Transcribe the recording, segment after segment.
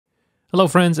Hello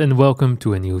friends and welcome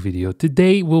to a new video.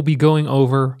 Today we'll be going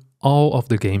over all of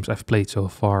the games I've played so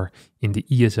far in the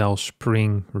ESL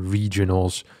Spring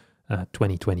Regionals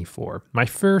 2024. My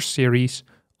first series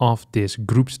of this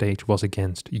group stage was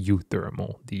against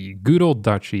Thermal, the good old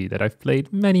Dutchie that I've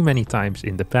played many times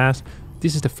in the past.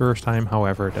 This is the first time,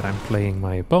 however, that I'm playing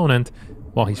my opponent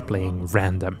while he's playing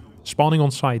random, spawning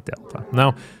on side Delta.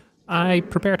 Now, I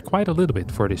prepared quite a little bit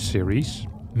for this series,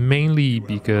 mainly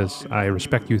because I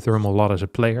respect Thermal a lot as a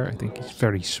player. I think he's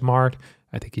very smart.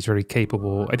 I think he's very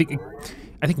capable. I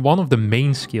think one of the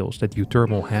main skills that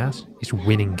Thermal has is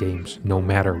winning games, no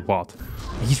matter what.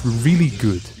 He's really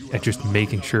good at just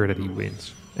making sure that he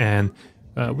wins. And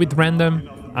with random,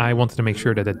 I wanted to make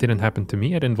sure that that didn't happen to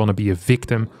me. I didn't want to be a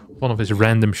victim of one of his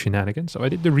random shenanigans. So I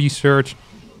did the research.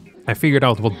 I figured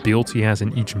out what builds he has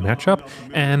in each matchup.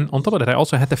 And on top of that, I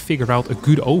also had to figure out a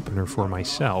good opener for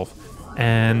myself.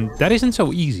 And that isn't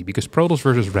so easy because Protoss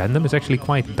versus random is actually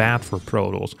quite bad for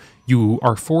Protoss. You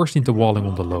are forced into walling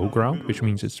on the low ground, which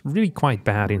means it's really quite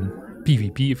bad in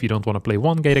PvP if you don't want to play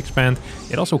one gate expand.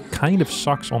 It also kind of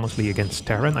sucks, honestly, against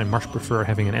Terran. I much prefer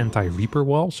having an anti-Reaper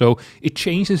wall. So it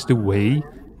changes the way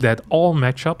that all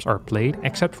matchups are played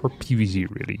except for PvZ,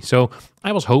 really. So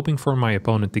I was hoping for my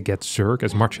opponent to get Zerg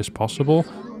as much as possible.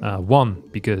 One,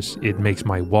 because it makes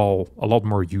my wall a lot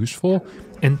more useful.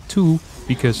 And two,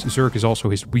 because Zerg is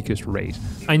also his weakest race.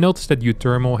 I noticed that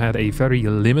Thermal had a very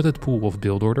limited pool of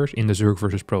build orders in the Zerg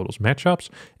versus Protoss matchups.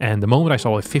 And the moment I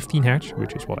saw a 15 hatch,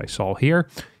 which is what I saw here,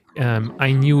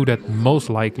 I knew that most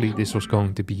likely this was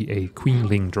going to be a Queen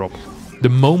Ling drop. The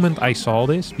moment I saw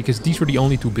this, because these were the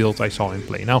only two builds I saw in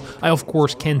play. Now, I of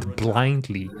course can't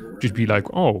blindly just be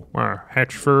like, oh,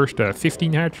 hatch first,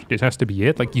 15 hatch, this has to be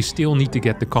it. Like, you still need to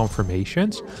get the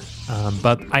confirmations.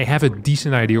 But I have a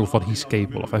decent idea of what he's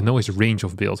capable of. I know his range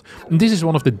of builds. And this is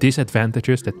one of the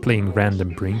disadvantages that playing random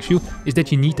brings you, is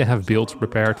that you need to have builds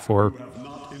prepared for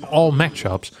all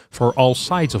matchups, for all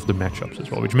sides of the matchups as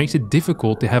well, which makes it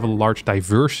difficult to have a large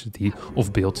diversity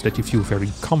of builds that you feel very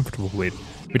comfortable with,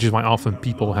 which is why often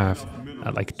people have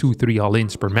like 2-3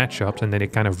 all-ins per matchups, and then they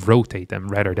kind of rotate them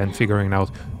rather than figuring out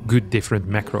good different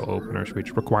macro openers,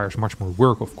 which requires much more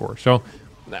work, of course. So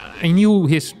I knew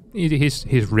his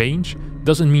range.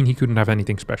 Doesn't mean he couldn't have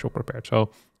anything special prepared.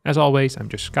 So as always, I'm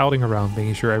just scouting around,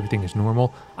 making sure everything is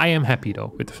normal. I am happy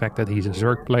though with the fact that he's a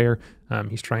Zerg player.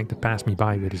 He's trying to pass me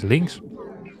by with his links.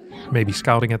 Maybe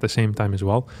scouting at the same time as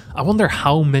well. I wonder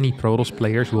how many Protoss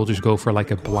players will just go for like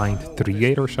a blind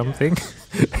 3-8 or something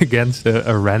against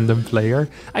a random player.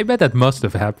 I bet that must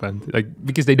have happened, like,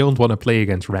 because they don't want to play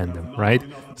against random, right?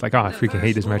 It's like, oh, I freaking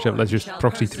hate this matchup, let's just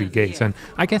proxy 3 gates. And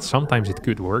I guess sometimes it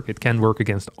could work. It can work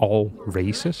against all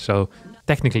races, so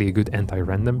technically a good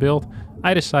anti-random build.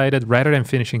 I decided rather than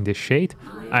finishing this shade,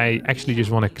 I actually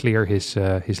just want to clear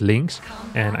his links,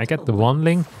 and I get the one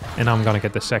link, and I'm gonna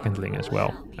get the second link as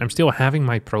well. I'm still having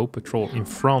my Pro Patrol in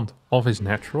front of his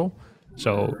natural,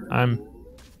 so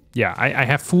I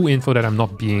have full info that I'm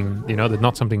not being, that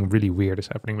not something really weird is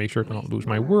happening. Make sure to not lose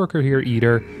my worker here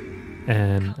either,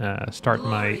 and start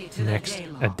my next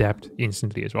adept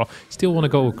instantly as well. Still want to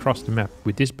go across the map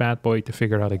with this bad boy to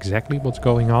figure out exactly what's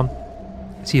going on.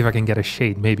 See if I can get a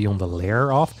shade maybe on the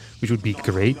lair off, which would be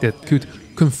great. That could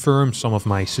confirm some of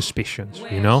my suspicions,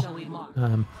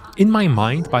 In my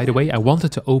mind, by the way, I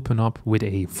wanted to open up with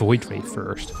a Void Ray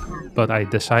first, but I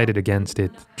decided against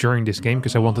it during this game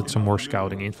because I wanted some more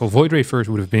scouting info. Void Ray first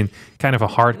would have been kind of a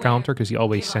hard counter because he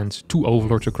always sends 2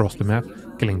 Overlords across the map.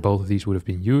 Killing both of these would have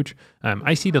been huge.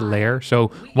 I see the lair, so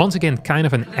once again, kind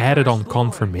of an added-on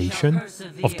confirmation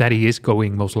of that he is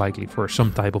going most likely for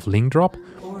some type of link drop.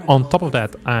 On top of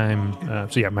that,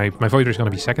 my Void Ray is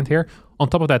going to be second here. On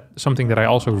top of that, something that I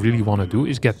also really want to do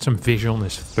is get some vision on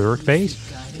his third base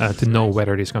to know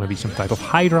whether it is going to be some type of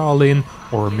Hydra all-in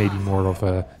or maybe more of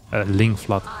a Link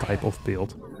Flood type of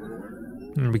build.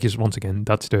 Because once again,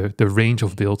 that's the range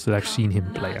of builds that I've seen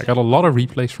him play. I got a lot of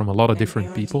replays from a lot of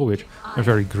different people, which I'm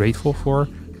very grateful for.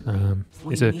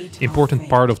 It's an important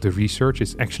part of the research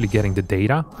is actually getting the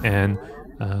data, and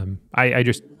I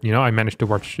just, I managed to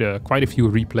watch quite a few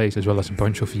replays as well as a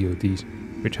bunch of VODs,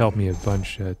 which helped me a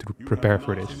bunch to prepare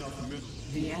for this.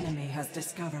 The enemy has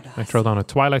discovered us. I throw down a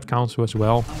Twilight Council as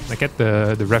well. I get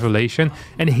the Revelation,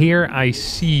 and here I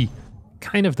see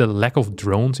kind of the lack of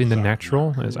drones in the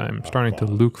natural, as I'm starting to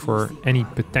look for any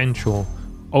potential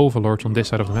overlords on this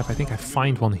side of the map. I think I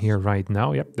find one here right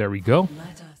now. Yep, there we go.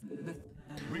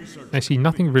 I see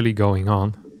nothing really going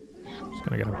on. Just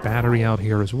gonna get a battery out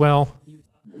here as well.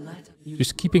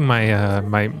 Just keeping my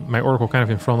my Oracle kind of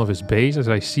in front of his base. As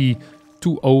I see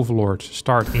 2 Overlords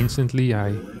start instantly,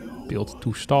 I build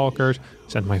 2 Stalkers,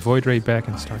 send my Void Ray back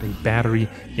and start a battery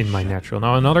in my natural.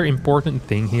 Now another important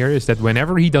thing here is that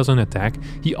whenever he does an attack,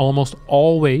 he almost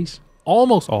always,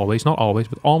 not always,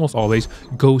 but almost always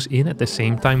goes in at the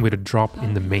same time with a drop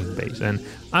in the main base. And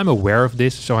I'm aware of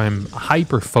this, so I'm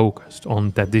hyper focused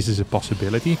on that this is a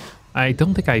possibility. I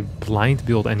don't think I blind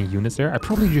build any units there. I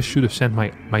probably just should have sent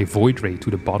my Void Ray to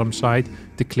the bottom side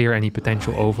to clear any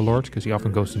potential Overlords, because he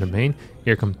often goes to the main.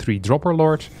 Here come 3 Dropper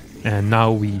Lords, and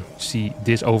now we see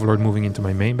this Overlord moving into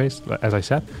my main base. As I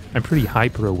said, I'm pretty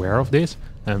hyper aware of this,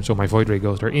 so my Void Ray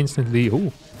goes there instantly. Ooh,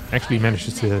 actually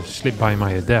manages to slip by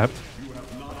my Adept.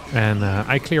 And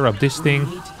I clear up this thing,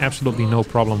 absolutely no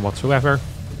problem whatsoever.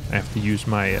 I have to use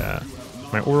my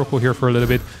my Oracle here for a little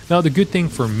bit. Now the good thing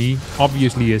for me,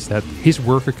 obviously, is that his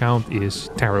worker count is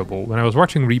terrible. When I was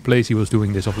watching replays, he was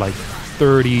doing this of like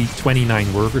 30,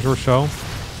 29 workers or so.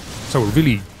 So a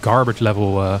really garbage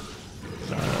level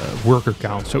worker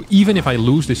count. So even if I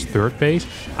lose this 3rd base,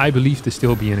 I believe to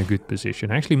still be in a good position.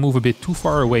 I actually move a bit too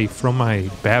far away from my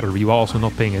battery while also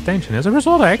not paying attention. As a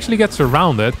result, I actually get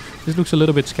surrounded. This looks a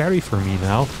little bit scary for me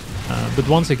now. But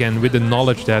once again, with the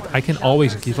knowledge that I can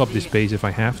always give up this base if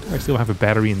I have to. I still have a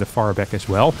battery in the far back as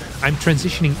well. I'm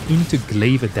transitioning into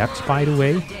Glaive Adepts, by the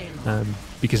way,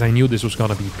 because I knew this was going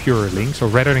to be pure Link. So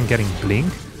rather than getting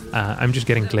Blink, I'm just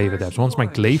getting Glaive Adepts. Once my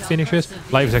Glaive finishes,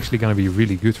 life is actually going to be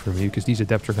really good for me, because these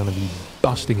Adepts are going to be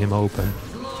busting him open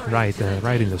right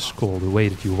in the skull, the way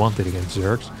that you want it against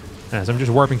Zergs. So I'm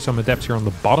just warping some Adepts here on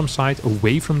the bottom side,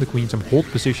 away from the Queens. I'm hold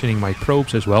positioning my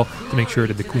probes as well, to make sure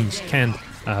that the Queens can't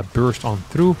burst on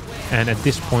through. And at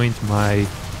this point, my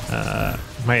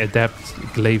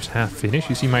Adept Glaives have finished.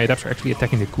 You see my Adepts are actually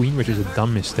attacking the Queen, which is a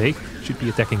dumb mistake. Should be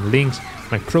attacking Links.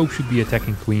 My probe should be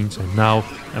attacking Queens. And now,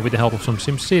 with the help of some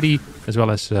SimCity, as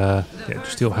well as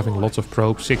still having lots of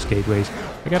probes, 6 gateways,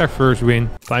 I got our first win,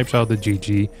 types out the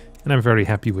GG, and I'm very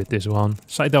happy with this one.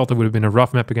 Side Delta would have been a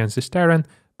rough map against this Terran,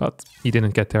 but he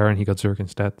didn't get there and he got Zerg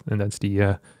instead. And that's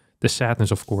the sadness,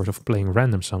 of course, of playing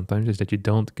random sometimes, is that you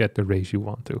don't get the race you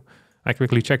want to. I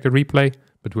quickly checked the replay,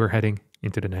 but we're heading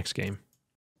into the next game.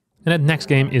 And that next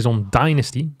game is on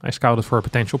Dynasty. I scouted for a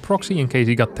potential proxy in case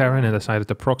he got Terran and decided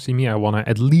to proxy me. I want to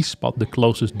at least spot the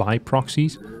closest by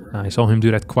proxies. I saw him do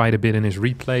that quite a bit in his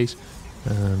replays.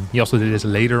 He also did this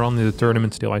later on in the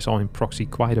tournament still. I saw him proxy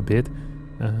quite a bit.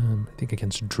 I think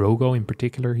against Drogo in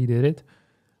particular he did it.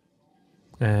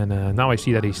 And now I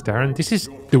see that he's Terran. This is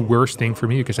the worst thing for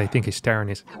me, because I think his Terran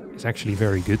is actually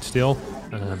very good still.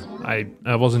 I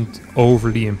wasn't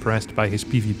overly impressed by his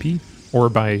PvP or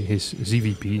by his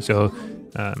ZVP. So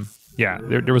yeah,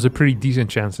 there was a pretty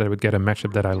decent chance that I would get a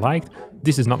matchup that I liked.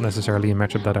 This is not necessarily a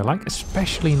matchup that I like,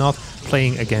 especially not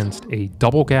playing against a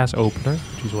double gas opener,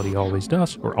 which is what he always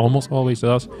does, or almost always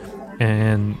does.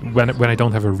 And when I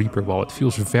don't have a Reaper wall, it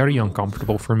feels very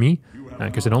uncomfortable for me,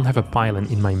 because I don't have a pylon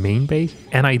in my main base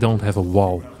and I don't have a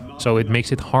wall. So it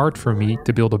makes it hard for me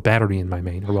to build a battery in my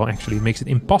main. Or well, actually it makes it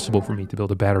impossible for me to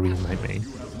build a battery in my main.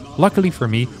 Luckily for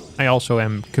me, I also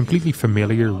am completely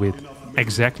familiar with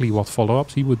exactly what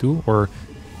follow-ups he would do, or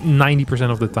 90%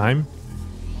 of the time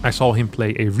I saw him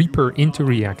play a Reaper into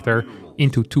Reactor,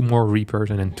 into 2 more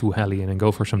Reapers and then 2 Heli, and then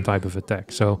go for some type of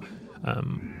attack. So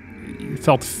it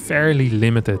felt fairly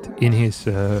limited in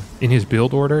his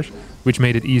build orders, which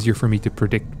made it easier for me to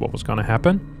predict what was going to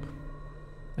happen.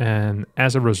 And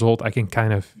as a result, I can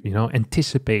kind of,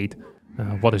 anticipate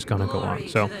what is going to go on.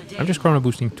 So I'm just chrono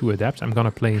boosting 2 Adepts. I'm going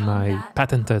to play my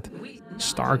patented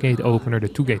Stargate opener, the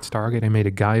 2-gate Stargate. I made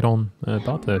a guide on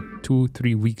about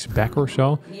 2-3 weeks back or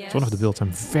so. It's one of the builds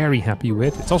I'm very happy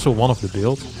with. It's also one of the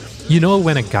builds. You know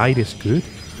when a guide is good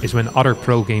is when other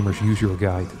pro gamers use your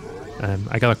guide.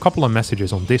 I got a couple of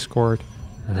messages on Discord.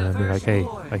 They're like, hey,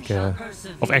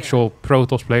 of actual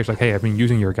Protoss players, like, hey, I've been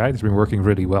using your guide. It's been working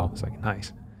really well. It's like,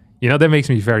 nice. That makes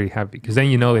me very happy, because then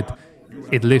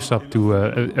it lives up to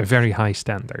a very high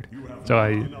standard. So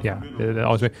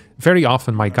very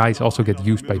often my guides also get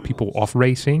used by people off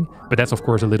racing, but that's of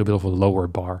course a little bit of a lower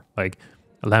bar. Like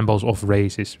Lambo's off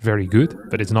race is very good,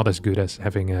 but it's not as good as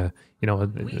having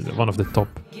one of the top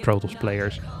Protoss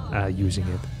players using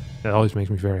it. That always makes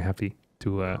me very happy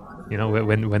to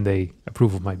when they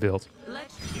approve of my build.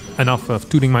 Enough of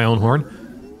tooting my own horn,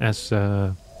 as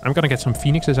I'm gonna get some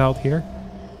Phoenixes out here.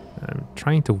 I'm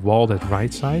trying to wall that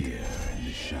right side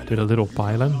with a little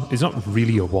pylon. It's not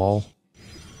really a wall.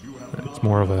 It's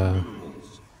more of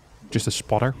just a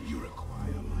spotter.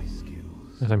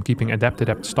 As I'm keeping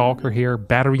Adept Stalker here.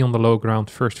 Battery on the low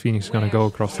ground. First Phoenix is going to go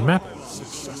across the map.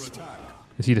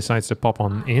 As he decides to pop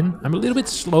on in. I'm a little bit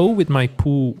slow with my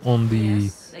pool on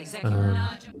the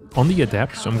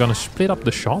Adept, so I'm going to split up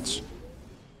the shots.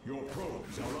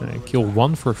 Kill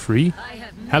one for free.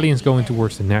 Hellions going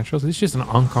towards the naturals. This is just an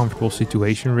uncomfortable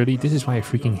situation, really. This is why I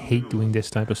freaking hate doing this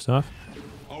type of stuff.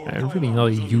 I'm really not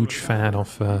a huge fan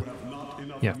of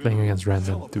playing against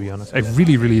random, to be honest. I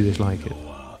really, really dislike it.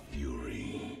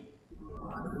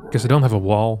 Because I don't have a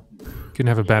wall. Couldn't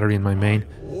have a battery in my main.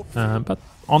 But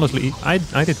honestly, I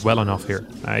did well enough here.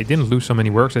 I didn't lose so many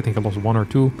works. I think I lost 1 or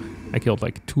 2. I killed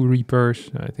like 2 Reapers.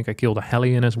 I think I killed a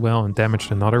Hellion as well and damaged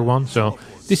another one. So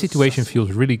this situation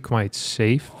feels really quite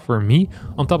safe for me.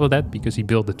 On top of that, because he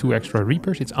built the 2 extra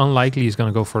Reapers, it's unlikely he's going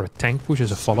to go for a tank push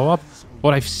as a follow-up.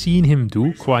 What I've seen him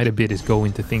do quite a bit is go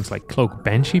into things like Cloak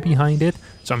Banshee behind it.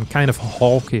 So I'm kind of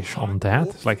hawkish on that.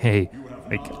 It's like, hey,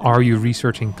 like, are you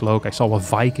researching Cloak? I saw a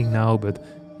Viking now, but,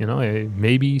 you know,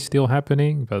 maybe still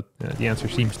happening. But the answer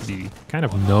seems to be kind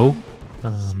of no.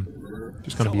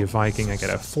 Just going to be a Viking. I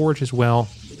get a Forge as well.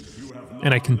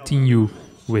 And I continue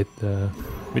with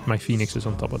my Phoenixes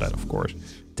on top of that, of course.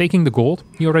 Taking the gold.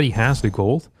 He already has the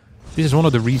gold. This is one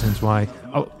of the reasons why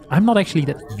I'm not actually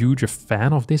that huge a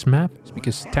fan of this map. It's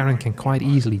because Terran can quite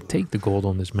easily take the gold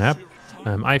on this map.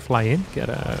 I fly in, get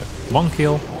a 1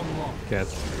 kill, get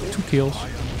 2 kills,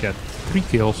 get 3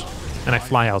 kills, and I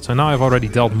fly out. So now I've already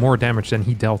dealt more damage than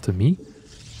he dealt to me.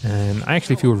 And I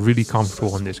actually feel really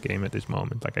comfortable in this game at this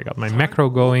moment. Like, I got my macro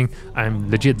going. I'm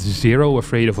legit zero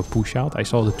afraid of a push out. I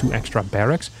saw the 2 extra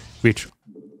barracks, which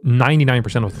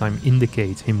 99% of the time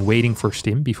indicates him waiting for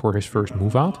Stim before his first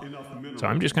move out. So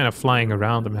I'm just kind of flying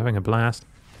around. I'm having a blast.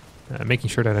 Making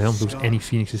sure that I don't lose any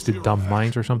Phoenixes to dumb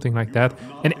mines or something like that.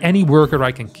 And any worker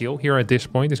I can kill here at this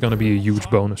point is going to be a huge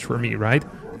bonus for me, right?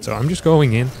 So I'm just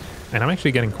going in. And I'm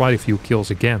actually getting quite a few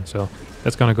kills again. So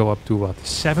that's going to go up to, what,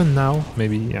 7 now?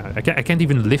 Maybe, yeah. I can't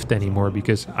even lift anymore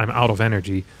because I'm out of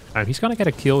energy. He's going to get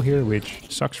a kill here,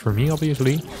 which sucks for me,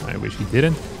 obviously. I wish he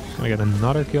didn't. He's going to get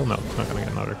another kill. No, he's not going to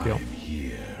get another kill.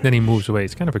 Then he moves away.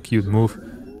 It's kind of a cute move.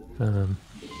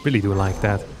 Really do like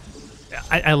that.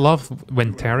 I love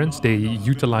when Terrans, they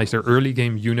utilize their early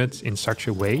game units in such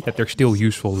a way that they're still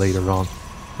useful later on.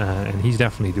 And he's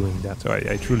definitely doing that. So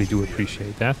I truly do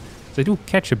appreciate that. So I do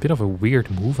catch a bit of a weird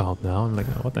move out now. I'm like,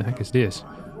 oh, what the heck is this?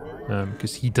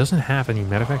 Because he doesn't have any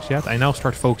medevacs yet. I now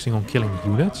start focusing on killing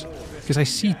units. Because I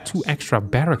see 2 extra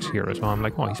barracks here as well. I'm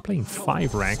like, oh, he's playing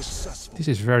 5 ranks. This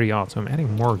is very odd. So I'm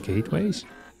adding more gateways.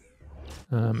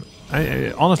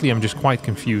 Honestly, I'm just quite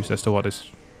confused as to what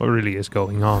really is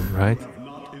going on, right?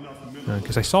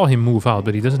 Because I saw him move out,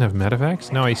 but he doesn't have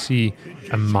medevacs. Now I see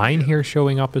a mine here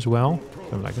showing up as well.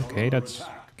 So I'm like, okay, that's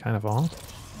kind of odd.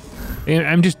 And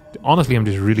I'm just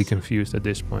really confused at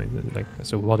this point. Like,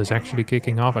 so what is actually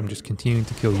kicking off? I'm just continuing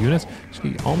to kill units.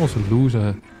 Actually, almost lose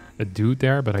a dude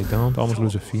there, but I don't. Almost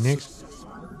lose a Phoenix.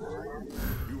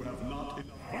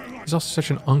 It's also such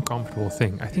an uncomfortable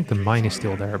thing. I think the mine is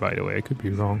still there, by the way. I could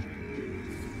be wrong.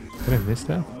 Did I miss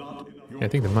that? Yeah, I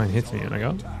think the mine hits me and I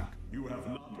go.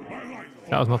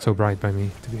 That was not so bright by me,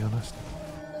 to be honest.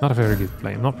 Not a very good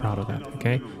play. I'm not proud of that,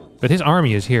 okay? But his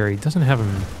army is here. He doesn't have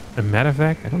a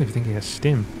medevac. I don't even think he has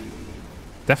Stim.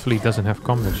 Definitely doesn't have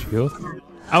combat shield.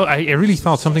 I really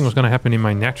thought something was going to happen in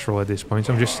my natural at this point,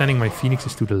 so I'm just sending my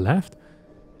Phoenixes to the left.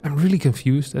 I'm really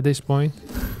confused at this point.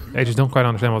 I just don't quite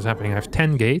understand what's happening. I have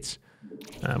 10 gates,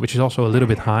 which is also a little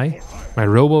bit high. My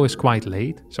robo is quite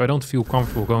late, so I don't feel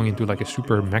comfortable going into like a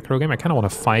super macro game. I kind of want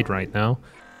to fight right now.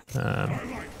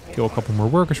 Kill a couple more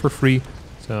workers for free.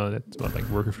 So that's what, like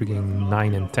worker freaking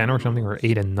 9 and 10 or something, or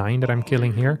 8 and 9 that I'm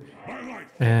killing here.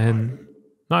 And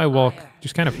now I walk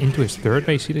just kind of into his third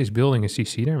base. See that he's building a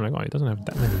CC there. I'm like, oh, he doesn't have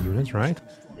that many units, right?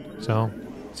 So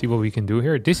see what we can do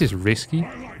here. This is risky,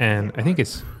 and I think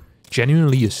it's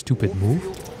genuinely a stupid move.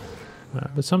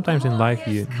 But sometimes in life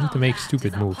you need to make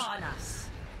stupid moves.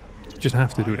 You just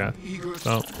have to do that.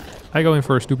 So I go in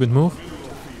for a stupid move.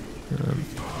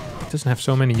 It doesn't have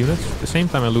so many units. At the same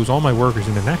time I lose all my workers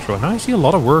in the natural. And now I see a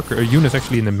lot of units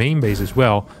actually in the main base as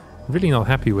well. Really not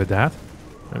happy with that.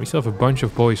 We still have a bunch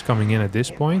of boys coming in at this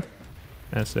point.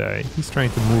 As he's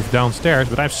trying to move downstairs.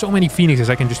 But I have so many Phoenixes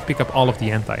I can just pick up all of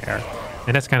the anti-air.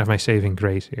 And that's kind of my saving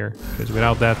grace here. Because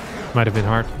without that, it might have been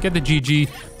hard. Get the GG,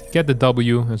 get the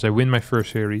W as I win my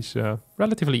first series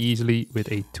relatively easily with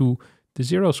a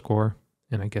 2-0 score.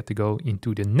 And I get to go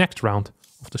into the next round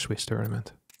of the Swiss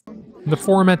tournament. The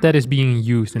format that is being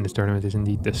used in this tournament is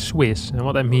indeed the Swiss. And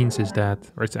what that means is that,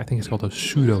 or I think it's called a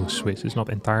pseudo-Swiss. It's not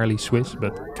entirely Swiss,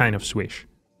 but kind of Swish.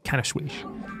 Kind of Swish.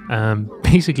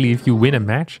 Basically, if you win a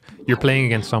match, you're playing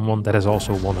against someone that has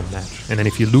also won a match. And then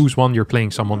if you lose one, you're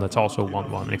playing someone that's also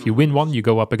won one. And if you win one, you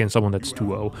go up against someone that's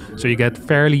 2-0. So you get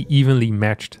fairly evenly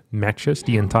matched matches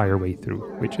the entire way through,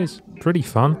 which is pretty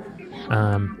fun.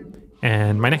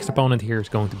 And my next opponent here is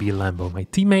going to be Lambo, my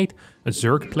teammate, a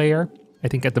Zerg player. I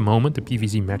think at the moment the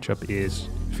PvZ matchup is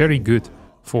very good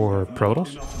for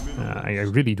Protoss. I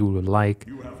really do like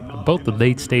both the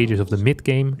late stages of the mid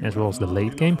game as well as the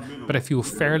late game, but I feel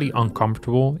fairly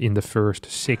uncomfortable in the first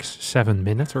 6-7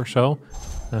 minutes or so.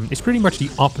 It's pretty much the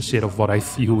opposite of what I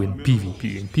feel in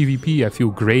PvP. In PvP I feel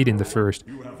great in the first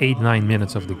 8-9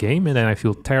 minutes of the game, and then I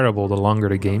feel terrible the longer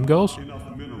the game goes.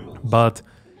 But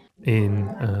in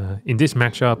this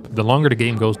matchup, the longer the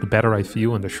game goes, the better I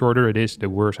feel, and the shorter it is, the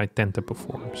worse I tend to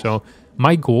perform. So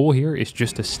my goal here is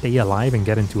just to stay alive and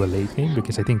get into a late game,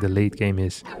 because I think the late game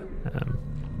is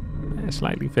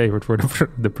slightly favored for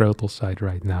the Protoss side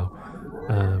right now.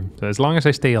 So as long as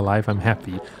I stay alive, I'm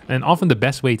happy. And often the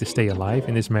best way to stay alive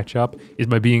in this matchup is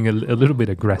by being a little bit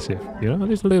aggressive. You know,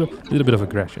 there's a little bit of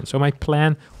aggression. So my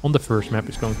plan on the first map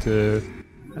is going to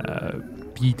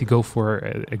be to go for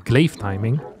a glaive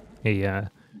timing, a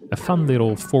fun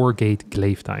little 4-gate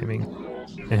glaive timing.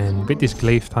 And with this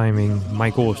glaive timing, my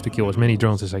goal is to kill as many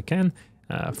drones as I can,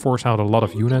 force out a lot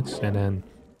of units, and then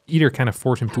either kind of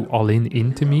force him to all-in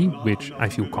into me, which I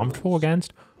feel comfortable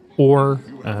against, or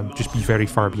just be very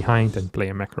far behind and play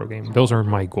a macro game. Those are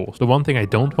my goals. The one thing I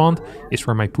don't want is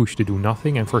for my push to do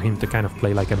nothing and for him to kind of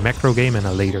play like a macro game and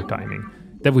a later timing.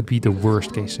 That would be the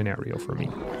worst case scenario for me.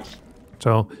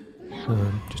 So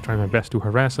just trying my best to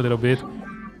harass a little bit.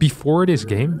 Before this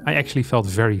game, I actually felt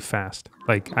very fast.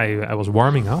 Like I was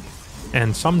warming up,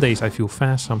 and some days I feel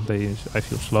fast, some days I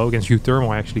feel slow. Against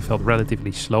U-Thermal, I actually felt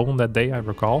relatively slow on that day, I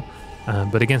recall.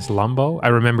 But against Lambo, I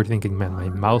remember thinking, man, my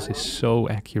mouse is so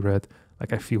accurate.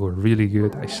 Like I feel really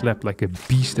good. I slept like a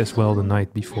beast as well the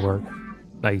night before.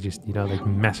 Like just, you know, like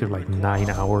massive, like 9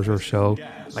 hours or so.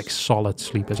 Like solid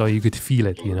sleep. That's all you could feel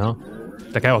it, you know?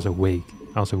 Like I was awake.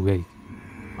 I was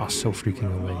so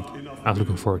freaking awake. I was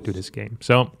looking forward to this game.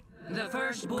 So,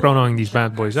 chronoing these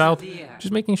bad boys out.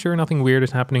 Just making sure nothing weird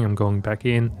is happening. I'm going back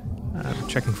in.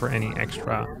 Checking for any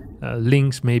extra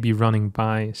links maybe running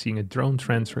by. Seeing a drone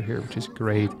transfer here, which is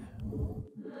great.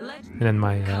 And then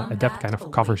my adept kind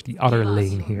of covers the other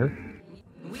lane here.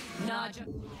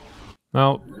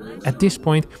 Well, at this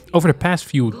point, over the past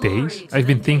few days, I've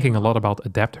been thinking a lot about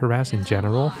adept harass in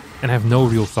general, and I have no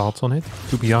real thoughts on it,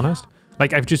 to be honest.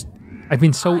 Like, I've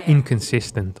been so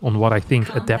inconsistent on what I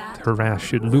think adept harass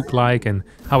should look like and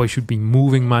how I should be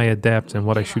moving my adept and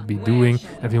what I should be doing.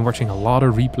 I've been watching a lot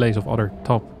of replays of other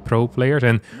top pro players,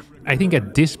 and I think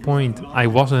at this point I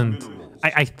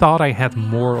thought I had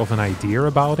more of an idea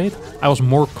about it. I was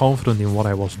more confident in what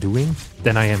I was doing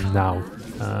than I am now.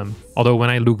 Although when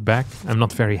I look back, I'm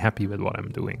not very happy with what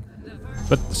I'm doing.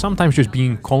 But sometimes just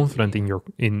being confident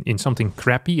in something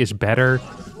crappy is better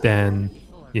than,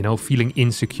 you know, feeling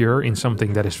insecure in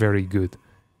something that is very good.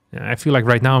 I feel like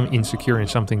right now I'm insecure in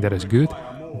something that is good.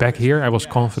 Back here I was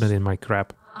confident in my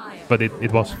crap, but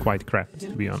it was quite crap, to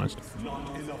be honest.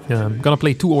 I'm gonna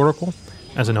play 2 Oracle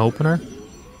as an opener,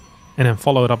 and then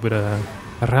follow it up with a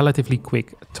relatively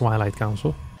quick Twilight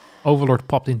Council. Overlord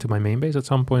popped into my main base at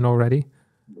some point already.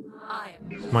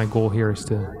 My goal here is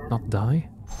to not die,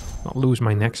 not lose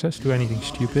my Nexus to anything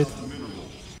stupid.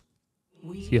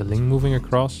 See a Ling moving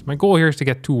across. My goal here is to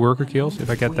get 2 worker kills. If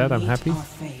I get that, I'm happy.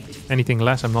 Anything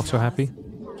less, I'm not so happy.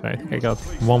 So I think I got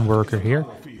 1 worker here.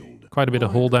 Quite a bit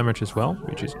of hull damage as well,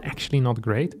 which is actually not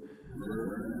great.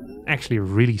 Actually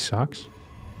really sucks.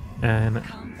 And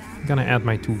I'm gonna add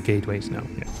my 2 gateways now.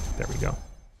 Yeah, there we go.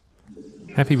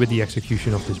 Happy with the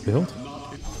execution of this build.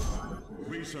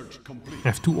 I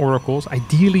have 2 oracles.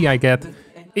 Ideally I get,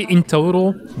 in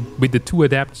total, with the 2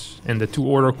 adepts and the 2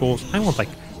 oracles, I want like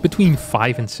between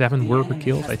 5 and 7 worker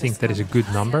kills. I think that is a good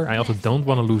number. I also don't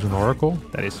want to lose an oracle.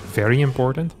 That is very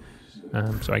important.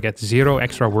 So I get 0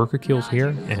 extra worker kills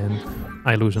here, and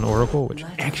I lose an oracle, which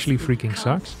actually freaking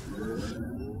sucks.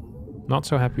 Not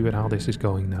so happy with how this is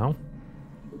going now.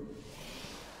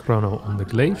 Chrono on the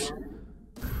glaives.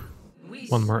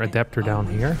 1 more adapter down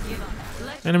here.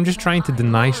 And I'm just trying to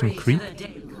deny some creep.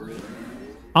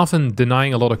 Often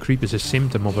denying a lot of creep is a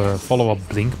symptom of a follow-up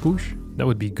blink push. That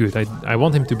would be good. I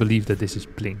want him to believe that this is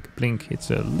blink. Blink,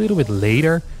 it's a little bit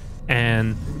later,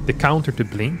 and the counter to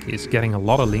blink is getting a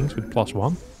lot of links with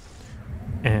 +1.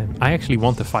 And I actually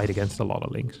want to fight against a lot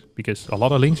of links, because a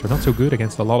lot of links are not so good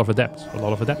against a lot of adepts. A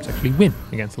lot of adepts actually win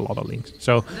against a lot of links.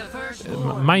 So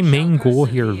my main goal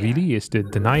here really is to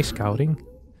deny scouting,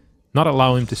 not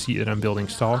allow him to see that I'm building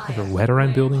stalkers or whether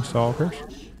I'm building stalkers.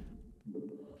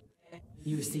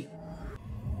 You see.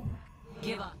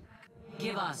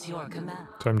 Give us your command.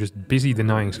 So I'm just busy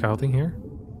denying scouting here.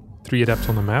 3 adepts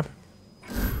on the map.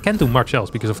 Can't do much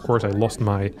else because of course I lost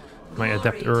my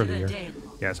adept earlier.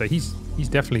 Yeah, so he's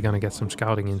definitely gonna get some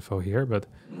scouting info here, but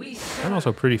I'm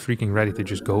also pretty freaking ready to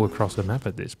just go across the map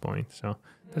at this point. So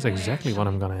that's exactly what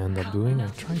I'm gonna end up doing. I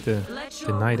try to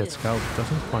deny that scout, it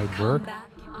doesn't quite work.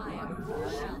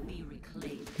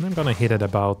 And I'm gonna hit it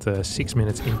about 6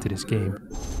 minutes into this game.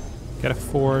 Get a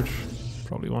forge,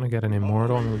 probably want to get an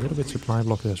immortal, and a little bit supply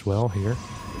blocked as well here.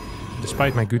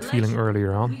 Despite my good feeling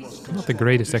earlier on, not the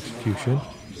greatest execution.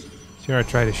 So here I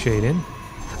try to shade in.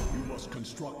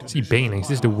 See banelings,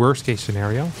 this is the worst case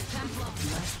scenario.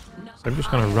 So I'm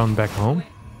just gonna run back home.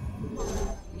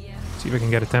 See if I can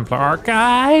get a Templar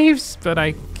Archives, but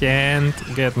I can't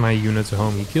get my units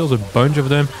home. He kills a bunch of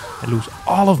them. I lose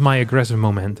all of my aggressive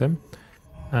momentum.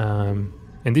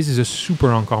 And this is a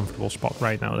super uncomfortable spot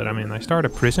right now that I'm in. I start a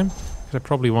prism, because I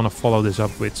probably want to follow this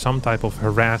up with some type of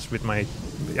harass with my...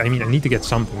 I mean, I need to get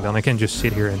something done. I can't just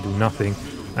sit here and do nothing.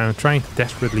 I'm trying to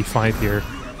desperately fight here.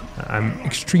 I'm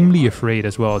extremely afraid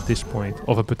as well at this point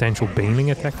of a potential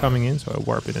baneling attack coming in. So I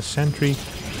warp in a sentry.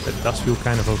 That does feel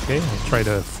kind of okay. I'll try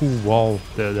to full wall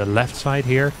the left side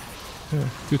here.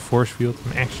 Good force field.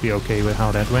 I'm actually okay with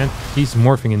how that went. He's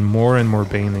morphing in more and more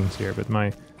banelings here, but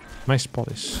my spot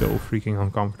is so freaking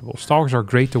uncomfortable. Stalkers are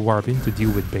great to warp in to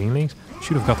deal with banelings.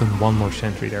 Should have gotten one more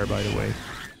sentry there, by the way.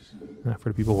 For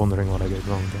the people wondering what I did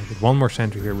wrong there. But one more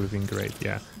sentry here would have been great,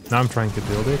 yeah. Now I'm trying to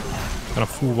build it. Gonna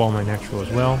full wall my natural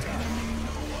as well.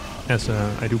 As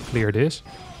I do clear this.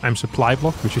 I'm supply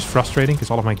blocked, which is frustrating because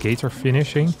all of my gates are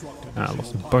finishing. I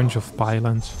lost a bunch of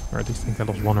pylons, or at least I think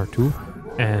I lost one or two.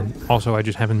 And also I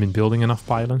just haven't been building enough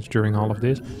pylons during all of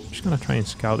this. I'm just gonna try and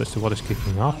scout as to what is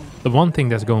kicking off. The one thing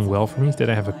that's going well for me is that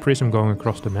I have a prism going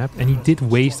across the map, and he did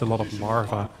waste a lot of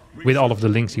larva with all of the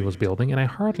links he was building, and I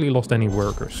hardly lost any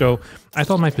workers. So I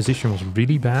thought my position was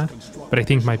really bad, but I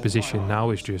think my position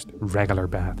now is just regular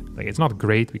bad. Like, it's not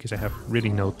great because I have really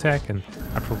no tech, and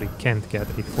I probably can't get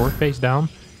a fort base down.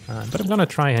 But I'm gonna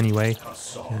try anyway.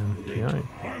 Yeah,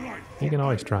 you can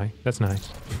always try. That's nice.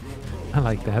 I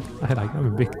like that.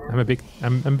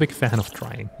 I'm a big fan of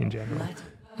trying in general.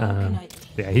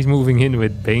 Yeah, he's moving in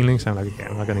with banelings. I'm like, okay,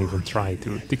 I'm not gonna even try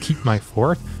to keep my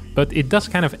fort. But it does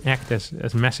kind of act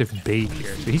as massive bait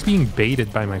here. So he's being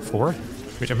baited by my fort,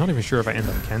 which I'm not even sure if I end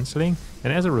up canceling.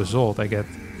 And as a result, I get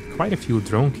quite a few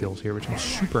drone kills here, which I'm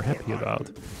super happy about.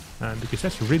 Because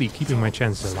that's really keeping my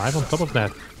chances alive. On top of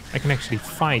that, I can actually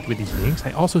fight with these links.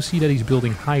 I also see that he's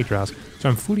building Hydras, so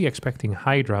I'm fully expecting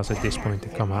Hydras at this point to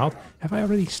come out. Have I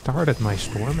already started my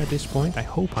storm at this point? I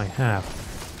hope I have.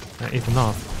 If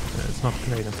not, it's not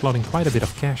great. I'm flooding quite a bit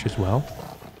of cash as well,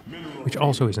 which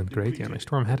also isn't great. Yeah, my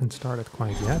storm hadn't started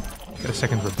quite yet. Got a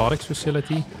second robotics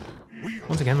facility.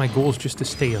 Once again, my goal is just to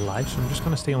stay alive, so I'm just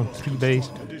gonna stay on 3 base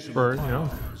for, you know,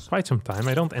 quite some time.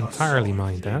 I don't entirely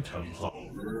mind that.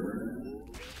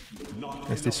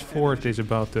 As this fort is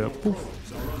about to poof,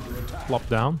 flop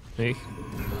down. Hey,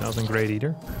 that wasn't great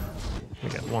either. We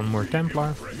got one more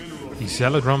Templar. These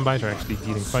Zealot Rumbites are actually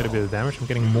dealing quite a bit of damage. I'm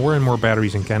getting more and more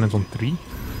batteries and cannons on 3.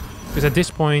 Because at this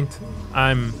point,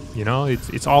 I'm, you know,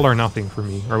 it's all or nothing for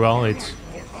me. Or well, it's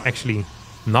actually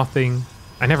nothing.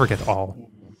 I never get all.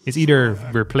 It's either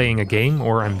we're playing a game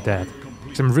or I'm dead.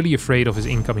 Because I'm really afraid of his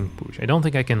incoming push. I don't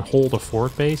think I can hold a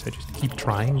fort base. I just keep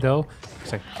trying though.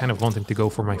 Because I kind of want him to go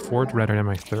for my fort rather than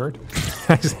my third.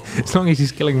 As long as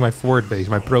he's killing my fort base,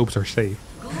 my probes are safe.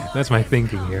 That's my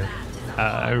thinking here.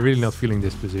 I'm really not feeling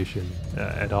this position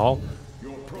at all.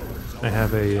 I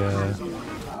have an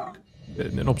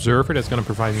observer that's going to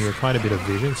provide me with quite a bit of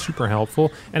vision, super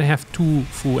helpful. And I have 2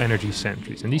 full energy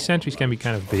sentries. And these sentries can be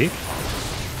kind of big.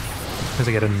 Because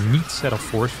I get a neat set of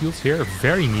force fields here, a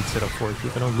very neat set of force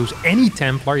fields. I don't lose any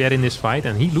Templar yet in this fight,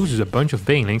 and he loses a bunch of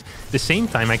banelings. At the same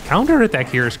time, my counterattack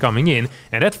here is coming in,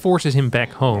 and that forces him back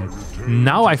home.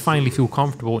 Now I finally feel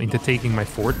comfortable into taking my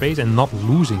fort base and not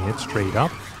losing it straight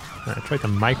up. I tried to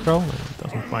micro, and it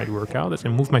doesn't quite work out. As I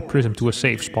move my prism to a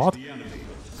safe spot.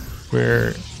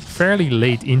 We're fairly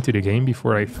late into the game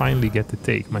before I finally get to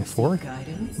take my fort.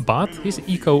 But his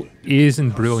eco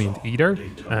isn't brilliant either.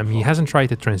 He hasn't tried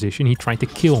to transition, he tried to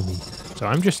kill me. So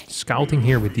I'm just scouting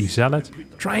here with these zealots,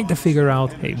 trying to figure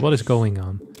out, hey, what is going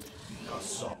on?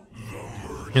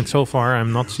 And so far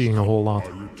I'm not seeing a whole lot.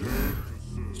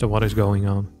 So what is going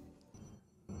on?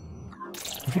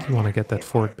 I really want to get that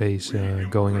fort base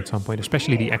going at some point,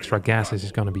 especially the extra gases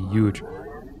is going to be huge.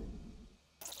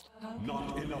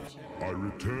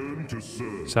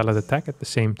 Zealot attack at the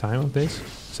same time of this.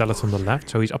 Zealots on the left,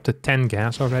 so he's up to 10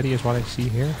 gas already is what I see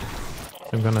here. So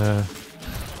I'm gonna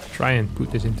try and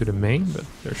put this into the main, but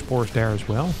there's spores there as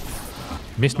well.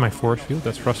 Missed my force field,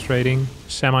 that's frustrating.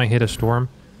 Semi hit a storm.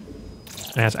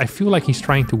 As I feel like he's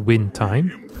trying to win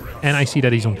time. And I see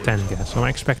that he's on 10 gas, so I'm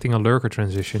expecting a lurker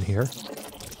transition here.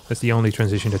 That's the only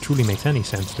transition that truly makes any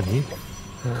sense to me.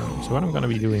 So what I'm going to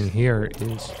be doing here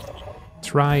is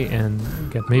try and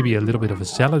get maybe a little bit of a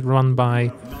zealot run by,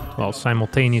 while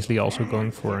simultaneously also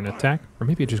going for an attack. Or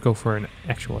maybe I just go for an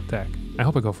actual attack. I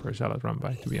hope I go for a zealot run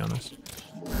by, to be honest.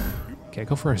 Okay, I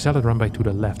go for a zealot run by to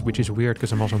the left, which is weird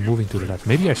because I'm also moving to the left.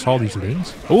 Maybe I saw these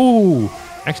links. Oh,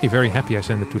 actually very happy I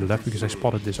sent it to the left because I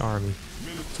spotted this army.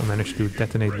 So I managed to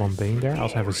detonate one Bane there. I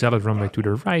also have a zealot run by to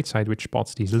the right side, which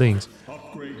spots these links.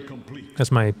 As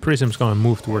my prism's gonna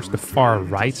move towards the far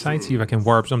right side, see if I can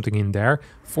warp something in there,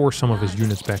 force some of his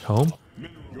units back home.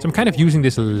 So I'm kind of using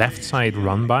this left side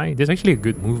run by. This is actually a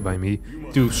good move by me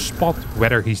to spot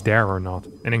whether he's there or not,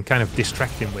 and then kind of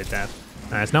distract him with that.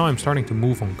 As now I'm starting to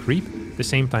move on creep. At the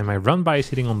same time, my run by is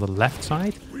hitting on the left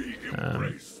side.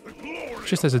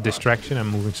 Just as a distraction, I'm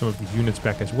moving some of the units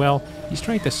back as well. He's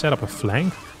trying to set up a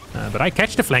flank, but I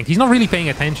catch the flank. He's not really paying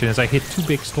attention as I hit 2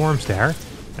 big storms there,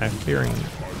 clearing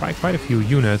quite a few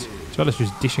units, as well as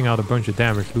just dishing out a bunch of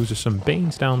damage. Loses some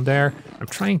Banes down there. I'm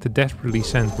trying to desperately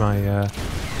send my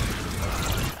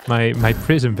my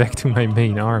prism back to my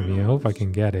main army. I hope I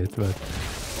can get it, but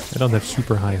I don't have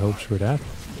super high hopes for that.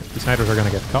 Deciders are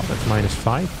gonna get caught at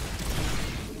 -5.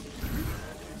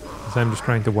 So I'm just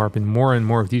trying to warp in more and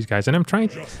more of these guys, and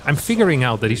I'm figuring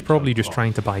out that he's probably just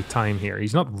trying to buy time here.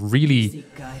 He's not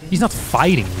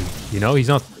fighting me, you know. He's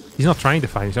not trying to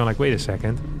fight me. So I'm like, wait a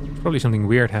second, there's probably something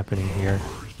weird happening here.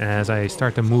 As I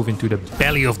start to move into the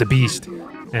belly of the beast,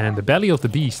 and the belly of the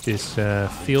beast is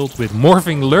filled with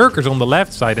morphing lurkers on the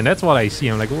left side, and that's what I see.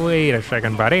 I'm like, wait a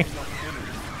second, buddy.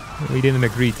 We didn't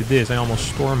agree to this. I almost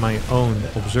storm my own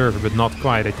observer, but not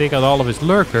quite. I take out all of his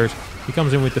lurkers. He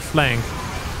comes in with the flank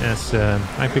as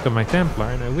I pick up my Templar,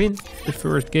 and I win the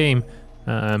first game.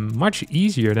 Much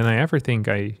easier than I ever think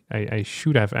I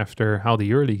should have after how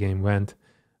the early game went.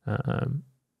 I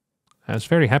was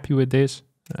very happy with this.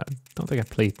 Don't think I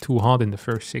played too hot in the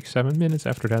first 6-7 minutes.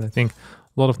 After that, I think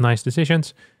a lot of nice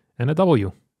decisions and a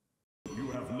W.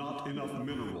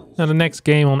 Now the next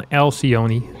game on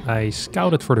Alcyone, I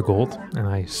scouted for the gold and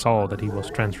I saw that he was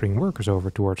transferring workers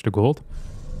over towards the gold.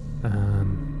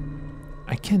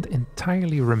 I can't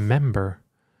entirely remember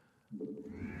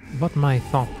what my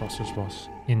thought process was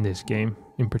in this game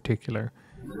in particular.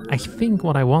 I think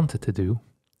what I wanted to do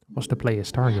was to play a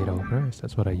Stargate over, as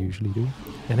that's what I usually do,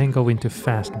 and then go into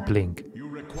fast blink.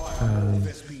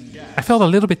 I felt a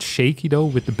little bit shaky though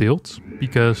with the builds,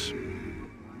 because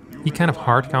he kind of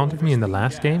hard countered me in the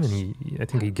last game, and I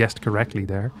think he guessed correctly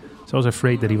there. So I was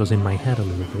afraid that he was in my head a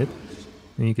little bit,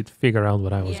 and he could figure out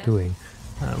what I was doing.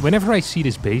 Whenever I see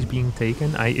this base being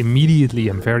taken, I immediately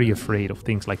am very afraid of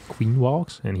things like queen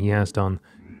walks, and he has done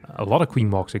a lot of queen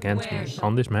walks against me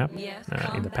on this map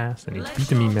in the past, and he's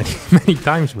beaten me many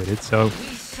times with it. So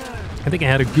I think I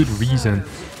had a good reason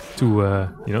to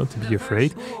to be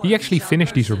afraid. He actually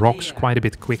finished these rocks quite a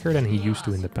bit quicker than he used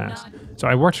to in the past. So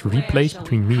I watched replays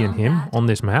between me and him on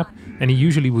this map, and he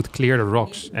usually would clear the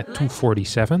rocks at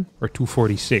 247 or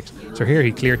 246. So here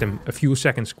he cleared them a few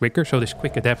seconds quicker, so this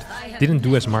quick adept didn't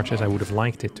do as much as I would have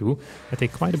liked it to. I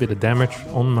take quite a bit of damage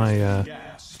on my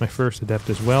my first adept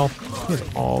as well. He has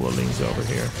all the links over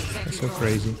here. That's so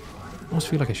crazy. I almost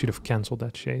feel like I should have cancelled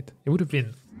that shade. It would have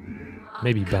been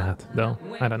maybe bad, though.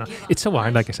 I don't know. It's so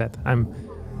hard, like I said.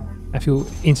 I feel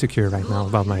insecure right now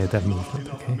about my adept movement,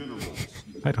 okay?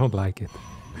 I don't like it.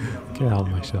 Can't help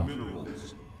myself.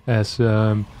 As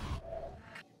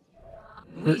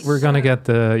we're gonna get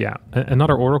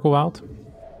another Oracle out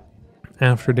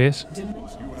after this.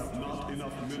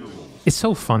 It's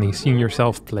so funny seeing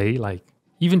yourself play like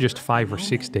even just 5 or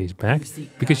 6 days back,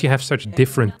 because you have such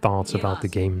different thoughts about the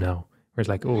game now. Where it's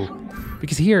like, oh,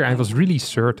 because here I was really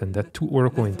certain that 2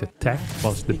 Oracle into tech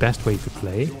was the best way to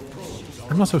play.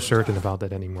 I'm not so certain about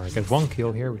that anymore. I got 1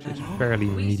 kill here, which is fairly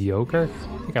mediocre.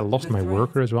 I think I lost my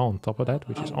worker as well on top of that,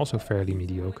 which is also fairly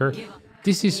mediocre.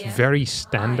 This is very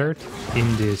standard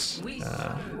in this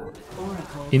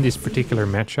particular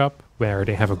matchup where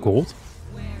they have a gold.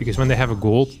 Because when they have a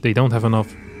gold, they don't have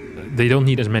enough, they don't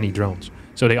need as many drones.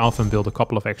 So they often build a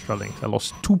couple of extra links. I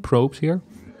lost 2 probes here,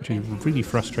 which is really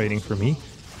frustrating for me.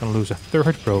 I'm gonna lose a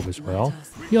 3rd probe as well.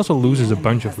 He also loses a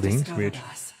bunch of links, which,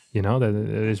 you know, that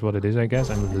is what it is, I guess.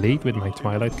 I'm late with my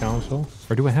Twilight Council.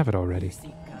 Or do I have it already?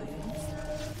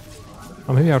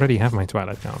 Oh, maybe I already have my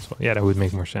Twilight Council. Yeah, that would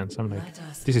make more sense. I'm like,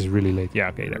 this is really late. Yeah,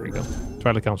 okay, there we go.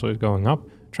 Twilight Council is going up.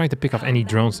 Trying to pick up any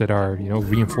drones that are, you know,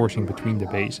 reinforcing between the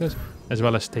bases, as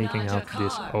well as taking out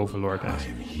this Overlord.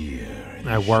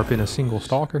 I warp in a single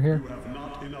Stalker here.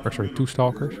 Or sorry, 2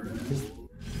 Stalkers.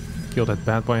 Kill that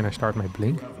bad boy and I start my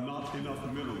blink.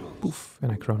 Poof,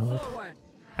 and I chrono it.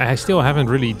 I still haven't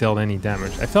really dealt any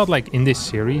damage. I felt like in this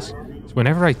series,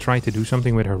 whenever I tried to do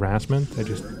something with harassment, I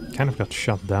just kind of got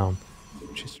shut down.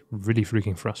 Which is really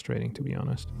freaking frustrating, to be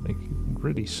honest. Like, it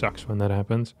really sucks when that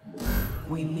happens.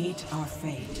 We meet our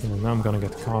fate. And now I'm gonna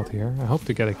get caught here. I hope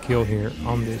to get a kill here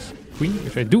on this queen,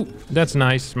 which I do. That's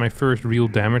nice. It's my first real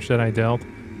damage that I dealt,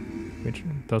 which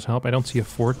does help. I don't see a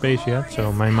fort base yet,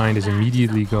 so my mind is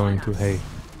immediately going to, hey,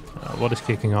 what is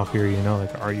kicking off here? You know,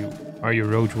 like, are you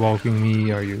roach walking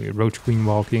me? Are you roach queen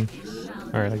walking?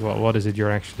 Or like, what is it you're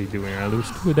actually doing? I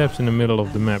lose 2 adepts in the middle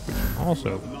of the map, which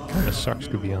also kind of sucks,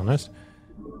 to be honest.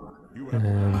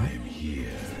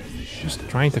 Just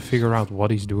trying to figure out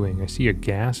what he's doing. I see a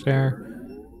gas there.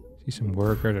 See some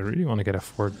workers. I really want to get a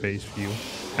fort base view.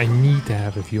 I need to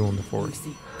have a view on the fort.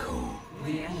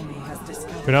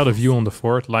 Without a view on the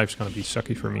fort, life's gonna be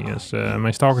sucky for me. As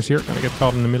my stalkers here gonna get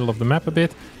caught in the middle of the map a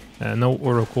bit. No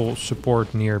oracle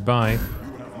support nearby.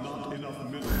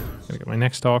 Gonna get my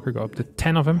next stalker, go up to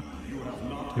 10 of them,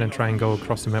 and then try and go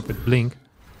across the map with blink.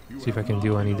 See if I can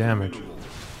deal any damage.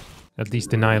 At least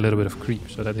deny a little bit of creep,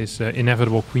 so that his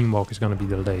inevitable queen walk is going to be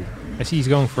delayed. I see he's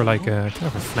going for like a kind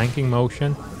of a flanking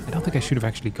motion. I don't think I should have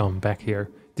actually gone back here.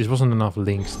 This wasn't enough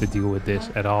links to deal with this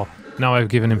at all. Now I've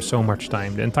given him so much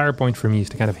time. The entire point for me is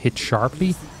to kind of hit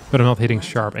sharply, but I'm not hitting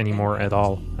sharp anymore at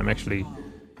all. I'm actually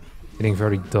hitting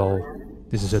very dull.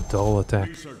 This is a dull attack.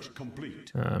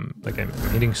 Like I'm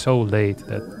hitting so late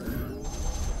that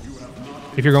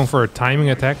if you're going for a timing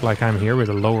attack like I'm here with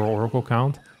a lower oracle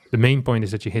count, the main point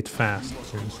is that you hit fast.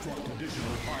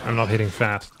 I'm not hitting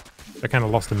fast. I kind of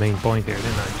lost the main point here,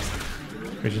 didn't I?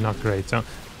 Which is not great. So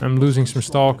I'm losing some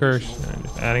stalkers,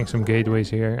 just adding some gateways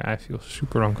here. I feel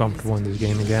super uncomfortable in this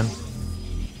game again.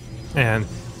 And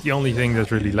the only thing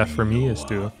that's really left for me is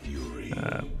to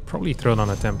probably throw down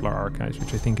a Templar Archives,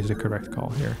 which I think is the correct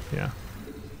call here. Yeah.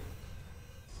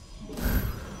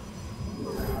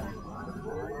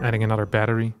 Adding another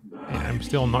battery. I'm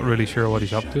still not really sure what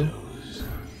he's up to.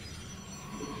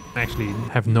 I actually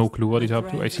have no clue what he's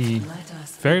up to. I see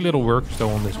very little work still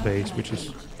on this base, which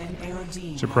is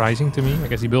surprising to me. I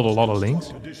guess he built a lot of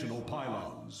links.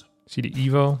 See the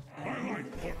Evo.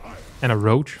 And a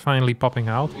roach finally popping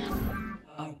out.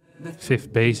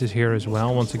 5th base is here as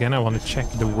well. Once again, I want to check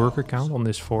the worker count on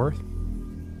this 4th.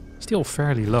 Still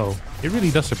fairly low. It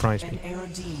really does surprise me.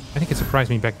 I think it surprised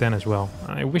me back then as well.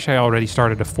 I wish I already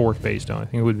started a 4th base though. I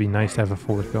think it would be nice to have a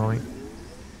 4th going.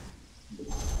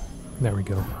 There we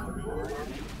go.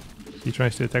 He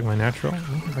tries to attack my natural. I don't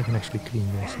know if I can actually clean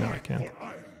this. No, I can't.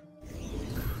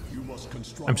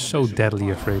 I'm so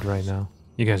deadly afraid right now.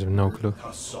 You guys have no clue.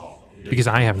 Because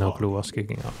I have no clue what's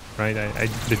kicking off, right? I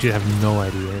legit have no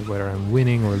idea whether I'm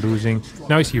winning or losing.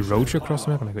 Now I see Roach across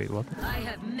the map. I'm like, wait, what?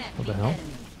 What the hell?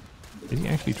 Is he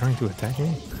actually trying to attack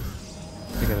me?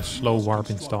 I get a slow warp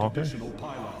in Stalker.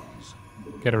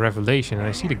 Get a revelation, and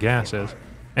I see the gases.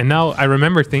 And now I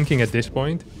remember thinking at this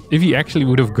point, if he actually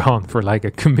would have gone for like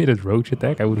a committed Roach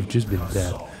attack, I would have just been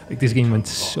dead. Like, this game went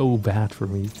so bad for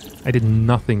me. I did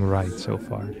nothing right so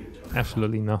far.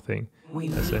 Absolutely nothing.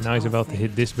 So now he's about to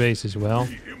hit this base as well.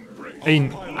 I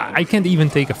mean, I can't even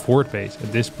take a 4th base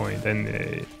at this point.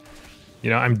 And, you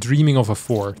know, I'm dreaming of a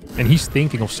 4th. And he's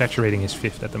thinking of saturating his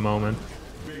 5th at the moment.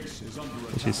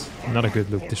 Which is not a good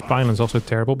look. This pylon's also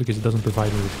terrible because it doesn't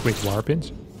provide me with quick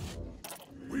warp-ins.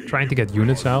 Trying to get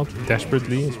units out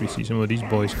desperately as we see some of these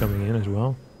boys coming in as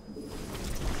well.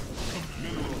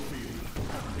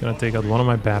 Gonna take out one of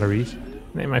my batteries.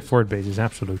 And my 4th base is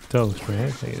absolute toast,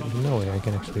 right? There's no way I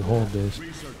can actually hold this.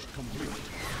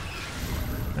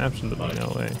 Absolutely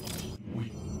no way.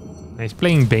 And he's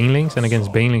playing Banelings, and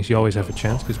against Banelings you always have a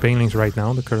chance, because Banelings right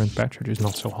now, the current patch, are just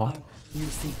not so hot.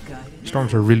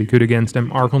 Storms are really good against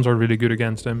them, Archons are really good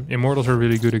against them, Immortals are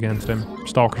really good against them,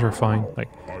 Stalkers are fine. Like,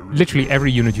 literally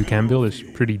every unit you can build is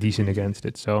pretty decent against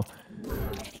it, so...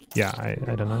 Yeah,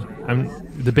 I don't know.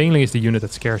 The Baneling is the unit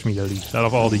that scares me the least out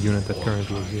of all the units that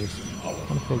currently exist.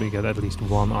 I'll probably get at least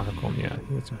one Archon. Yeah, I think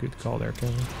that's a good call there,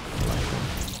 Kevin.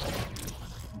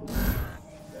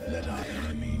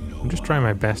 I'm just trying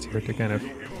my best here to kind of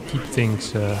keep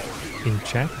things in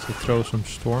check as I throw some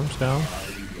storms down.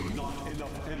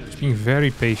 Just being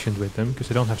very patient with them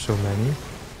because I don't have so many.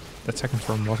 That second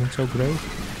storm wasn't so great.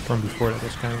 The storm before that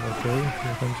was kind of okay.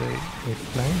 Here comes a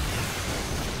flank.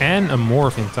 And a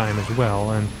morph in time as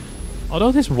well. And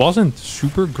although this wasn't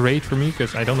super great for me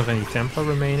because I don't have any Templar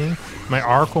remaining, my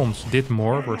Archons did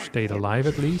more or stayed alive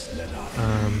at least.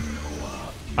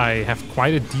 I have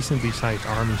quite a decently sized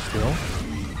army still.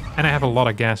 And I have a lot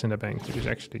of gas in the bank, which is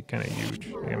actually kind of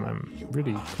huge. I'm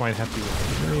really quite happy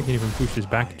with it. Maybe I can even push this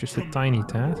back just a tiny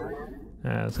tad.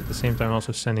 It's at the same time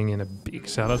also sending in a big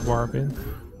salad warp in.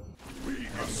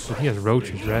 But he has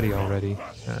roaches ready already,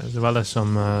 as well as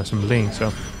some links.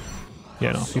 So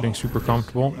yeah, not feeling super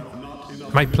comfortable.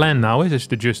 My plan now is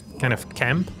to just kind of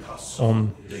camp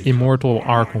on Immortal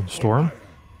Archon Storm,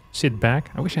 sit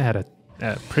back. I wish I had a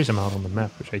prism out on the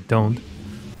map, which I don't.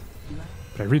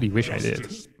 But I really wish I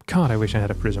did. God, I wish I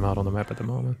had a prism out on the map at the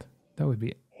moment. That would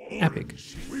be epic.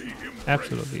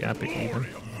 Absolutely epic even.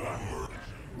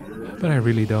 But I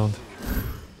really don't.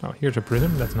 Oh, here's a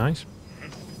prism, that's nice.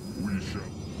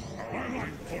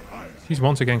 He's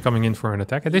once again coming in for an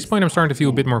attack. At this point I'm starting to feel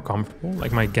a bit more comfortable.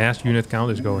 Like my gas unit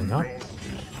count is going up.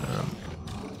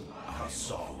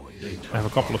 I have a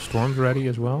couple of storms ready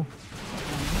as well.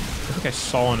 I think I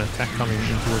saw an attack coming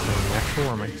in towards my natural,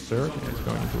 or my third. Yeah, it's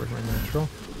going in towards my natural.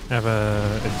 I have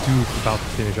a Duke about to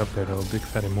finish up there though, Big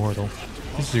Fat Immortal.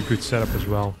 This is a good setup as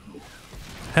well.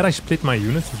 Had I split my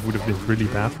units, this would have been really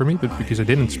bad for me, but because I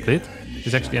didn't split,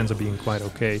 this actually ends up being quite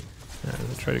okay.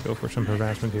 I'll try to go for some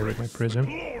harassment here with my prism.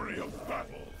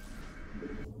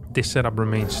 This setup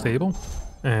remains stable,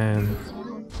 and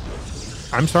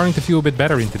I'm starting to feel a bit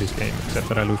better into this game, except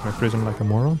that I lose my prism like a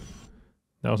moron.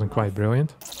 That wasn't quite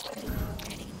brilliant.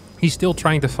 He's still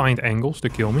trying to find angles to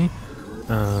kill me.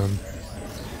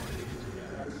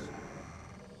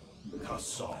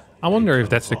 I wonder if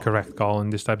that's the correct call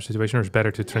in this type of situation, or it's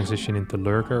better to transition into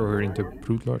Lurker or into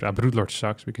Broodlord. Broodlord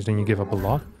sucks, because then you give up a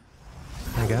lot,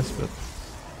 I guess, but...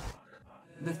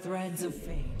 The threads of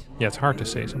fate. Yeah, it's hard to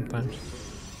say sometimes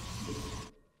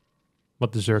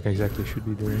what the Zerg exactly should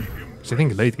be doing. Because I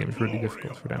think late game is really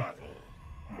difficult for them.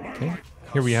 Okay,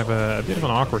 here we have a bit of an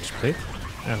awkward split.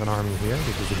 I have an army here,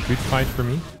 which is a good fight for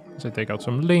me. So I take out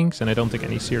some links, and I don't take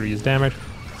any serious damage.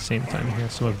 At the same time, he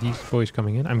has some of these boys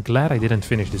coming in. I'm glad I didn't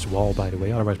finish this wall, by the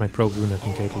way, otherwise my probe wouldn't have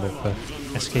been capable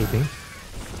of escaping.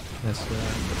 Let's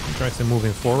try to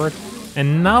moving forward.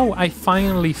 And now I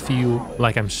finally feel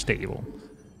like I'm stable.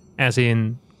 As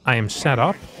in, I am set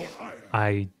up.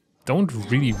 I don't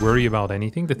really worry about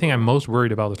anything. The thing I'm most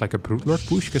worried about is like a Broodlord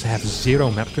push, because I have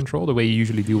zero map control. The way you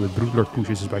usually deal with Broodlord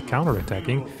pushes is by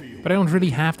counterattacking, but I don't really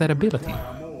have that ability.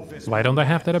 Why don't I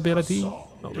have that ability?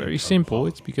 Well, very simple.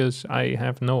 It's because I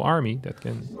have no army that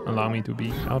can allow me to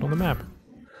be out on the map.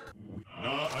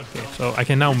 Okay, so I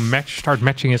can now start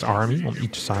matching his army on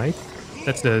each side.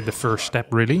 That's the first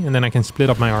step, really. And then I can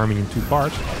split up my army in two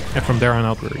parts. And from there on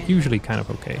out, we're usually kind of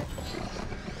okay.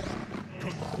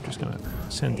 I'm just gonna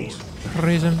send these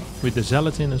Prism with the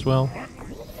Zealotin as well.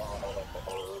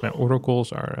 My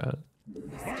Oracles are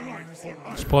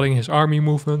spotting his army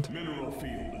movement.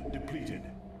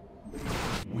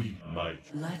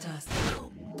 Let us.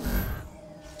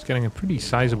 It's getting a pretty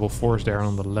sizable force there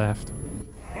on the left.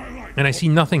 And I see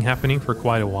nothing happening for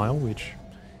quite a while, which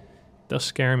does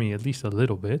scare me at least a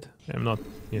little bit. I'm not,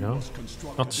 you know,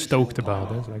 not stoked about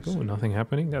it. It's like, oh, nothing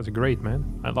happening? That's great,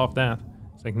 man. I love that.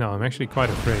 It's like, no, I'm actually quite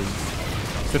afraid.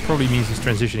 That probably means he's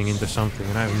transitioning into something,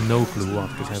 and I have no clue what,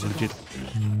 because I have legit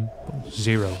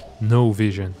zero, no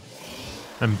vision.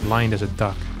 I'm blind as a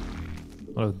duck.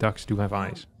 Although ducks do have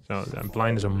eyes. So I'm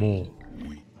blind as a mole.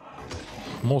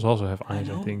 Moles also have eyes,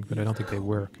 I think, but I don't think they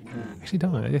work. Actually,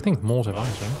 don't. I think moles have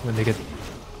eyes, right? When they get...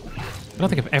 I don't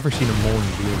think I've ever seen a mole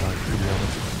in real life, to be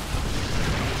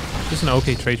honest. This is an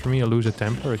okay trade for me. I lose a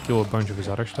Templar, I kill a bunch of his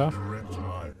other stuff.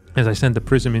 As I send the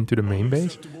Prism into the main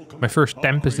base. My first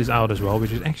Tempest is out as well,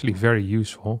 which is actually very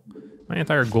useful. My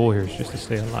entire goal here is just to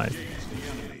stay alive.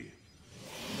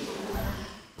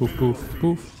 Poof, poof,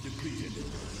 poof.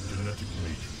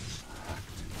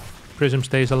 Prism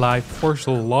stays alive, forces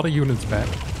a lot of units back,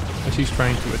 as he's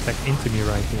trying to attack into me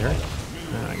right here.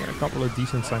 I got a couple of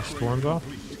decent sized storms off.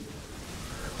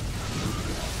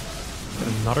 Get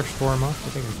another storm off. I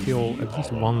think I kill at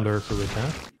least one lurker with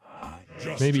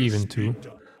that. Maybe even two.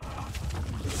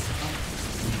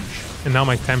 And now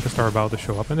my Tempests are about to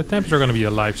show up. And the Tempests are going to be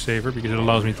a lifesaver, because it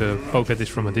allows me to poke at this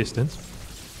from a distance.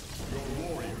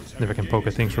 And if I can poke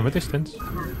at things from a distance,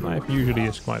 life usually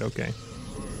is quite okay.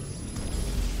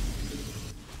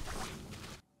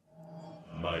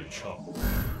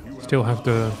 Still have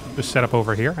the setup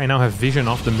over here. I now have vision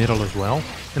off the middle as well.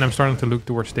 And I'm starting to look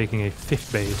towards taking a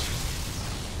fifth base,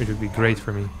 which would be great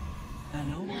for me.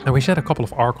 I wish I had a couple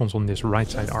of Archons on this right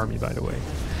side army, by the way.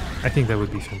 I think that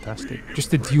would be fantastic.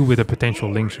 Just to deal with the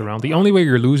potential links around. The only way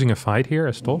you're losing a fight here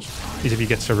as TOS is if you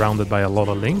get surrounded by a lot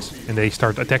of links and they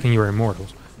start attacking your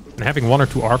Immortals. And having one or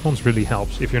two Archons really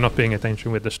helps. If you're not paying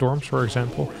attention with the storms, for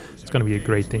example, it's going to be a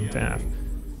great thing to have.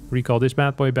 Recall this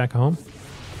bad boy back home.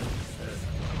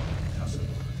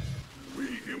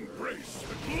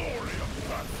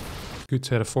 Good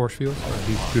set of force fields, or at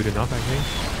least good enough, I think.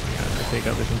 take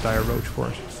out this entire roach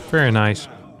force. Very nice.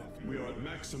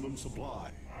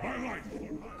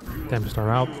 Tempest are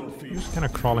out. Just kind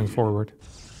of crawling forward.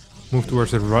 Move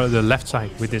towards the left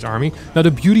side with this army. Now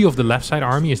the beauty of the left side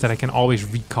army is that I can always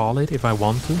recall it if I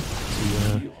want to.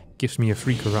 It gives me a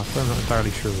free corruptor. I'm not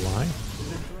entirely sure why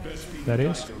that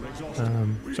is.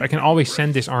 So I can always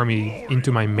send this army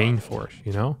into my main force,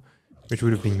 you know? Which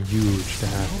would have been huge to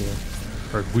have here.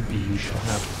 Or it would be huge to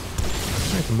have. I'm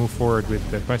trying to move forward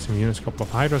with quite some units. A couple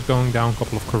of Hydras going down, a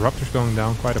couple of Corruptors going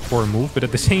down. Quite a poor move. But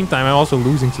at the same time, I'm also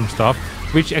losing some stuff.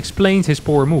 Which explains his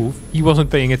poor move. He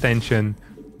wasn't paying attention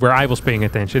where I was paying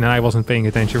attention. And I wasn't paying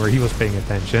attention where he was paying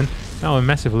attention. Now a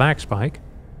massive lag spike.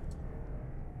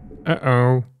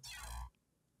 Uh-oh.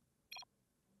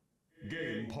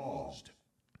 Game paused.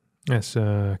 Yes,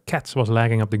 Cats was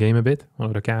lagging up the game a bit, one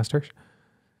of the casters.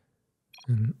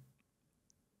 And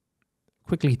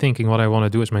quickly thinking what I want to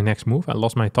do as my next move. I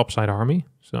lost my topside army,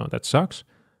 so that sucks.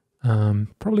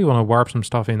 Probably want to warp some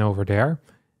stuff in over there.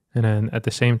 And then at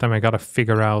the same time I gotta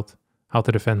figure out how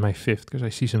to defend my 5th, because I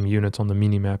see some units on the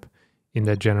minimap in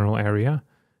that general area.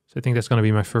 So I think that's going to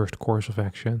be my first course of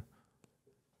action.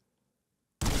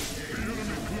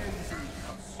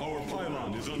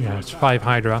 Yeah, it's 5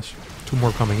 Hydras, 2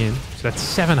 more coming in. So that's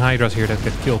 7 Hydras here that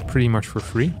get killed pretty much for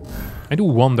free. I do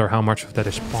wonder how much of that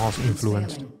is pause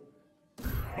influenced.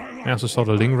 I also saw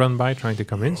the Ling run by trying to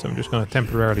come in, so I'm just going to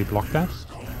temporarily block that.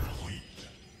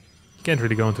 Can't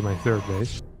really go into my 3rd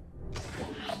base.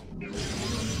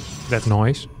 That's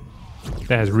noise.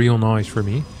 That is real noise for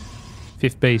me.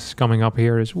 5th base coming up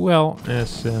here as well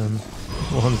as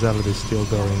one zealot is still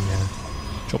going.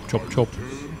 Chop, chop, chop.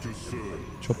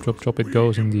 Chop, chop, chop, it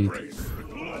goes indeed.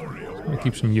 I'm going to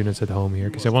keep some units at home here,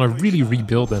 because I want to really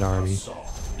rebuild that army.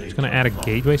 I'm just going to add a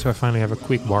gateway, so I finally have a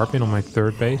quick warp in on my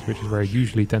 3rd base, which is where I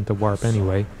usually tend to warp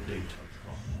anyway.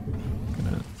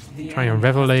 Gonna try and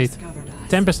Revelate.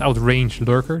 Tempest outranged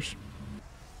Lurkers.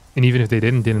 And even if they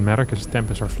didn't matter, because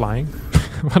Tempests are flying.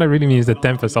 What I really mean is that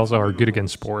Tempests also are good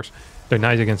against Spores. They're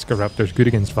nice against Corruptors, good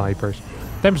against Vipers.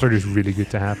 Tempests are just really good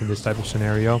to have in this type of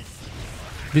scenario.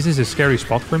 This is a scary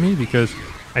spot for me, because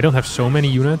I don't have so many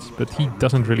units, but he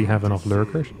doesn't really have enough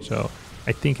Lurkers. So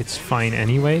I think it's fine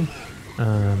anyway.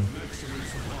 I'm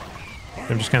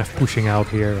just kind of pushing out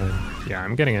here. And yeah,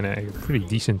 I'm getting a pretty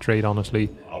decent trade, honestly.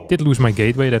 Did lose my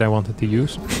gateway that I wanted to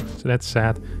use. So that's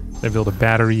sad. I built a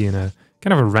battery in a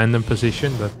kind of a random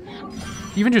position, but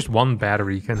even just one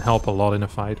battery can help a lot in a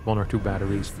fight. 1 or 2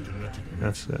 batteries.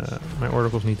 That's my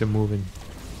oracles need to move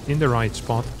in the right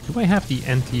spot. Do I have the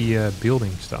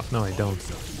anti-building stuff? No, I don't.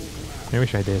 I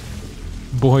wish I did.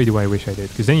 Boy, do I wish I did.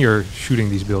 Because then you're shooting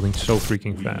these buildings so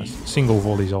freaking fast. Single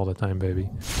volleys all the time, baby.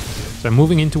 So I'm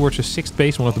moving in towards the 6th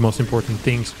base. One of the most important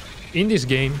things in this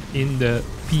game, in the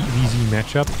PvZ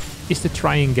matchup, is to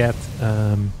try and get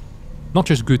not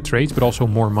just good trades, but also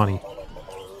more money.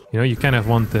 You know, you kind of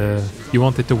want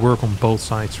it to work on both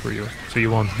sides for you. So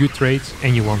you want good trades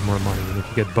and you want more money. And if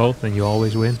you get both, then you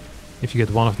always win. If you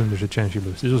get one of them, there's a chance you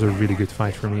lose. This was a really good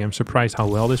fight for me. I'm surprised how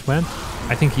well this went.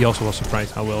 I think he also was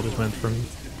surprised how well this went for me.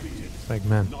 It's like,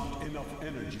 man.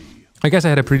 I guess I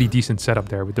had a pretty decent setup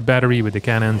there with the battery, with the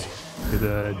cannons, with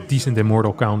a decent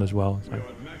immortal count as well.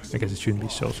 So I guess it shouldn't be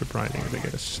so surprising if I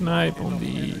get a snipe on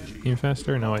the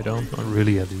infestor. No, I don't. Not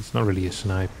really, at least. Not really a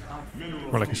snipe.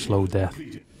 More like a slow death.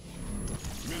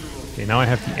 Okay, now I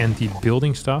have the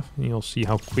anti-building stuff, and you'll see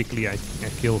how quickly I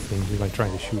kill things if I try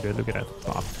to shoot it. Look at that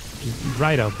pop. Just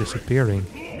right out disappearing.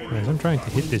 As I'm trying to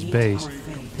hit this base,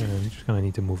 I'm just gonna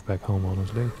need to move back home,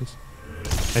 honestly, because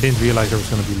I didn't realize there was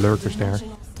gonna be lurkers there.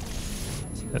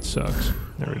 That sucks.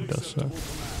 That really does suck.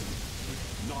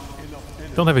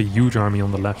 Don't have a huge army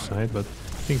on the left side, but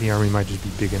I think the army might just be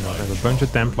big enough. I have a bunch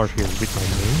of Templars here with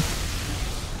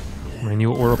my main. My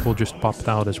new Oracle just popped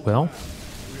out as well.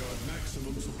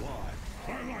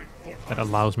 That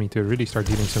allows me to really start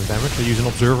dealing some damage. I use an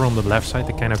observer on the left side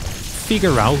to kind of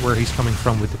figure out where he's coming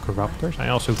from with the Corruptors. I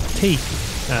also take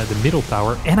the middle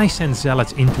tower and I send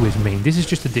Zealots into his main. This is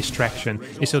just a distraction,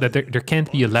 is so that there can't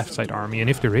be a left side army. And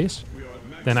if there is,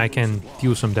 then I can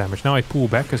deal some damage. Now I pull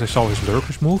back because I saw his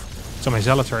Lurkers move. So my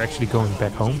Zealots are actually going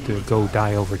back home to go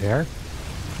die over there.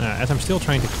 As I'm still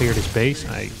trying to clear this base,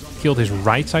 I killed his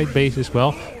right side base as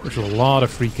well. There's a lot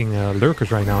of freaking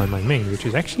lurkers right now in my main, which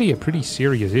is actually a pretty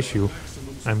serious issue.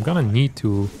 I'm gonna need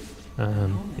to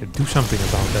do something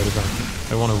about that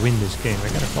if I want to win this game. I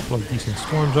got a couple of decent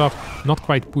storms off, not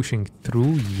quite pushing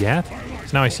through yet.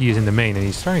 So now I see he's in the main and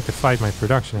he's starting to fight my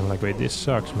production. I'm like, wait, this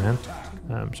sucks, man.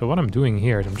 So what I'm doing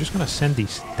here is I'm just gonna send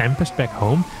these Tempest back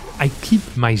home. I keep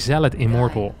my Zealot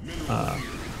Immortal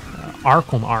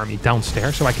Archon army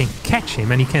downstairs so I can catch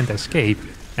him and he can't escape.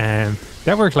 And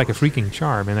that works like a freaking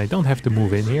charm, and I don't have to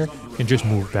move in here. I can just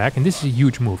move back, and this is a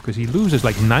huge move, because he loses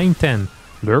like 9-10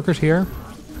 lurkers here.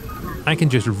 I can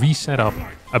just reset up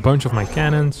a bunch of my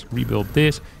cannons, rebuild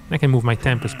this, and I can move my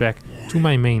Tempest back to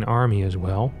my main army as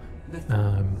well.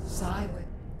 And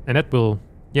that will...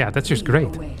 Yeah, that's just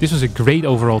great. This was a great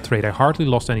overall trade. I hardly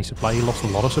lost any supply. He lost a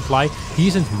lot of supply. He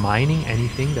isn't mining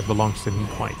anything that belongs to me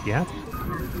quite yet.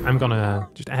 I'm gonna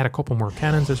just add a couple more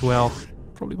cannons as well.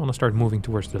 Probably want to start moving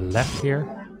towards the left here,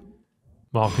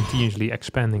 while continuously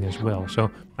expanding as well. So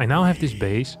I now have this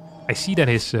base. I see that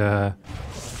his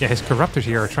corruptors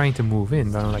here are trying to move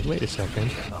in, but I'm like, wait a second.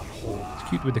 It's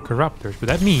cute with the corruptors, but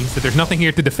that means that there's nothing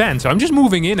here to defend. So I'm just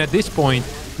moving in at this point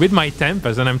with my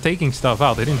Tempest, and I'm taking stuff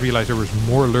out. I didn't realize there was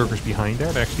more lurkers behind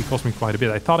there. That actually cost me quite a bit.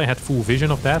 I thought I had full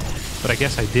vision of that, but I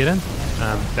guess I didn't.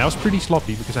 That was pretty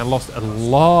sloppy, because I lost a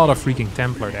lot of freaking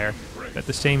Templar there. At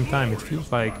the same time, it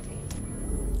feels like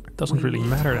it doesn't really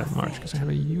matter that much, because I have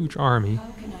a huge army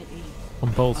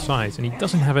on both sides, and he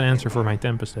doesn't have an answer for my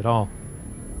Tempest at all.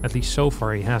 At least so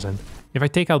far he hasn't. If I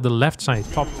take out the left side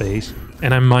top base,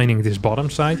 and I'm mining this bottom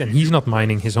side, and he's not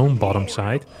mining his own bottom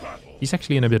side, he's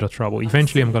actually in a bit of trouble.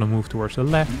 Eventually I'm going to move towards the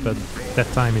left, but that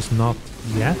time is not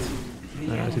yet.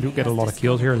 I do get a lot of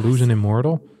kills here, lose an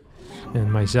Immortal.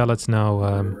 And my Zealots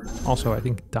now also, I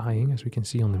think, dying, as we can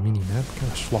see on the mini-map.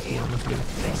 Kind of sloppy, honestly.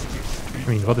 I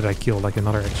mean, what did I kill? Like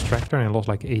another Extractor, and I lost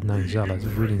like 8-9 Zealots.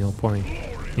 There's really no point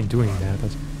in doing that.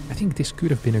 I think this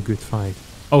could have been a good fight.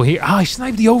 Oh, here. Ah, I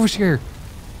sniped the Overseer!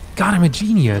 God, I'm a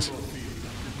genius.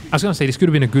 I was gonna say, this could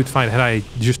have been a good fight had I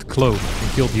just cloaked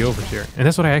and killed the Overseer. And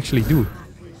that's what I actually do.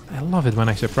 I love it when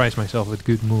I surprise myself with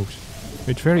good moves,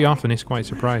 which very often is quite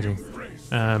surprising.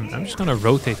 I'm just gonna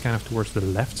rotate kind of towards the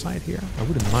left side here. I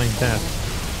wouldn't mind that.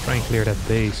 Try and clear that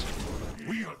base.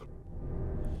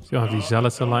 Still have these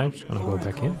Zealots alive. Just gonna go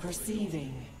back in.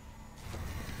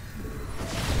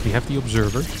 We have the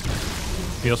Observer.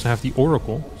 We also have the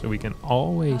Oracle, so we can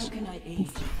always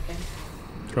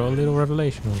throw a little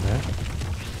revelation on that.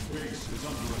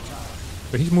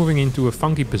 But he's moving into a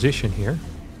funky position here,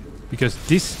 because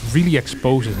this really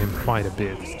exposes him quite a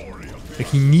bit. Like,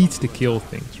 he needs to kill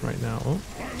things right now. Oh,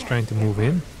 he's trying to move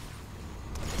in.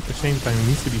 At the same time, he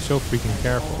needs to be so freaking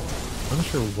careful. I'm not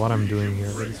sure what I'm doing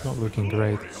here, but it's not looking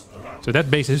great. So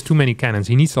that base has too many cannons.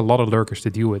 He needs a lot of lurkers to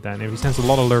deal with that. And if he sends a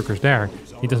lot of lurkers there,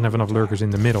 he doesn't have enough lurkers in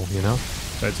the middle, you know?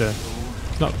 So it's a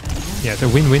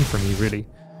win-win for me, really.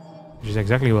 Which is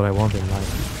exactly what I want in life.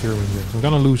 Just pure win-win. So I'm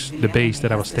gonna lose the base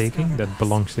that I was taking, that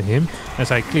belongs to him, as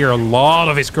I clear a lot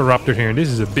of his corruptors here. And this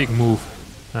is a big move.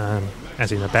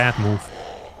 As in a bad move.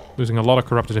 Losing a lot of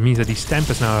corruptors, it means that these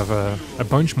Tempests now have a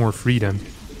bunch more freedom.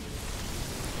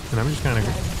 And I'm just kind of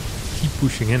keep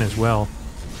pushing in as well.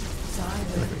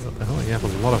 What the hell? You have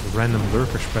a lot of random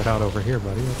lurkers spread out over here,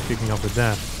 buddy. What's kicking up with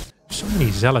that? So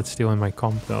many Zealots still in my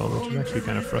comp though, which is actually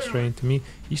kind of frustrating to me.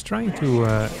 He's trying to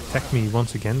attack me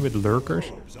once again with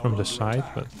lurkers from the side,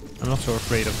 but I'm not so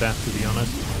afraid of that, to be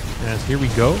honest. As here we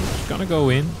go. Just gonna go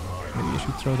in. Maybe I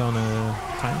should throw down a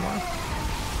time warp.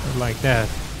 Like that.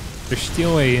 There's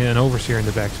still an Overseer in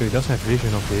the back, so he does have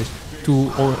vision of this.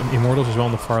 Two Immortals as well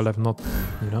on the far left, not,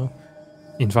 you know,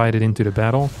 invited into the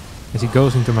battle. As he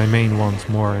goes into my main once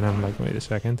more, and I'm like, wait a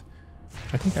second.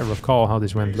 I think I recall how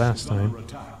this went last time.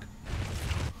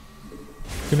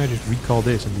 Can I just recall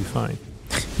this and be fine?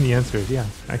 The answer is yeah,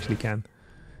 I actually can.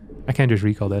 I can just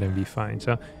recall that and be fine.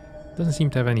 So, doesn't seem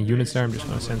to have any units there. I'm just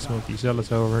going to send some of these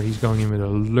Zealots over. He's going in with a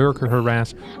Lurker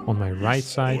Harass on my right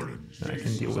side. I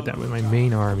can deal with that with my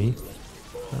main army.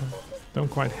 Don't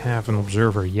quite have an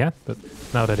Observer yet, but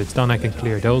now that it's done I can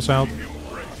clear those out.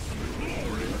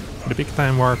 The big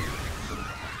Time Warp.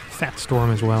 Fat Storm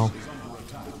as well.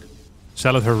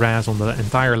 Zealot Harass on the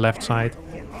entire left side.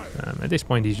 At this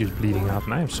point he's just bleeding out,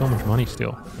 and I have so much money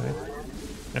still. Right?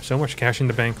 I have so much cash in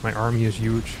the bank, my army is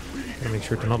huge. Gotta make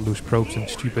sure to not lose probes in a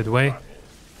stupid way.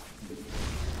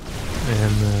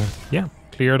 And yeah,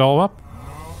 clear it all up.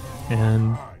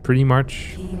 And pretty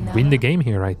much win the game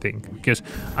here, I think. Because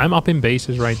I'm up in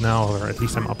bases right now, or at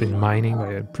least I'm up in mining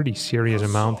by a pretty serious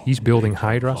amount. He's building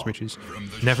Hydras, which is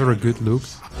never a good look.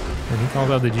 And he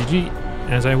calls out the GG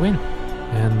as I win.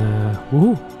 And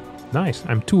woohoo, nice.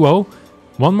 I'm 2-0,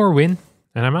 one more win,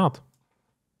 and I'm out.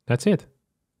 That's it.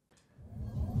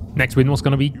 Next win was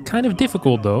going to be kind of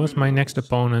difficult though, as my next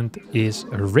opponent is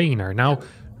Rainer. Now,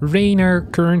 Rainer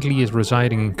currently is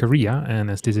residing in Korea,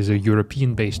 and as this is a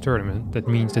European-based tournament, that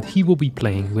means that he will be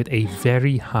playing with a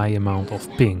very high amount of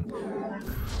ping.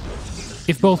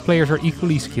 If both players are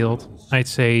equally skilled, I'd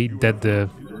say that the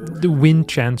win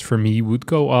chance for me would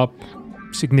go up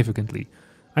significantly.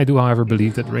 I do, however,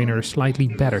 believe that Raynor is slightly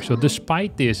better. So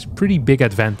despite this pretty big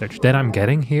advantage that I'm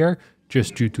getting here,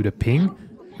 just due to the ping,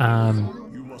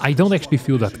 I don't actually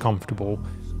feel that comfortable.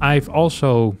 I've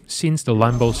also, since the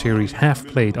Lambo series, have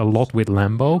played a lot with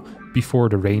Lambo before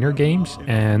the Raynor games,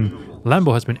 and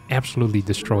Lambo has been absolutely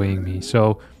destroying me.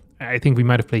 So I think we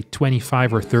might have played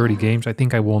 25 or 30 games. I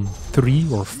think I won 3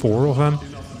 or 4 of them.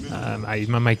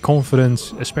 My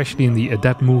confidence, especially in the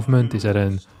adept movement, is at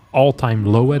an all-time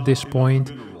low at this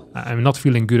point. I'm not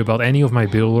feeling good about any of my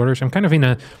build orders. I'm kind of in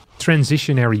a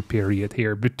transitionary period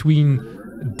here between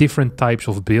different types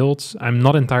of builds. I'm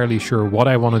not entirely sure what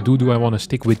I want to do. Do I want to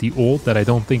stick with the old that I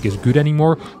don't think is good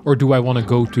anymore, or do I want to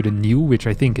go to the new, which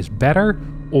I think is better,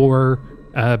 or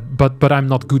but I'm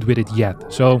not good with it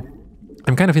yet. So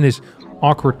I'm kind of in this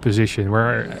awkward position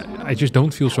where I just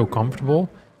don't feel so comfortable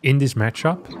in this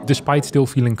matchup, despite still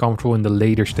feeling comfortable in the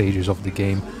later stages of the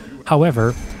game.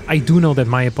 However, I do know that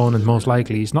my opponent most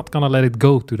likely is not gonna let it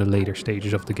go to the later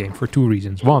stages of the game for 2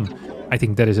 reasons. 1, I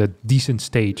think that is a decent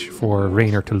stage for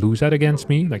Raynor to lose that against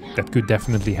me, like that could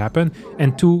definitely happen.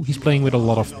 And 2, he's playing with a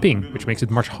lot of ping, which makes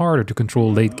it much harder to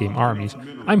control late game armies.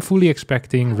 I'm fully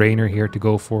expecting Raynor here to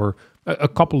go for a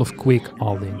couple of quick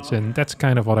all-ins, and that's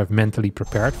kind of what I've mentally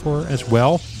prepared for as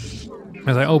well.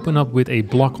 As I open up with a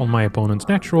block on my opponent's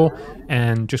natural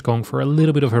and just going for a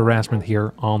little bit of harassment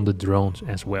here on the drones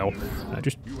as well.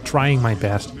 Just trying my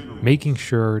best, making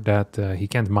sure that he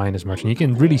can't mine as much. And you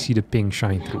can really see the ping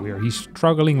shine through here. He's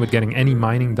struggling with getting any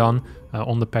mining done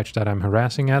on the patch that I'm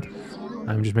harassing at.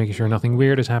 I'm just making sure nothing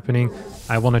weird is happening.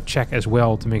 I want to check as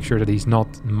well to make sure that he's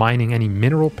not mining any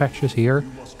mineral patches here.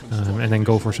 And then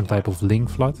go for some type of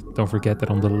link flood. Don't forget that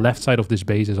on the left side of this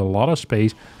base is a lot of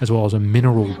space, as well as a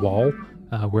mineral wall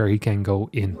where he can go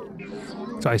in.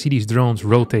 So I see these drones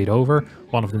rotate over.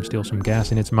 One of them steals some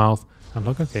gas in its mouth. I'm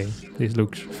like, okay, this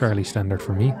looks fairly standard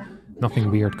for me.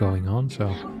 Nothing weird going on,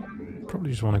 so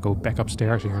probably just want to go back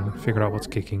upstairs here and figure out what's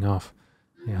kicking off.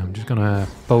 Yeah, I'm just gonna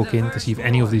poke in to see if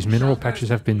any of these mineral patches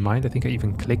have been mined. I think I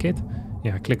even click it.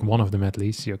 Yeah, I click one of them at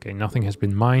least. See, okay, nothing has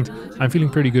been mined. I'm feeling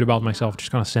pretty good about myself.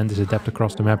 Just gonna send this adept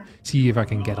across the map, see if I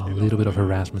can get a little bit of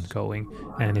harassment going.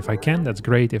 And if I can, that's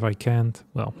great. If I can't,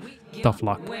 well, tough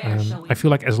luck. I feel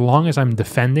like as long as I'm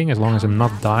defending, as long as I'm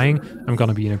not dying, I'm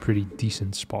gonna be in a pretty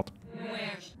decent spot.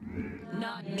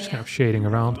 Just kind of shading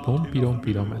around. Boom,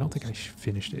 pidom. I don't think I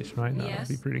finished this, right? No, that'd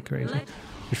be pretty crazy.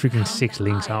 There's freaking 6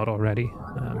 links out already,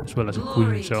 as well as a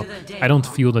queen, so I don't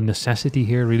feel the necessity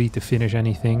here really to finish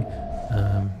anything.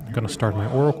 I'm gonna start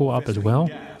my oracle up as well,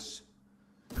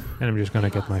 and I'm just gonna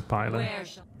get my pylon.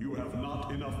 So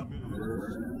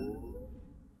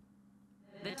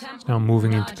now I'm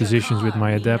moving into positions with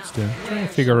my adepts to try to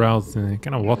figure out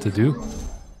kind of what to do.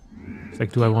 It's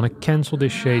like, do I want to cancel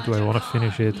this shade? Do I want to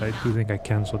finish it? I do think I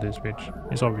cancel this, which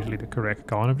is obviously the correct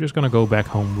call. And I'm just going to go back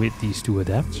home with these 2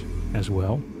 adepts as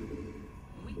well.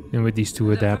 And with these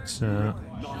 2 adepts and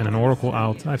an oracle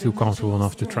out, I feel comfortable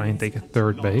enough to try and take a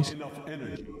 3rd base.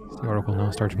 The oracle now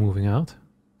starts moving out.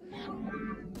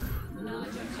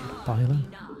 Pylon.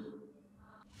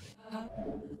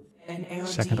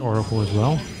 2nd oracle as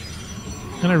well.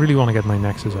 And I really want to get my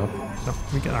nexus up. So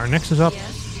we get our nexus up.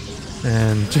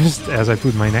 And just as I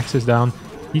put my nexus down,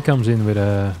 he comes in with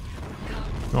a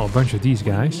bunch of these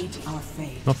guys.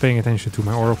 Not paying attention to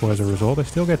my oracle as a result. I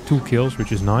still get 2 kills,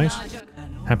 which is nice.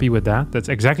 Happy with that. That's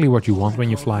exactly what you want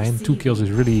when you fly in. 2 kills is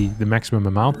really the maximum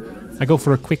amount. I go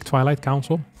for a quick Twilight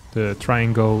Council to try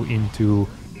and go into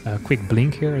a quick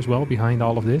blink here as well behind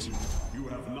all of this.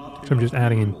 So I'm just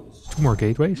adding in 2 more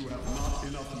gateways.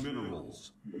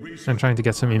 I'm trying to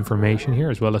get some information here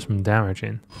as well as some damage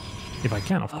in. If I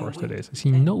can, of course, that is. I see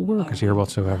no workers here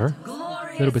whatsoever.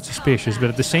 A little bit suspicious, but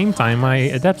at the same time, my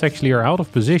adepts actually are out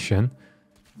of position.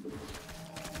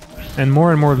 And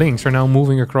more links are now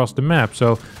moving across the map.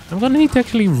 So I'm going to need to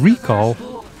actually recall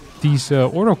these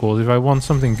oracles if I want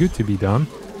something good to be done.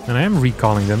 And I am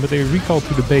recalling them, but they recall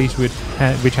to the base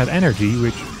which had energy,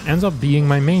 which ends up being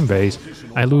my main base.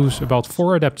 I lose about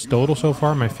 4 adepts total so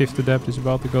far. My 5th adept is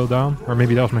about to go down. Or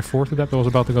maybe that was my 4th adept that was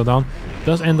about to go down.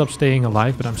 Does end up staying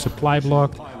alive, but I'm supply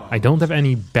blocked. I don't have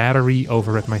any battery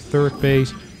over at my 3rd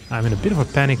base. I'm in a bit of a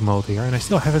panic mode here, and I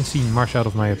still haven't seen much out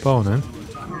of my opponent.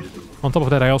 On top of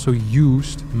that, I also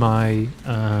used my,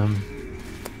 my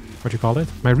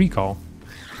recall,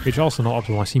 which is also not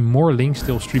optimal. I see more links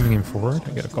still streaming in forward.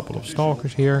 I get a couple of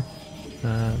stalkers here.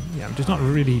 Yeah, I'm just not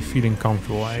really feeling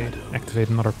comfortable. I activate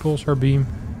another pulsar beam.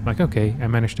 I'm like, okay, I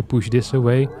managed to push this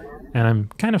away. And I'm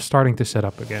kind of starting to set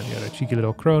up again. Got a cheeky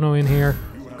little chrono in here.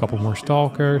 A couple more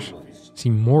stalkers. See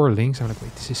more links. I'm like,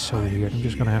 wait, this is so weird. I'm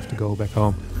just going to have to go back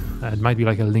home. It might be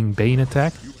like a Ling Bane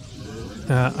attack.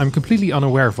 I'm completely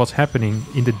unaware of what's happening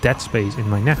in the dead space in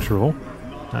my natural,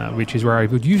 which is where I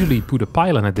would usually put a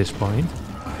pylon at this point,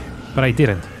 but I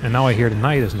didn't. And now I hear the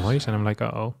Nidus noise, and I'm like,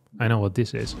 uh-oh, I know what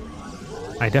this is.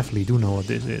 I definitely do know what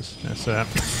this is. That's,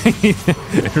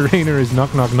 Rainer is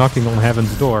knocking on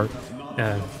heaven's door.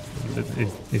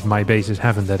 If my base is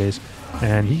heaven, that is.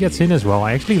 And he gets in as well.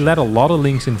 I actually let a lot of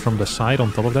links in from the side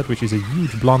on top of that, which is a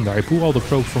huge blunder. I pull all the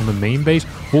probes from the main base,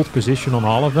 hold position on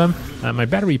all of them. My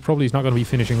battery probably is not going to be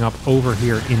finishing up over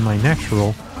here in my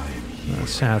natural,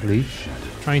 sadly.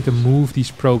 Trying to move these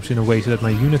probes in a way so that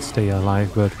my units stay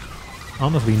alive, but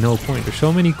honestly, no point. There's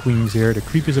so many queens here. The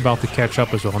creep is about to catch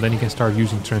up as well, and then he can start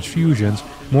using transfusions.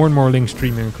 More and more links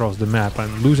streaming across the map.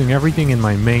 I'm losing everything in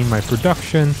my main, my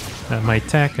production, my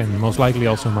tech, and most likely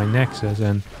also my nexus,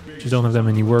 and just don't have that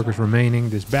many workers remaining.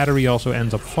 This battery also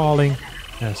ends up falling,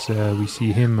 as we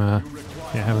see him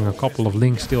having a couple of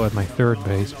links still at my third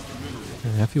base.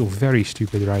 I feel very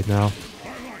stupid right now.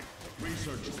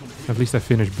 At least I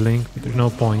finished Blink, but there's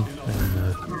no point.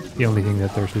 And the only thing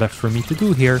that there's left for me to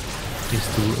do here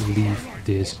is to leave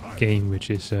this game,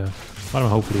 which is what I'm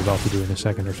hopefully about to do in a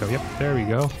second or so. Yep, there we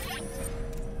go.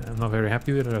 I'm not very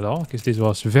happy with it at all, because this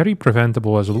was very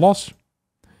preventable as a loss.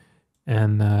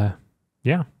 And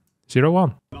yeah,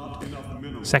 0-1.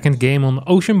 Second game on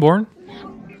Oceanborn,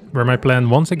 where my plan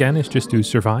once again is just to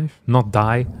survive, not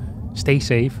die, stay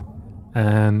safe.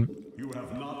 And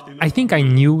I think I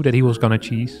knew that he was gonna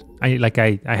cheese. I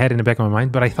had in the back of my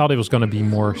mind, but I thought it was gonna be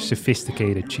more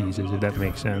sophisticated cheeses, if that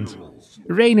makes sense.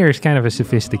 Rainer is kind of a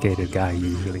sophisticated guy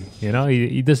usually, you know?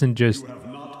 He doesn't just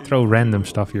throw random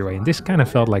stuff your way, and this kind of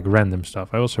felt like random stuff.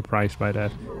 I was surprised by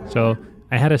that. So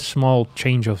I had a small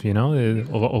change of, you know,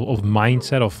 of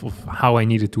mindset of how I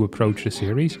needed to approach the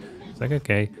series. It's like,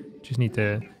 okay, just need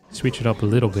to switch it up a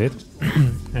little bit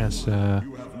as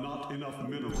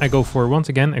I go for, once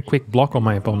again, a quick block on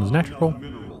my opponent's natural.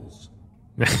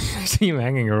 I see him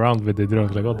hanging around with the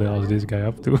drones, like, what the hell is this guy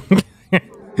up to?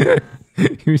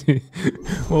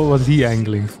 What was he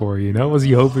angling for, you know? Was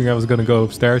he hoping I was going to go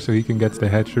upstairs so he can get the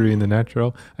hatchery in the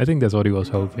natural? I think that's what he was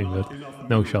hoping, but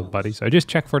no shot, buddy. So I just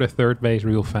check for the third base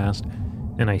real fast,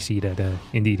 and I see that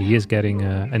indeed he is getting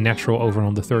a natural over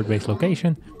on the third base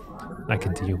location. I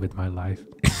continue with my life.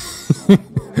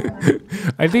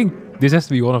 I think this has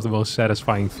to be one of the most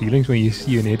satisfying feelings when you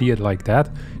see an idiot like that.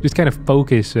 Just kind of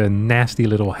poke his nasty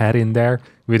little head in there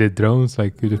with the drones,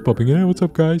 like just popping, hey, what's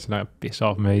up guys? And I piss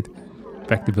off, mate.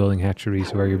 Back to building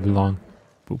hatcheries where you belong.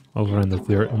 Boop, over on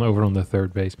the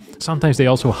third base. Sometimes they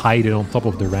also hide it on top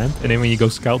of the ramp, and then when you go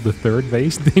scout the third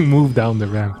base, they move down the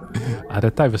ramp.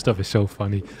 That type of stuff is so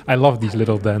funny. I love these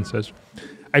little dances.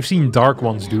 I've seen Dark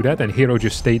ones do that, and Hero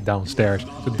just stayed downstairs.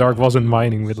 So Dark wasn't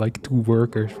mining with like 2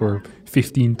 workers for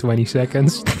 15-20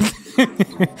 seconds.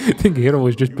 I think Hero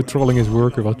was just patrolling his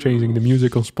worker while changing the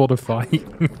music on Spotify.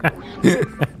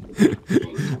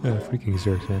 Freaking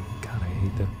Zergs, man. God, I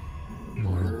hate them.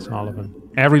 Morons, all of them.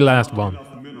 Every last one.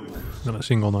 Not a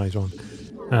single nice one.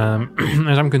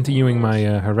 As I'm continuing my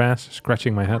harass,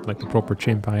 scratching my head like the proper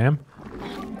chimp I am.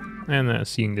 And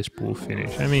seeing this pool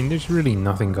finish. I mean, there's really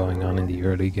nothing going on in the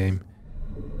early game.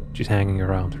 Just hanging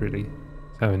around, really.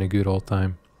 Having a good old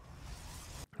time.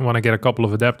 I want to get a couple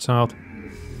of adepts out.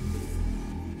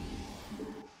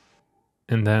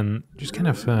 And then just kind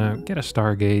of get a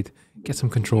Stargate. Get some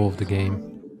control of the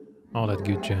game. All that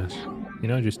good jazz. You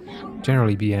know, just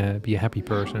generally be a happy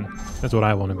person. That's what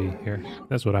I want to be here.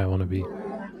 That's what I want to be.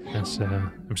 As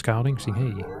I'm scouting, see,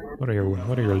 hey, what are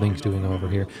your links doing over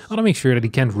here? I want to make sure that he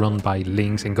can't run by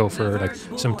links and go for like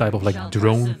some type of like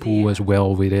drone pool as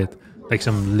well with it, like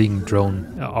some link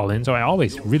drone all in. So I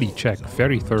always really check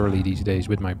very thoroughly these days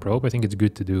with my probe. I think it's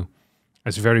good to do.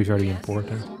 It's very, very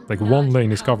important. Like one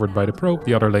lane is covered by the probe,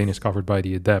 the other lane is covered by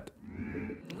the adept.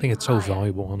 I think it's so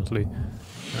valuable, honestly.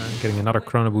 Getting another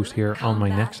chrono boost here on my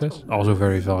nexus, also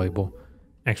very valuable.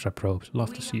 Extra probes,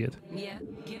 love to see it.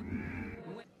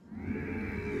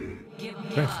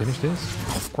 Did I finish this?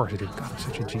 Oh, of course I did. God, I'm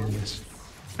such a genius.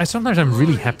 Sometimes I'm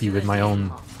really happy with my own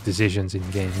decisions in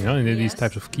game, you know, in these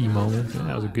types of key moments. Yeah,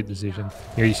 that was a good decision.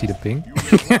 Here you see the ping.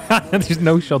 There's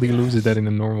no shot he loses that in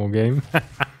a normal game.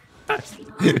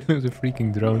 There's a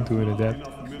freaking drone to an adept.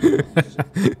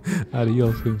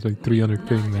 Adios, it was like 300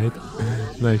 ping, mate.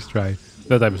 Nice try.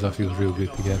 That type of stuff feels real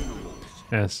good to get.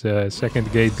 As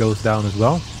second gate goes down as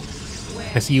well.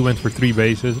 I see he went for 3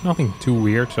 bases, nothing too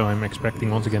weird, so I'm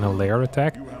expecting once again a lair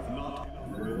attack.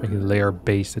 Like a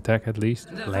lair-based attack at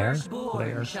least. Lair?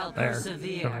 Something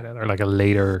like that. Or like a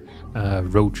later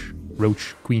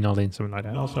roach queen all-in, something like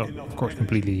that. Also, of course,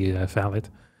 completely valid.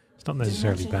 It's not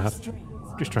necessarily bad.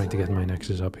 Just trying to get my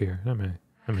nexus up here.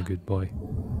 I'm a good boy.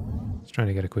 He's trying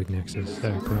to get a quick nexus. Is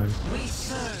that a crime?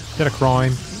 Is that a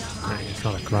crime? Nah, it's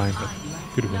not a crime, but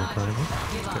could have been a crime.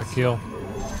 Let's get a kill.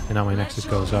 And now my nexus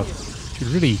goes up. Should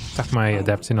really tuck my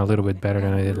adepts in a little bit better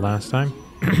than I did last time.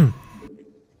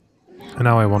 And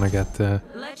now I want to get...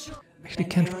 actually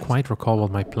can't quite recall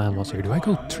what my plan was here. Do I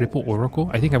go triple Oracle?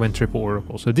 I think I went triple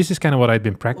Oracle. So this is kind of what I've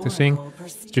been practicing.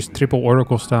 Just triple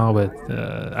Oracle style with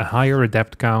a higher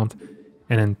adept count.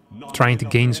 And then trying to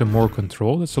gain some more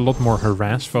control. It's a lot more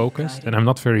harass focused. And I'm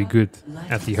not very good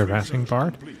at the harassing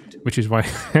part. Which is why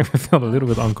I felt a little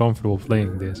bit uncomfortable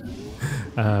playing this.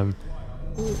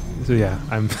 So yeah,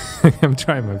 I'm I'm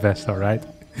trying my best, alright?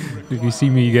 If you see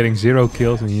me getting 0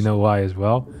 kills, and you know why as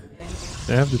well.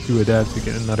 I have the 2 adapts to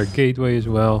get another gateway as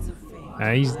well.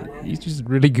 He's just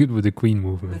really good with the queen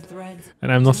movement.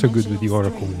 And I'm not so good with the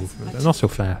oracle movement. I'm not so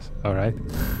fast, alright?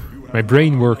 My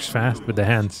brain works fast, but the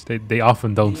hands, they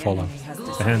often don't follow.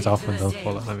 The hands often don't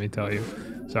follow, let me tell you.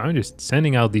 So I'm just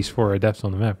sending out these 4 adepts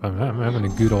on the map. I'm having a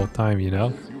good old time, you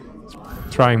know?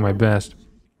 Trying my best.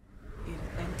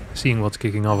 Seeing what's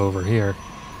kicking off over here.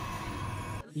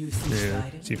 Yeah,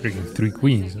 see freaking 3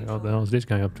 queens. What the hell is this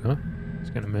guy up to, huh? It's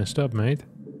kind of messed up, mate.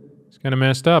 It's kind of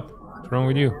messed up. What's wrong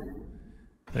with you?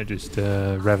 I just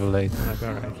revelate. Like,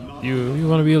 alright. You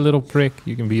want to be a little prick?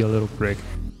 You can be a little prick.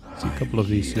 See a couple of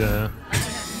these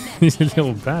these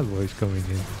little bad boys coming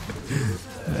in.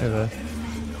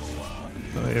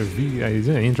 It's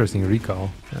an interesting recall.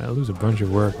 I lose a bunch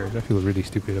of workers. I feel really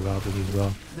stupid about it as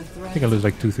well. I think I lose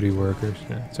like 2-3 workers.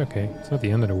 Yeah, it's okay. It's not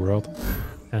the end of the world.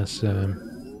 As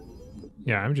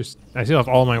yeah, I still have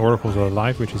all my oracles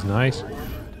alive, which is nice.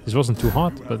 This wasn't too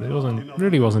hot, but it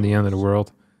really wasn't the end of the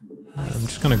world. I'm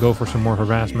just gonna go for some more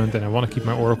harassment, and I want to keep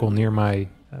my oracle near my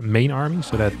main army,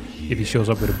 so that if he shows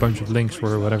up with a bunch of links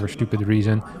for whatever stupid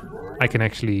reason, I can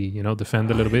actually, you know, defend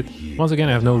a little bit. Once again,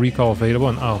 I have no recall available,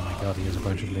 and oh my god, he has a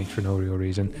bunch of links for no real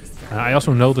reason. I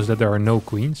also noticed that there are no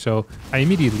queens, so I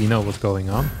immediately know what's going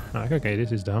on. I'm like, okay,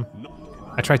 this is dumb.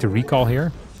 I tried to recall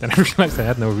here, then I realized I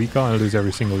had no recall, and I lose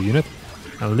every single unit.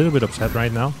 I'm a little bit upset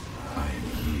right now,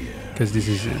 because this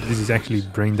is actually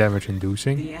brain damage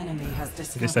inducing.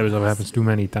 This type of stuff happens too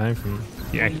many times, and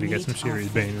you actually get some serious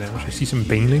brain damage. I see some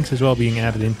banelings as well being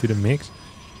added into the mix.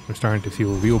 I'm starting to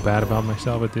feel real bad about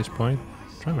myself at this point.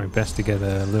 Trying my best to get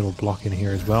a little block in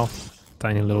here as well.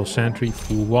 Tiny little sentry,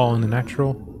 full wall in the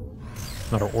natural.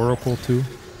 Another oracle too.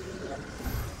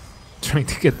 Trying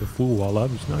to get the full wall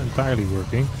up, it's not entirely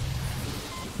working.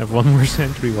 I have one more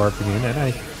sentry warping in, and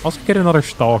I also get another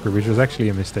stalker, which was actually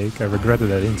a mistake. I regretted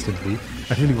that instantly.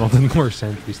 I really wanted more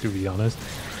sentries, to be honest.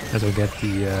 As I get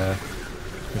the,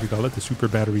 what do you call it, the super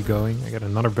battery going. I got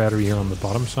another battery here on the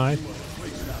bottom side.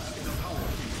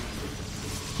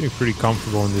 Feeling pretty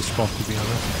comfortable in this spot, to be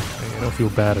honest. I don't feel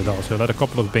bad at all. So I let a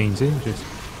couple of Banes in, just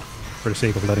for the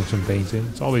sake of letting some Banes in.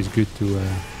 It's always good to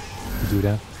do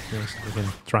that. Yes, you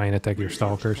can try and attack your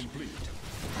stalkers.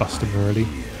 Bust them early.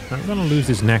 I'm gonna lose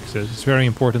this nexus. It's very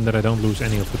important that I don't lose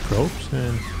any of the probes,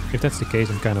 and if that's the case,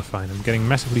 I'm kind of fine. I'm getting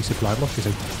massively supply blocked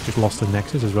because I just lost the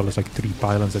nexus as well as like 3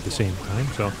 pylons at the same time,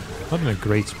 so not in a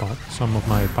great spot. Some of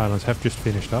my pylons have just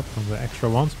finished up from the extra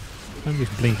ones. I'm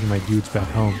just blinking my dudes back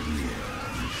home.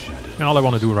 And all I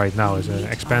want to do right now is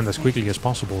expand as quickly as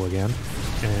possible again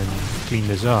and clean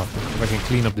this up. If I can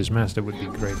clean up this mess, that would be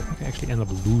great. I think I actually end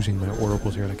up losing my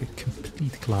oracles here like a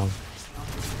complete clown.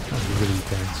 That was really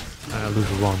dense. I lose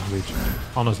one, which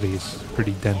honestly is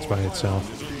pretty dense by itself.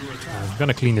 I'm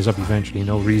gonna clean this up eventually.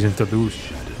 No reason to lose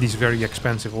these very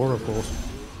expensive oracles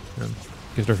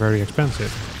because they're very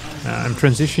expensive. I'm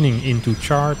transitioning into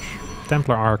charge.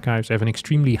 Templar archives. I have an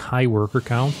extremely high worker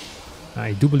count.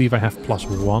 I do believe I have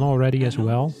 +1 already as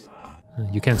well.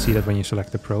 You can see that when you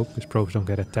select the probe, because probes don't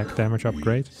get attack damage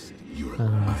upgrades.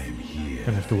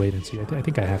 Gonna have to wait and see. I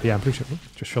think I have. Yeah, I'm pretty sure.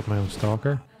 Just shot my own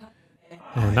stalker.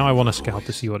 And now I want to scout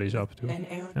to see what he's up to.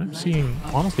 And I'm seeing,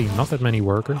 honestly, not that many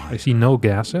workers. I see no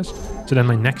gases. So then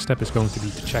my next step is going to be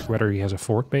to check whether he has a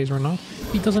fort base or not.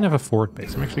 If he doesn't have a fort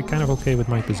base, I'm actually kind of okay with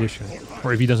my position.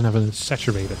 Or if he doesn't have a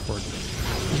saturated fort base.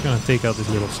 I'm just going to take out this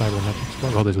little cybernetic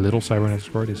squad. Well, this little cybernetic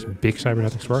squad, this big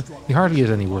cybernetic squad. He hardly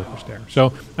has any workers there.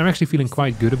 So I'm actually feeling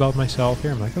quite good about myself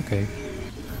here. I'm like, okay,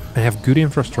 I have good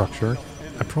infrastructure.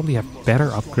 I probably have better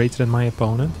upgrades than my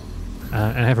opponent.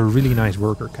 And I have a really nice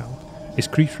worker count. His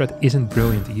creep threat isn't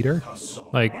brilliant either.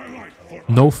 Like,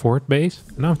 no fort base.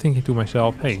 And now I'm thinking to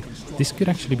myself, hey, this could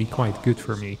actually be quite good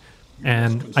for me.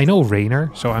 And I know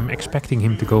Raynor, so I'm expecting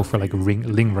him to go for like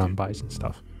Ling run buys and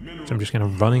stuff. So I'm just kind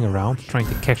of running around trying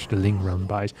to catch the Ling run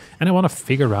buys. And I want to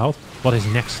figure out what his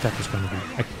next step is going to be.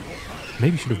 I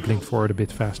maybe should have blinked forward a bit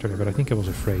faster, but I think I was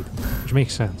afraid. Which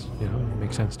makes sense, you know, it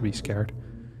makes sense to be scared.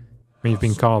 We've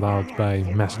been called out by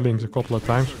mass links a couple of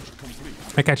times.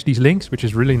 I catch these links, which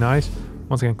is really nice.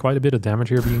 Once again, quite a bit of damage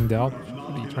here being dealt.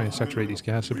 Really trying to saturate these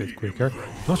gas a bit quicker.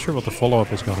 Not sure what the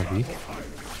follow-up is going to be.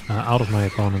 Out of my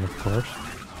opponent, of course.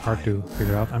 Hard to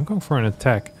figure out. I'm going for an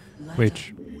attack,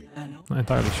 which I'm not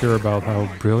entirely sure about how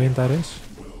brilliant that is.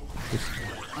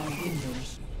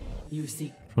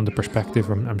 Just from the perspective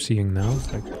I'm seeing now,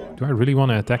 it's like, do I really want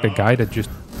to attack a guy that just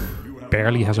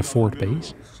barely has a forward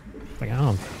base? Like,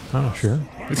 I'm not sure.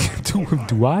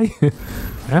 do I?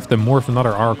 I have to morph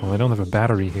another Archon. I don't have a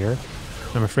battery here.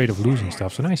 I'm afraid of losing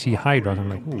stuff. So then I see Hydra and I'm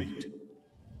like, ooh,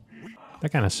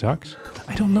 that kind of sucks.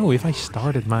 I don't know if I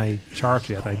started my charge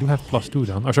yet. I do have +2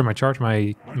 down. Oh, sorry, my charge,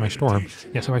 my storm.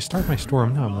 Yeah, so I start my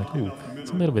storm now. I'm like, ooh,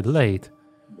 it's a little bit late.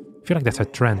 I feel like that's a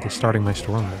trend, is starting my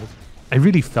storm mode. I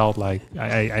really felt like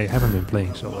I haven't been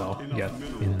playing so well yet.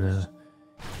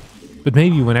 But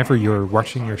maybe whenever you're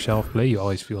watching yourself play, you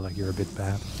always feel like you're a bit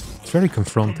bad. It's very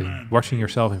confronting, watching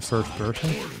yourself in first person.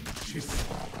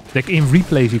 Like in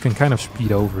replays, you can kind of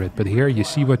speed over it, but here you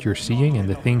see what you're seeing and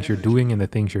the things you're doing and the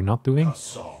things you're not doing.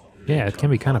 Yeah, it can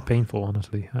be kind of painful,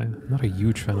 honestly. I'm not a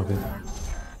huge fan of it.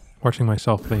 Watching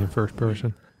myself play in first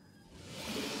person.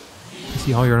 You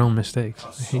see all your own mistakes.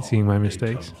 I hate seeing my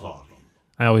mistakes.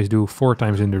 I always do 4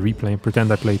 times in the replay and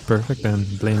pretend I played perfect and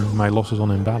blame my losses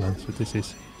on imbalance. But this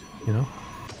is, you know,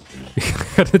 we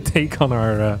gotta take on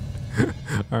our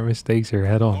mistakes here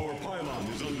head on.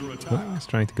 Oh, it's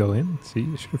trying to go in. See,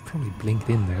 I should have probably blinked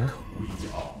in there.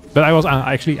 But I was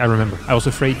actually, I remember, I was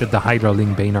afraid that the Hydra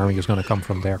Ling Bane army was going to come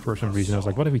from there for some reason. I was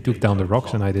like, what if we took down the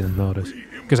rocks and I didn't notice?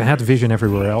 Because I had vision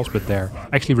everywhere else but there.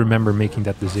 I actually remember making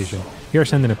that decision. Here I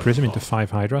send in a prism into 5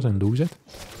 Hydras and lose it.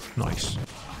 Nice.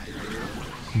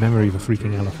 Memory of a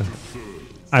freaking elephant.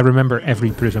 I remember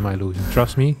every prism I lose. And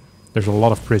trust me, there's a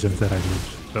lot of prisms that I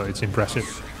lose. So it's impressive.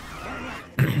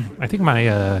 I think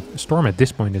my storm at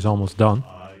this point is almost done.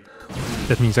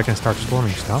 That means I can start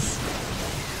storming stuff.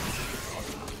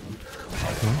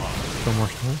 Okay, some more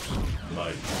storms.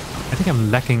 I think I'm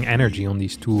lacking energy on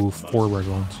these 2 forward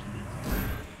ones.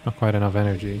 Not quite enough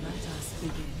energy.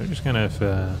 I'm just kind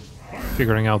of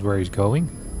figuring out where he's going.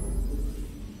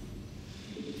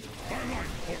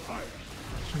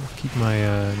 Keep my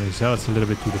zealots a little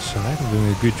bit to the side. I'm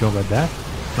doing a good job at that.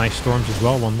 Nice storms as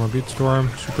well. 1 more good storm.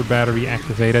 Super battery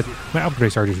activated. My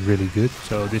upgrades are just really good.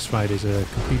 So this fight is a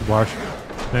complete wash.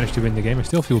 Managed to win the game. I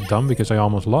still feel dumb because I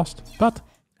almost lost. But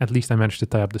at least I managed to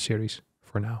tie up the series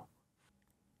for now.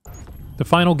 The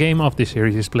final game of this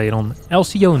series is played on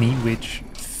Alcyone, which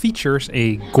features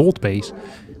a gold base,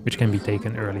 which can be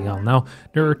taken early on. Now,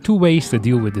 there are 2 ways to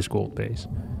deal with this gold base.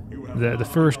 The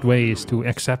first way is to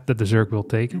accept that the Zerg will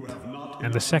take it.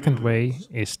 And the second way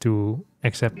is to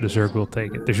accept the Zerg will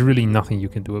take it. There's really nothing you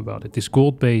can do about it. This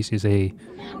gold base is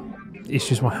it's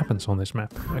just what happens on this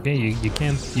map. Okay, you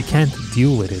can't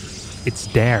deal with it. It's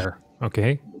there,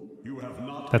 okay?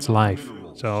 That's life.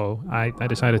 So I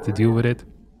decided to deal with it.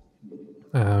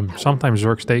 Sometimes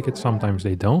Zergs take it, sometimes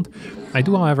they don't. I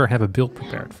do, however, have a build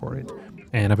prepared for it.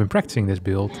 And I've been practicing this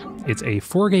build. It's a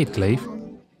 4-gate glaive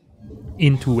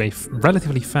into a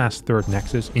relatively fast 3rd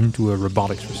nexus into a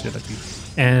robotics facility.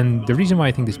 And the reason why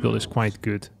I think this build is quite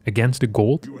good against the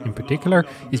gold in particular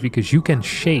is because you can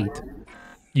shade.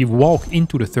 You walk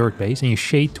into the 3rd base and you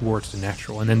shade towards the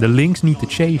natural, and then the links need to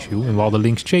chase you, and while the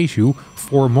links chase you,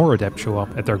 4 more adepts show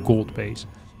up at their gold base.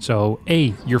 So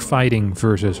A, you're fighting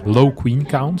versus low queen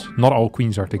counts. Not all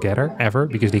queens are together, ever,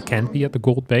 because they can't be at the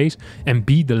gold base. And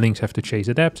B, the links have to chase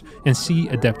adepts. And C,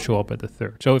 adepts show up at the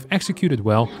 3rd. So if executed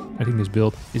well, I think this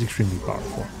build is extremely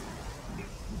powerful.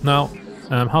 Now,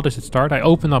 how does it start? I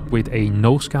open up with a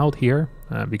no scout here,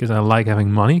 because I like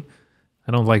having money.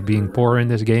 I don't like being poor in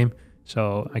this game.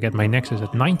 So I get my Nexus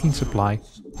at 19 supply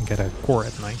and get a core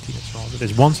at 19 as well. But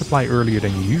there's 1 supply earlier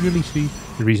than you usually see.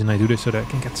 The reason I do this so that I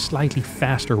can get slightly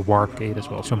faster warp gate as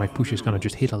well. So my push is going to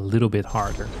just hit a little bit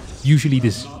harder. Usually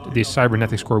this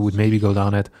cybernetics core would maybe go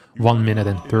down at 1 minute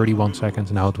and 31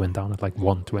 seconds. Now it went down at like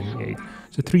 1:28.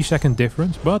 It's a 3-second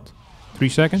difference, but 3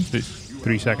 seconds is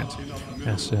 3 seconds.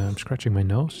 As I'm scratching my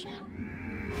nose,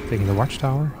 taking the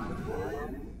watchtower,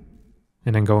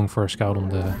 and then going for a scout on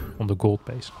the gold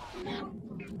base.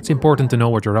 It's important to know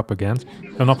what you're up against.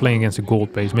 If I'm not playing against a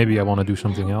gold base, maybe I want to do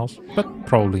something else, but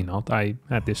probably not. I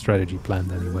had this strategy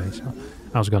planned anyway, so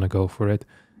I was gonna go for it.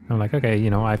 I'm like, okay, you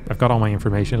know, I've got all my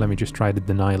information. Let me just try to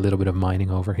deny a little bit of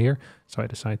mining over here. So I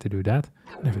decide to do that.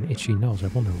 I have an itchy nose. I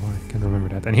wonder why. I can't remember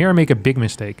that. And here I make a big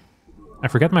mistake. I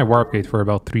forget my warp gate for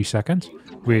about 3 seconds,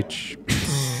 which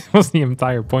was the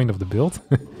entire point of the build.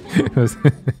 It was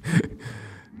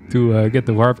to get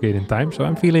the warp gate in time. So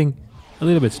I'm feeling a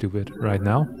little bit stupid right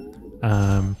now.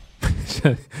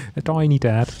 That's all I need to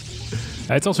add.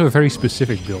 It's also a very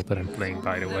specific build that I'm playing,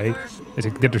 by the way.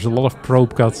 There's a lot of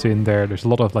probe cuts in there. There's a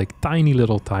lot of like tiny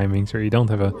little timings where you don't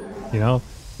have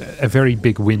a very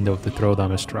big window to throw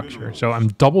down a structure. So I'm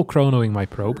double chronoing my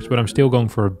probes, but I'm still going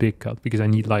for a big cut because I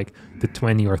need like the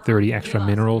 20 or 30 extra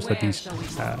minerals that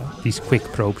these quick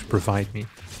probes provide me.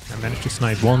 I managed to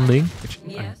snipe one link, which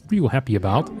I'm real happy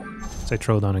about. So I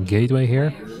throw down a gateway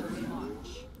here.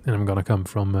 And I'm gonna come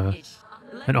from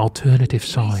an alternative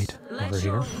side over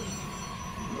here.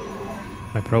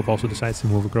 My probe also decides to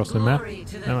move across the map.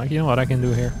 And I'm like, you know what I can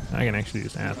do here? I can actually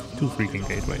just add 2 freaking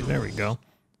gateways. There we go.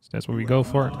 So that's what we go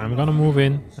for. I'm gonna move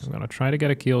in. I'm gonna try to get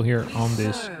a kill here on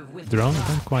this drone. I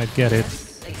don't quite get it.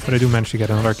 But I do manage to get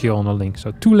another kill on a link.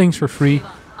 So 2 links for free.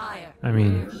 I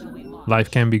mean, life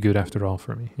can be good after all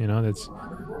for me. You know,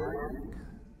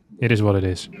 it is what it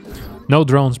is. No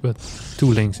drones, but 2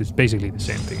 links is basically the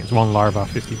same thing. It's 1 larva,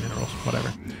 50 minerals,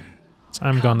 whatever. So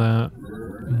I'm gonna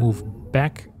move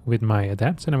back with my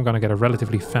adepts, and I'm gonna get a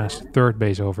relatively fast 3rd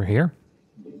base over here.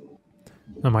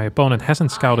 Now my opponent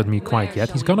hasn't scouted me quite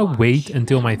yet. He's gonna wait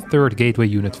until my 3rd gateway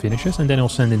unit finishes, and then he'll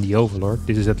send in the Overlord.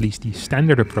 This is at least the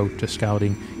standard approach to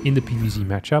scouting in the PvZ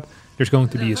matchup. There's going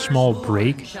to be a small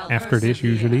break after this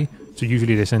usually. So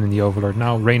usually they send in the Overlord.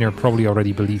 Now Raynor probably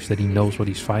already believes that he knows what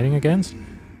he's fighting against.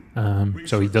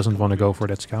 So he doesn't want to go for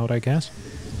that scout, I guess.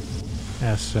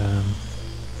 As I'm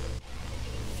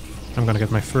gonna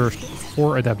get my first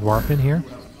 4 adept warp in here.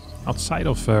 Outside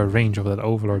of range of that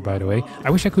Overlord, by the way. I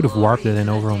wish I could have warped it in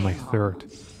over on my 3rd.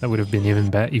 That would have been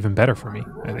even better for me,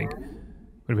 I think.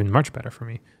 Would have been much better for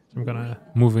me. So I'm gonna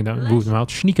move them out,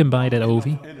 sneak him by that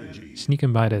Ovi. Sneak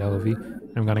him by that Ovi.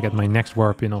 I'm gonna get my next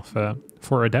warp in of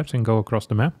 4 adepts and go across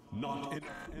the map.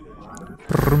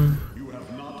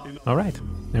 Alright,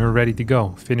 and we're ready to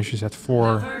go. Finishes at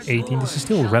 4:18. This is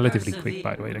still relatively quick,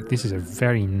 by the way. Like, this is a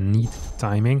very neat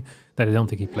timing that I don't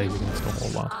think he plays against a whole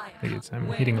lot. Like,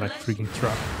 I'm hitting like a freaking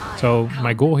truck. So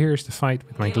my goal here is to fight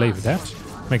with my glaive adepts.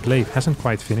 My glaive hasn't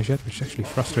quite finished yet, which is actually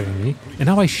frustrating me. And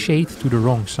now I shade to the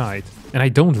wrong side. And I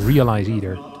don't realize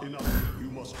either.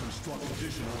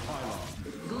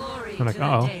 I'm like,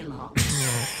 uh-oh.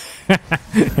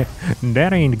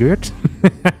 That ain't good.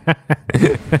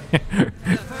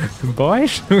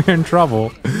 Boys, we're in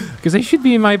trouble. Because they should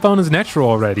be in my opponent's natural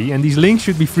already, and these links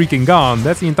should be freaking gone.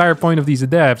 That's the entire point of these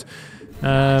adepts.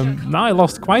 Now I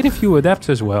lost quite a few adepts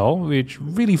as well, which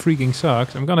really freaking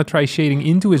sucks. I'm gonna try shading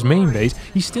into his main base.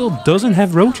 He still doesn't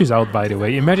have roaches out, by the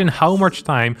way. Imagine how much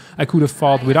time I could have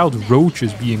fought without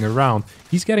roaches being around.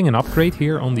 He's getting an upgrade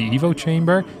here on the Evo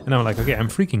chamber, and I'm like, okay, I'm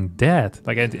freaking dead.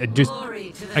 Like,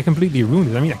 I completely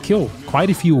ruined it. I mean, I killed quite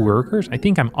a few workers. I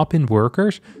think I'm up in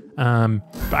workers.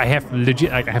 But I have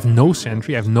I have no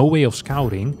sentry. I have no way of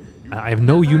scouting. I have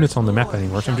no units on the map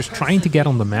anymore. So I'm just trying to get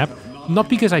on the map. Not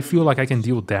because I feel like I can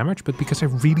deal damage, but because I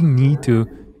really need to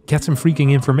get some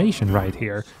freaking information right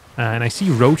here. And I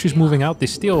see roaches moving out.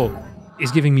 This still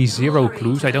is giving me 0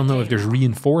 clues. I don't know if there's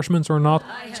reinforcements or not.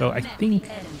 So I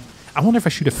wonder if I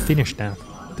should have finished that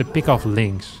to pick off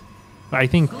links. But I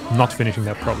think not finishing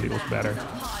that probably was better.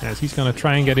 As he's gonna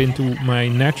try and get into my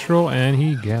natural, and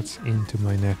he gets into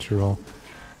my natural.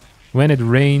 When it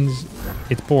rains,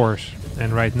 it pours.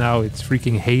 And right now it's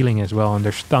freaking hailing as well, and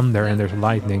there's thunder and there's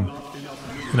lightning.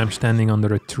 And I'm standing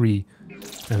under a tree,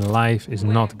 and life is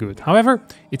not good. However,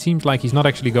 it seems like he's not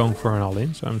actually going for an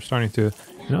all-in, so I'm starting to,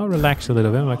 relax a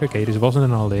little bit. I'm like, okay, this wasn't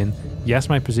an all-in. Yes,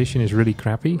 my position is really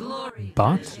crappy,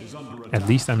 but at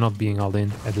least I'm not being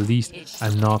all-in. At least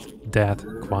I'm not that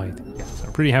quite yet. So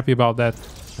I'm pretty happy about that.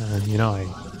 And, I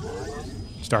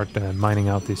start mining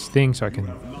out this thing, so I can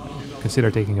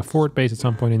consider taking a fort base at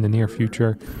some point in the near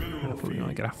future. I'm probably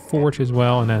gonna get a forge as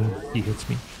well, and then he hits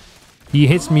me. He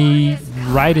hits me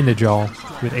right in the jaw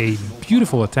with a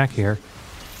beautiful attack here.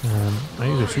 I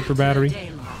use a super battery.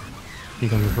 He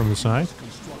comes in from the side.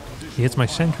 He hits my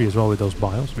sentry as well with those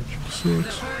biles, which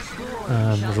sucks.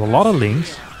 There's a lot of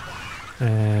links.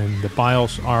 And the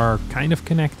biles are kind of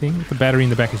connecting. The battery in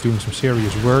the back is doing some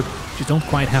serious work. Just don't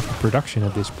quite have the production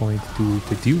at this point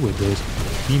to deal with this.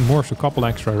 He morphs a couple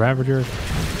extra Ravagers.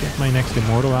 Get my next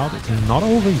Immortal out. It's not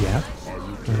over yet.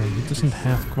 He doesn't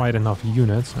have quite enough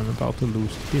units. I'm about to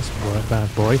lose this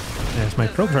bad boy. As my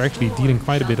probes are actually dealing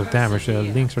quite a bit of damage.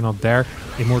 Links are not there.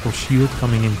 Immortal Shield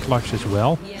coming in clutch as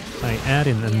well. I add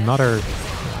in another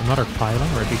pylon,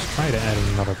 or at least try to add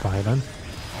in another pylon.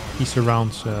 He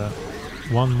surrounds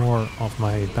one more of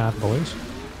my bad boys.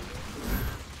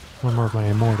 One more of my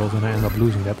immortals, and I end up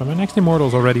losing that. But my next immortal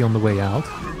is already on the way out.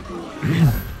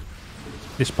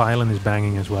 This pylon is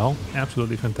banging as well.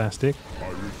 Absolutely fantastic.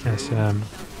 As,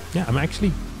 I'm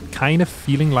actually kind of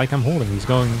feeling like I'm holding. He's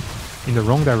going in the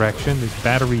wrong direction. This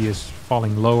battery is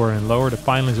falling lower and lower. The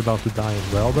pylon is about to die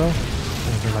as well, though.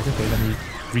 And I'm like, okay, let me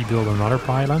rebuild another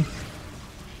pylon.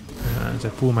 As I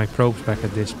pull my probes back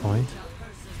at this point.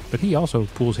 But he also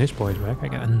pulls his boys back. I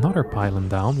get another pylon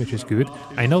down, which is good.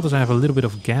 I notice I have a little bit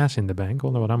of gas in the bank.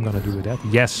 Wonder what I'm going to do with that.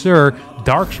 Yes, sir.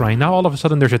 Dark Shrine. Now all of a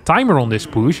sudden there's a timer on this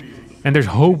push. And there's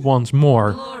hope once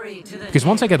more. Because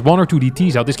once I get 1 or 2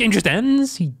 DTs out, this game just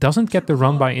ends. He doesn't get the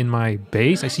run by in my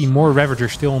base. I see more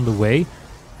Ravagers still on the way.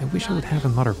 I wish I would have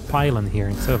another pylon here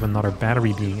instead of another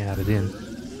battery being added in.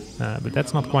 But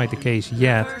that's not quite the case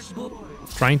yet.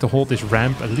 Trying to hold this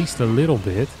ramp at least a little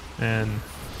bit. And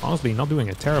honestly, not doing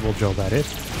a terrible job at it.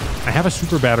 I have a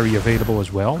super battery available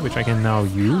as well, which I can now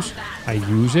use. I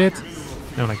use it.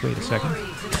 And I'm like, wait a second.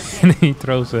 And he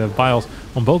throws vials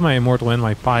on both my Immortal and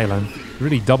my Pylon.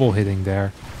 Really double hitting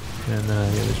there. And yeah,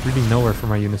 there's really nowhere for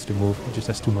my units to move. It just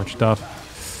has too much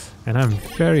stuff. And I'm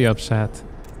very upset.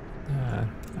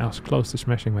 I was close to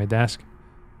smashing my desk.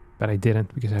 But I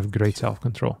didn't because I have great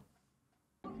self-control.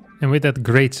 And with that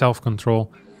great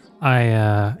self-control, I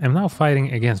am now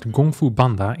fighting against Kung Fu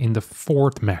Banda in the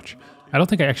 4th match. I don't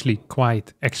think I actually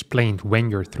quite explained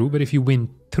when you're through, but if you win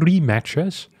 3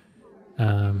 matches,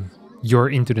 you're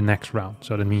into the next round.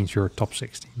 So that means you're top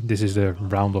 16. This is the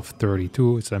round of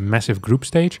 32. It's a massive group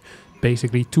stage.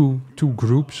 Basically two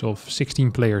groups of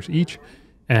 16 players each.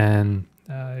 And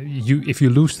if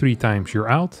you lose 3 times, you're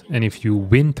out. And if you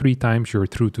win 3 times, you're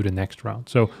through to the next round.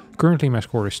 So currently my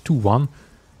score is 2-1.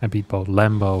 I beat both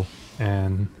Lambo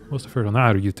and what's the first one?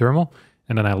 Uthermal.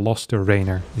 And then I lost to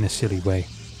Rainer in a silly way.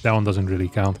 That one doesn't really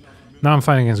count. Now I'm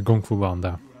fighting against Kung Fu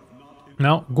Banda.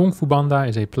 Now, Kung Fu Banda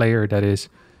is a player that is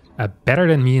better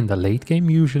than me in the late game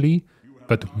usually,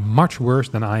 but much worse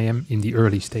than I am in the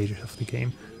early stages of the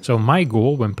game. So my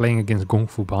goal when playing against Kung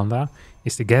Fu Banda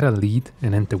is to get a lead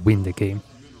and then to win the game.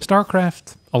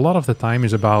 StarCraft, a lot of the time,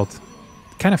 is about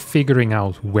kind of figuring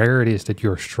out where it is that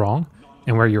you're strong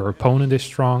and where your opponent is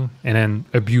strong and then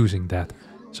abusing that.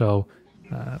 So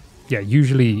yeah,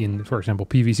 usually in, for example,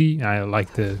 PvZ, I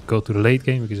like to go to the late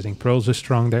game because I think Pearls is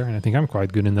strong there and I think I'm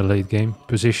quite good in the late game.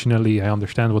 Positionally, I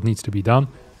understand what needs to be done.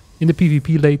 In the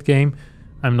PvP late game,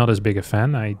 I'm not as big a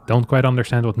fan. I don't quite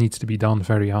understand what needs to be done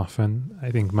very often.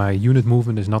 I think my unit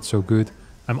movement is not so good.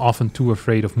 I'm often too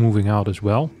afraid of moving out as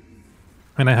well.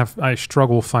 And I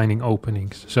struggle finding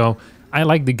openings. So I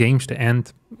like the games to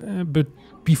end, but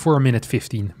before minute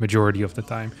 15, majority of the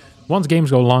time. Once games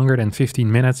go longer than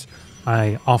 15 minutes,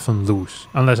 I often lose.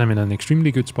 Unless I'm in an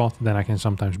extremely good spot, then I can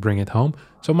sometimes bring it home.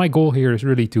 So my goal here is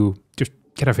really to just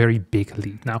get a very big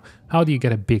lead. Now, how do you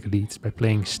get a big lead? It's by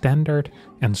playing standard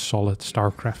and solid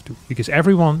StarCraft 2. Because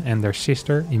everyone and their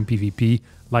sister in PvP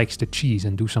likes to cheese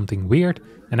and do something weird.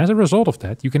 And as a result of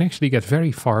that, you can actually get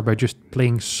very far by just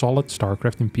playing solid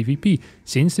StarCraft in PvP.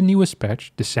 Since the newest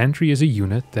patch, the Sentry is a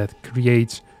unit that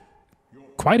creates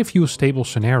quite a few stable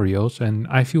scenarios, and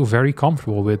I feel very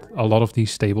comfortable with a lot of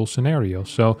these stable scenarios.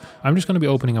 So I'm just going to be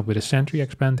opening up with a Sentry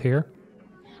expand here.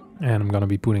 And I'm going to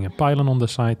be putting a pylon on the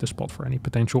side to spot for any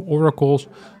potential oracles.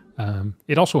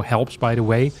 It also helps, by the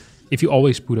way, if you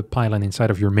always put a pylon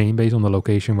inside of your main base on the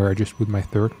location where I just put my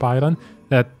 3rd pylon,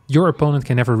 that your opponent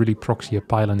can never really proxy a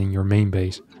pylon in your main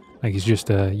base. Like, it's just,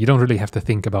 you don't really have to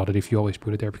think about it if you always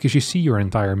put it there, because you see your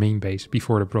entire main base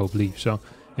before the probe leaves. So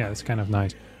yeah, it's kind of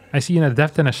nice. I see an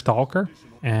Adept and a Stalker,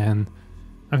 and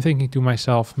I'm thinking to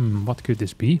myself, what could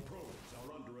this be?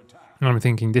 And I'm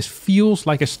thinking, this feels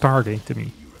like a Stargate to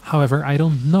me. However, I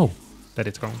don't know that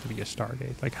it's going to be a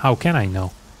Stargate. Like, how can I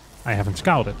know? I haven't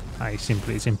scouted.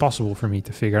 It's impossible for me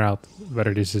to figure out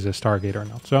whether this is a Stargate or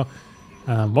not. So,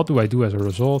 what do I do as a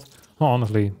result? Well,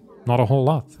 honestly, not a whole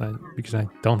lot, because I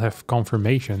don't have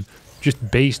confirmation.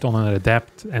 Just based on an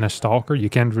Adept and a Stalker, you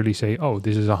can't really say, oh,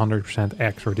 this is 100%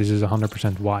 X or this is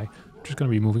 100% Y. I'm just going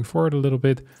to be moving forward a little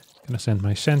bit. Going to send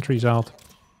my sentries out.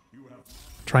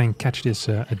 Try and catch this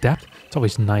Adept. It's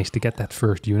always nice to get that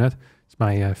first unit.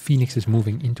 My Phoenix is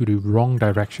moving into the wrong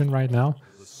direction right now.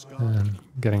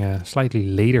 Getting a slightly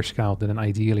later scout than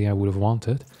ideally I would have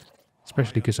wanted.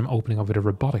 Especially because I'm opening up with a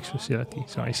robotics facility.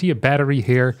 So I see a battery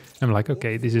here. I'm like,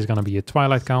 okay, this is going to be a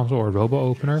Twilight Council or a Robo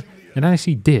Opener. And then I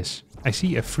see this. I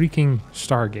see a freaking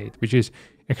Stargate, which is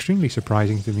extremely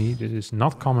surprising to me. This is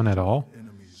not common at all.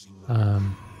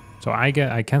 So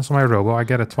I cancel my Robo. I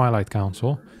get a Twilight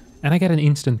Council. And I get an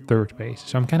instant 3rd base.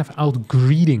 So I'm kind of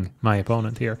out-greeting my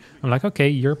opponent here. I'm like, okay,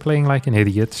 you're playing like an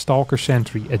idiot. Stalker,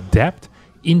 Sentry, Adept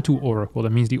into Oracle. That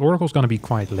means the Oracle's going to be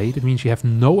quite late. It means you have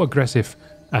no aggressive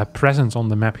presence on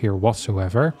the map here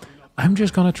whatsoever. I'm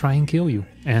just going to try and kill you.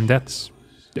 And that's...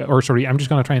 Or sorry, I'm just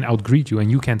going to try and out-greet you and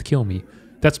you can't kill me.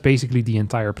 That's basically the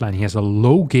entire plan. He has a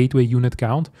low gateway unit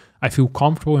count. I feel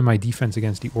comfortable in my defense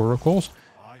against the oracles.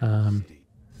 I'm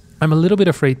a little bit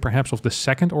afraid perhaps of the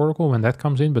second oracle when that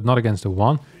comes in, but not against the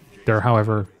one. There,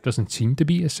 however, doesn't seem to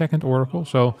be a second oracle.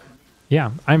 So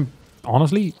yeah, I'm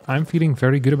feeling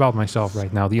very good about myself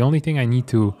right now. The only thing I need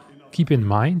to keep in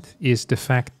mind is the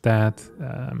fact that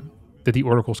that the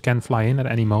oracles can fly in at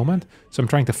any moment. So I'm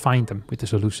trying to find them with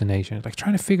this hallucination. Like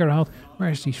trying to figure out,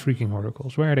 where's these freaking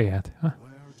oracles? Where are they at? Huh?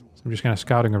 So I'm just kind of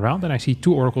scouting around and I see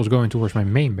 2 oracles going towards my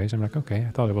main base. I'm like, okay,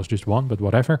 I thought it was just 1, but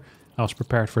whatever. I was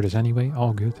prepared for this anyway.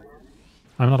 All good.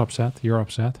 I'm not upset. You're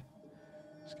upset.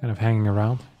 Just kind of hanging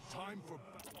around.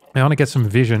 I want to get some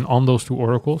vision on those 2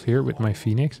 oracles here with my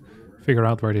Phoenix. Figure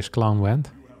out where this clown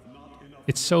went.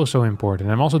 It's so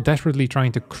important. I'm also desperately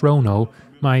trying to chrono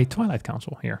my Twilight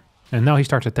Council here. And now he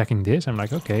starts attacking this. I'm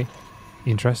like, okay,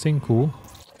 interesting, cool,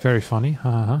 very funny.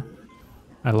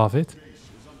 I love it.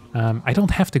 I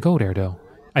don't have to go there though.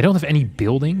 I don't have any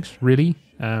buildings really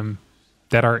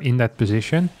that are in that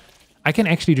position. I can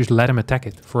actually just let him attack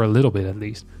it for a little bit at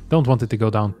least. Don't want it to go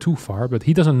down too far, but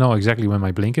he doesn't know exactly when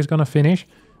my blink is going to finish.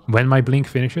 When my blink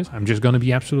finishes, I'm just going to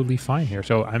be absolutely fine here.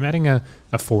 So I'm adding a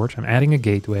forge, I'm adding a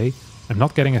gateway. I'm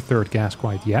not getting a 3rd gas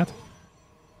quite yet.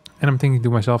 And I'm thinking to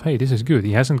myself, hey, this is good.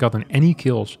 He hasn't gotten any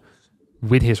kills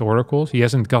with his oracles. He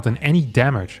hasn't gotten any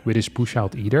damage with his push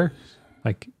out either.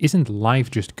 Like, isn't life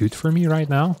just good for me right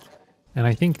now? And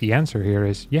I think the answer here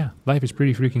is, yeah, life is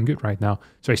pretty freaking good right now.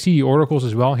 So I see the oracles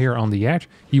as well here on the edge.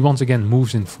 He once again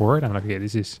moves in forward. I'm like, okay,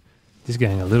 this is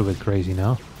getting a little bit crazy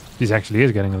now. This actually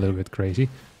is getting a little bit crazy.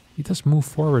 He does move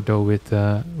forward though with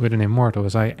an immortal.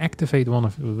 As I activate one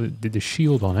of the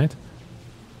shield on it,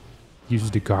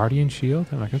 uses the Guardian Shield.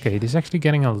 I'm like, okay, this is actually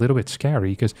getting a little bit scary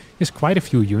because there's quite a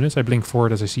few units. I blink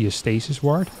forward as I see a stasis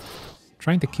ward.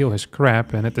 Trying to kill his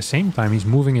crap, and at the same time he's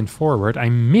moving in forward. I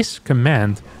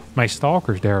miscommand my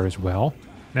stalkers there as well.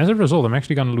 And as a result, I'm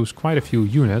actually going to lose quite a few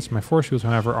units. My force shields,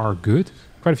 however, are good.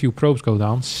 Quite a few probes go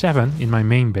down. 7 in my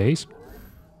main base.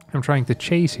 I'm trying to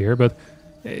chase here, but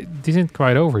it isn't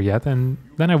quite over yet. And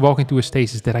then I walk into a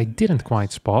stasis that I didn't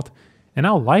quite spot. And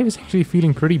now life is actually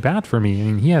feeling pretty bad for me. I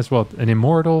mean, he has, what, an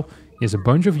immortal. He has a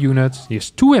bunch of units. He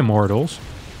has 2 immortals.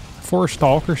 4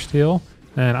 stalkers still.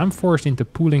 And I'm forced into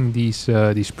pulling these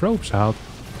probes out.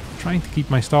 Trying to keep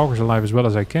my stalkers alive as well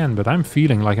as I can. But I'm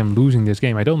feeling like I'm losing this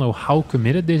game. I don't know how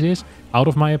committed this is out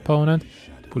of my opponent.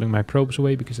 Pulling my probes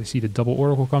away because I see the double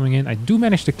oracle coming in. I do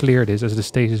manage to clear this as the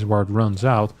stasis ward runs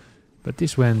out. But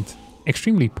this went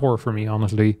extremely poor for me,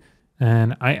 honestly.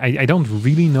 And I don't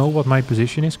really know what my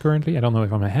position is currently. I don't know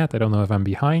if I'm ahead. I don't know if I'm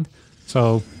behind.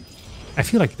 So I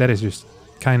feel like that is just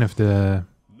kind of the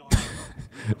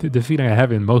the feeling I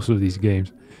have in most of these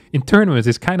games. In tournaments,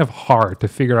 it's kind of hard to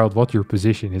figure out what your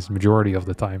position is majority of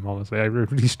the time, honestly. I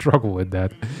really struggle with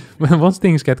that. Once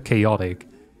things get chaotic,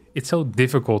 it's so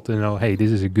difficult to know, hey,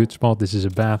 this is a good spot, this is a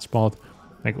bad spot.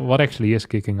 Like, what actually is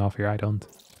kicking off here? I don't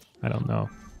know.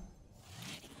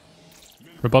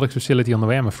 Robotics facility on the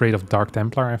way. I'm afraid of Dark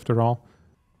Templar after all.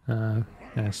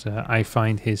 As I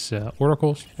find his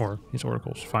oracles, or his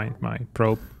oracles find my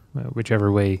probe,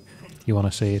 whichever way you want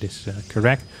to say it is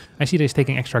correct. I see that he's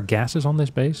taking extra gases on this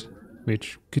base,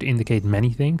 which could indicate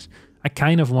many things. I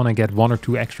kind of want to get 1 or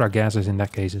 2 extra gases in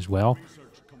that case as well.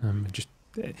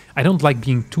 I don't like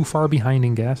being too far behind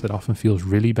in gas. That often feels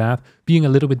really bad. Being a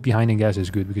little bit behind in gas is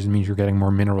good because it means you're getting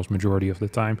more minerals majority of the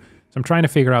time. So I'm trying to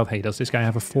figure out, hey, does this guy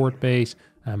have a fort base?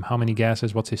 How many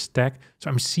gases? What's his stack?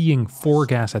 So I'm seeing 4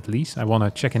 gas at least. I want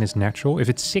to check in his natural. If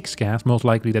it's 6 gas, most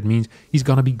likely that means he's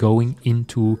going to be going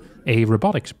into a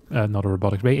robotics, not a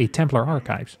robotics bay, a Templar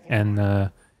Archives and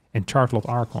Chartlot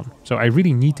Archon. So I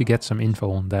really need to get some info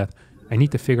on that. I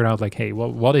need to figure out, like, hey,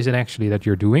 what is it actually that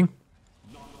you're doing?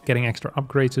 Getting extra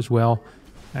upgrades as well.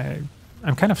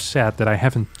 I'm kind of sad that I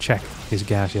haven't checked his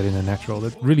gas yet in the natural.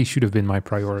 That really should have been my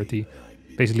priority.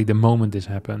 Basically, the moment this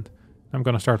happened. I'm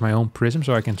going to start my own prism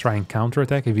so I can try and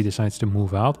counterattack if he decides to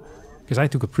move out. Because I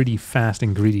took a pretty fast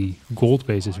and greedy gold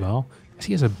base as well. As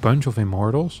he has a bunch of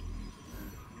immortals.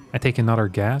 I take another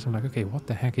gas. I'm like, okay, what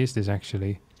the heck is this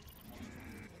actually?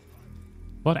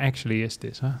 What actually is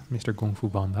this, huh, Mr. Kung Fu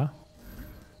Banda?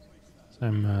 So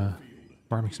I'm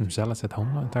farming some zealots at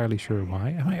home. Not entirely sure why.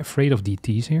 Am I afraid of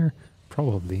DTs here?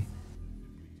 Probably.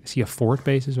 I see a fort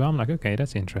base as well. I'm like, okay,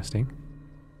 that's interesting.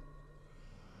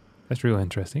 That's real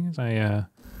interesting. As I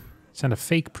send a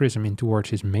fake prism in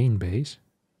towards his main base.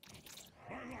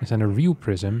 I send a real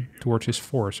prism towards his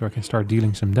fort so I can start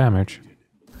dealing some damage.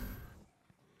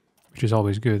 Which is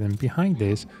always good. And behind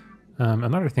this,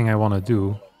 another thing I want to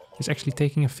do is actually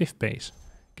taking a 5th base.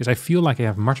 Because I feel like I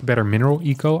have much better mineral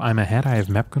eco. I'm ahead, I have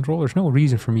map control. There's no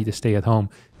reason for me to stay at home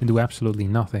and do absolutely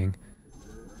nothing.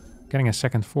 Getting a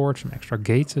second forge, some extra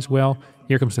gates as well.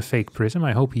 Here comes the fake prism.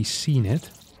 I hope he's seen it.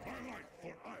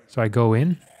 So I go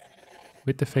in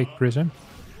with the fake prism.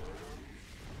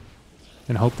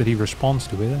 And hope that he responds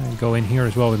to it. I go in here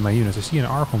as well with my units. I see an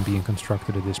Archon being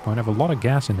constructed at this point. I have a lot of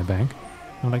gas in the bank.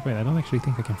 I'm like, wait, I don't actually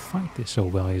think I can fight this so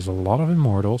well. He has a lot of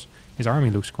immortals. His army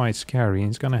looks quite scary. And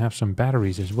he's going to have some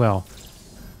batteries as well.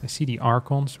 I see the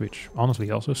Archons, which honestly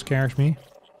also scares me.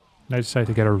 And I decide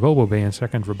to get a Robo Bay and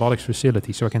second robotics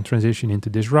facility so I can transition into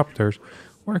Disruptors.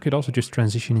 Or I could also just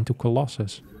transition into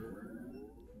Colossus.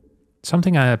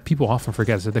 Something people often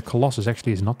forget is that the Colossus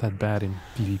actually is not that bad in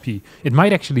PvP. It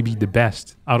might actually be the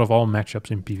best out of all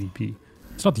matchups in PvP.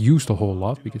 It's not used a whole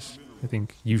lot because I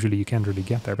think usually you can't really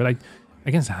get there. But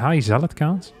against high Zealot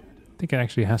counts, I think it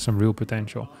actually has some real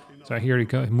potential. So here he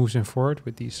moves in forward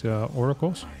with these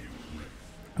Oracles.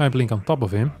 I blink on top of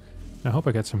him. I hope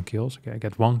I get some kills. Okay, I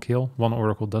get one kill. One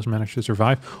Oracle does manage to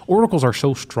survive. Oracles are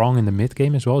so strong in the mid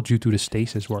game as well due to the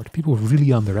Stasis Ward. People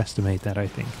really underestimate that, I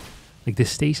think. Like, the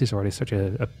Stasis Ward is such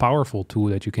a powerful tool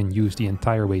that you can use the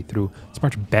entire way through. It's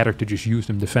much better to just use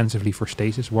them defensively for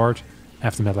Stasis Wards.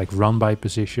 Have them at like run-by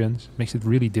positions. Makes it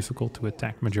really difficult to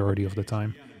attack majority of the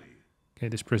time. Okay,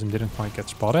 this Prism didn't quite get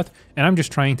spotted. And I'm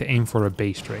just trying to aim for a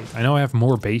base trade. I know I have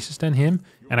more bases than him.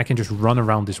 And I can just run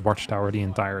around this watchtower the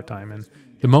entire time. And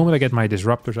the moment I get my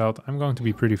Disruptors out, I'm going to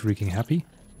be pretty freaking happy.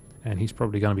 And he's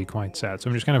probably going to be quite sad. So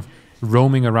I'm just kind of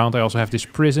roaming around. I also have this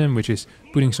Prism, which is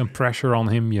putting some pressure on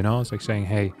him, you know. It's like saying,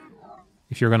 hey,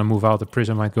 if you're going to move out, the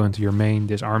Prism might go into your main.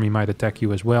 This army might attack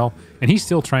you as well. And he's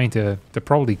still trying to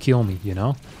probably kill me, you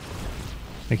know.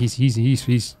 Like,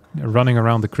 he's running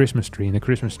around the Christmas tree. And the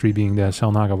Christmas tree being the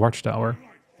Selnaga Watchtower.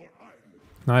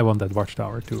 Now I want that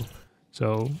Watchtower too.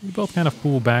 So we both kind of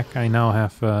pull back. I now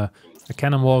have a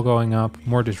cannon wall going up.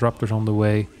 More Disruptors on the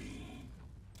way.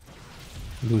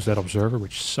 Lose that Observer,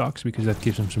 which sucks because that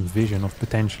gives him some vision of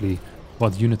potentially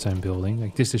what units I'm building.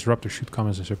 Like, this Disruptor should come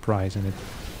as a surprise, and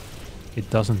it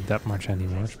doesn't that much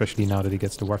anymore, especially now that he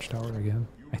gets the Watchtower again,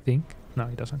 I think. No,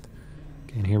 he doesn't.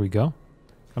 Okay, and here we go.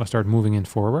 Gonna start moving in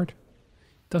forward.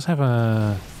 Does have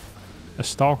a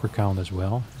Stalker count as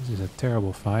well. This is a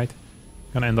terrible fight.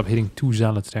 Gonna end up hitting 2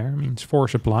 Zealots there. I mean, it's 4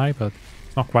 supply, but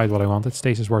it's not quite what I wanted.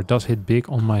 Stasis Ward does hit big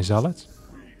on my Zealots,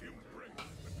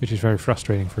 which is very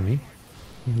frustrating for me.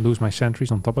 Lose my sentries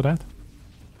on top of that.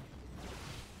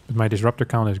 But my Disruptor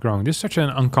count is growing. This is such an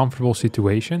uncomfortable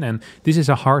situation, and this is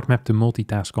a hard map to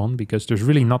multitask on because there's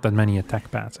really not that many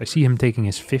attack paths. I see him taking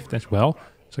his 5th as well,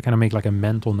 so I kind of make like a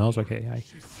mental note, like, hey, I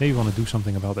maybe want to do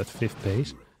something about that 5th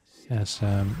base. As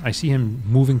I see him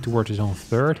moving towards his own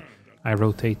 3rd, I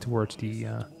rotate towards the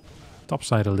top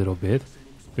side a little bit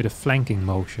with a flanking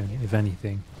motion, if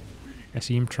anything. I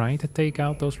see him trying to take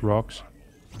out those rocks.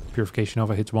 Purification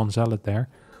Nova hits 1 Zealot there.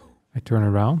 I turn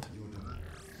around.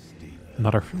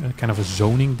 Another kind of a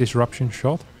zoning disruption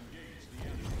shot.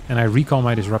 And I recall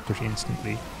my Disruptors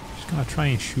instantly. Just gonna try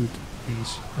and shoot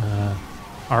these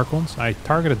Archons. I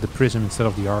targeted the Prism instead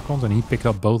of the Archons, and he picked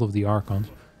up both of the Archons.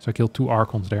 So I killed 2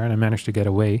 Archons there, and I managed to get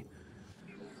away.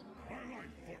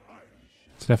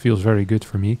 So that feels very good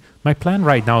for me. My plan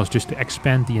right now is just to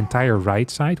expand the entire right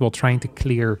side while trying to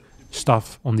clear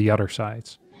stuff on the other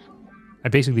sides. I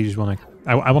basically just want to...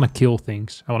 I want to kill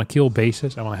things. I want to kill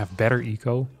bases. I want to have better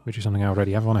eco, which is something I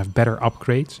already have. I want to have better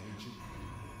upgrades.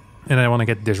 And I want to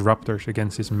get Disruptors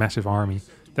against this massive army.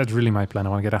 That's really my plan. I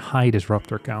want to get a high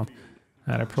Disruptor count.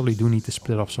 And I probably do need to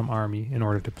split off some army in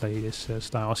order to play this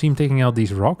style. I see him taking out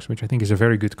these rocks, which I think is a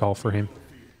very good call for him.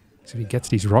 So if he gets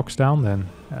these rocks down, then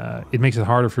it makes it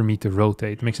harder for me to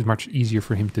rotate. It makes it much easier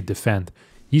for him to defend.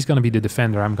 He's going to be the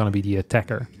defender. I'm going to be the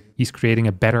attacker. He's creating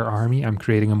a better army. I'm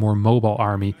creating a more mobile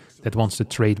army that wants to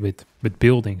trade with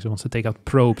buildings. It wants to take out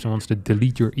probes. It wants to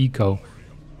delete your eco.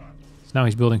 So now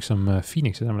he's building some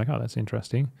phoenixes. I'm like, oh, that's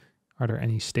interesting. Are there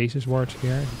any stasis wards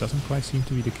here? It doesn't quite seem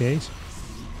to be the case.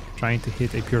 Trying to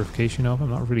hit a purification of. I'm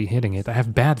not really hitting it. I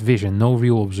have bad vision, no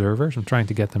real observers. I'm trying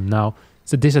to get them now.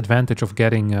 It's a disadvantage of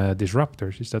getting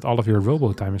disruptors, is that all of your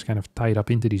robo time is kind of tied up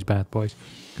into these bad boys.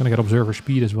 Gonna get observer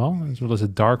speed as well as a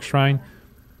dark shrine.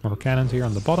 More cannons here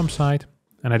on the bottom side.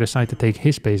 And I decide to take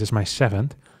his base as my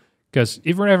 7th. Because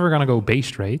if we're ever gonna go base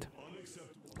trade,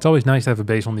 it's always nice to have a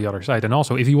base on the other side. And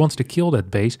also, if he wants to kill that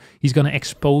base, he's gonna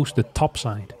expose the top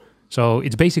side. So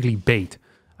it's basically bait.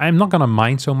 I'm not gonna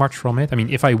mine so much from it. I mean,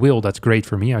 if I will, that's great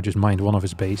for me. I just mined one of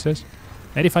his bases.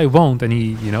 And if I won't, and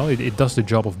he, you know, it does the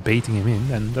job of baiting him in,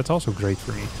 then that's also great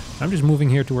for me. I'm just moving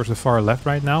here towards the far left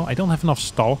right now. I don't have enough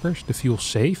stalkers to feel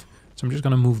safe. So I'm just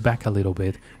going to move back a little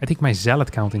bit. I think my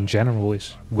zealot count in general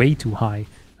is way too high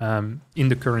in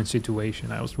the current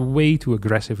situation. I was way too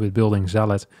aggressive with building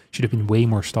zealots. Should have been way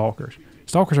more stalkers.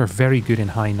 Stalkers are very good in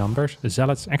high numbers. The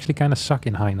zealots actually kind of suck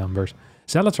in high numbers.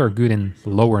 Zealots are good in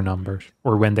lower numbers,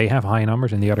 or when they have high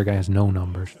numbers and the other guy has no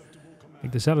numbers.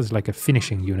 Like the zealot is like a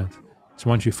finishing unit. It's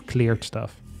once you've cleared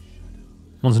stuff.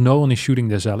 Once no one is shooting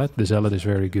the zealot is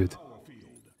very good. So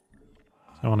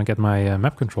I want to get my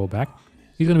map control back.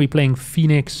 He's going to be playing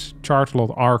Phoenix,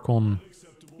 Chargelot, Archon,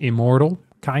 Immortal,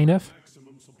 kind of.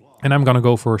 And I'm going to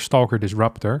go for Stalker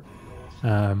Disruptor.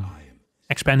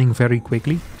 Expanding very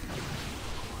quickly.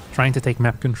 Trying to take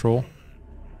map control.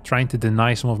 Trying to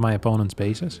deny some of my opponent's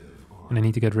bases. And I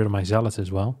need to get rid of my zealots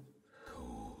as well.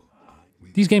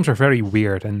 These games are very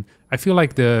weird, and I feel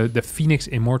like the Phoenix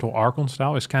Immortal Archon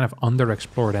style is kind of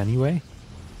underexplored anyway.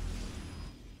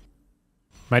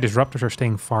 My disruptors are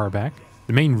staying far back.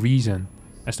 The main reason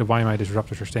as to why my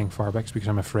disruptors are staying far back is because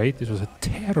I'm afraid. This was a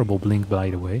terrible blink,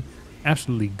 by the way.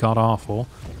 Absolutely god-awful.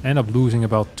 I end up losing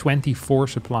about 24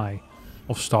 supply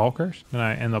of Stalkers. Then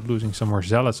I end up losing some more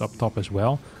Zealots up top as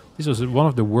well. This was one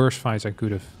of the worst fights I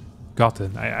could have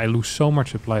gotten. I lose so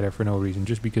much supply there for no reason,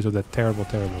 just because of that terrible,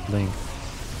 terrible blink.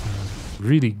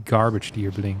 Really garbage tier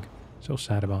blink. So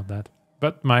sad about that.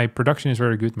 But my production is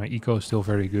very good. My eco is still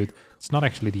very good. It's not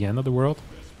actually the end of the world.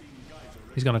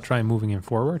 He's going to try moving him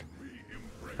forward.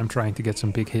 I'm trying to get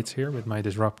some big hits here with my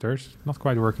disruptors. Not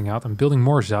quite working out. I'm building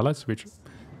more zealots, which,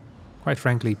 quite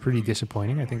frankly, pretty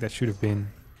disappointing. I think that should have been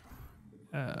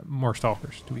more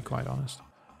stalkers, to be quite honest.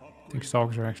 I think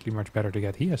stalkers are actually much better to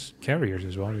get. He has carriers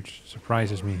as well, which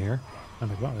surprises me here. I'm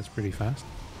like, wow, that's pretty fast.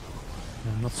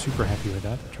 I'm not super happy with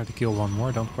that. I try to kill one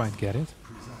more, don't quite get it.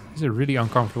 This is a really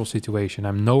uncomfortable situation.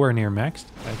 I'm nowhere near maxed.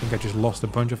 I think I just lost a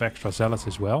bunch of extra zealots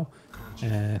as well.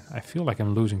 And I feel like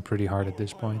I'm losing pretty hard at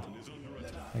this point.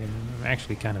 I'm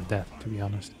actually kind of dead, to be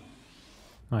honest.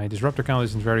 My disruptor count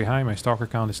isn't very high. My stalker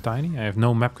count is tiny. I have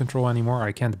no map control anymore.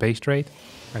 I can't base trade.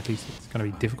 Or at least it's going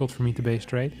to be difficult for me to base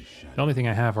trade. The only thing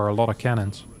I have are a lot of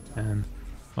cannons. And I'm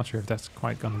not sure if that's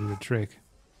quite going to do the trick.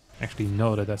 Actually,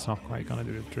 no, that's not quite going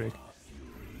to do the trick.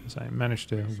 As I managed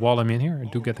to wall him in here. I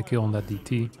do get the kill on that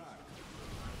DT.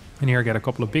 And here I get a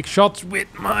couple of big shots with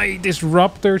my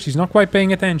disruptors. He's not quite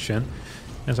paying attention.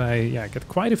 As I get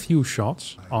quite a few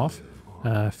shots off.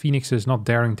 Phoenix is not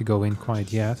daring to go in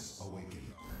quite yet.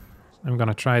 I'm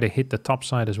gonna try to hit the top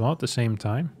side as well at the same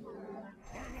time.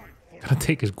 Gonna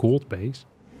take his gold base.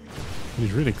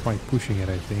 He's really quite pushing it,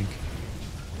 I think.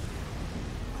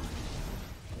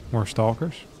 More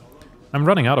stalkers. I'm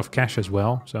running out of cash as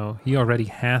well, so he already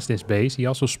has this base. He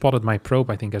also spotted my probe,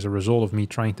 I think, as a result of me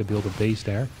trying to build a base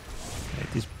there.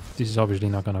 This is obviously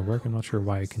not gonna work. I'm not sure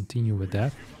why I continue with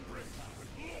that.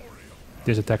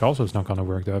 This attack also is not gonna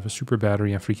work though. I have a super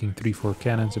battery and freaking 3-4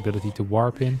 cannons, ability to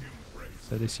warp in.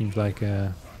 So this seems like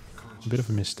a bit of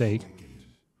a mistake.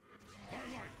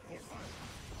 He's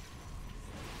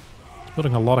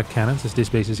building a lot of cannons as this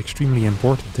base is extremely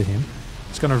important to him.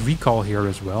 He's gonna recall here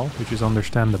as well, which is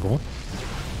understandable.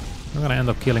 I'm gonna end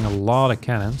up killing a lot of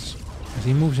cannons. As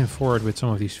he moves in forward with some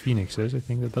of these phoenixes, I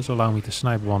think that does allow me to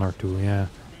snipe 1 or 2, yeah.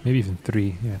 Maybe even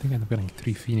 3. Yeah, I think I end up getting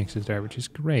 3 phoenixes there, which is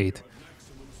great.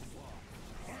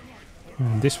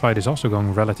 And this fight is also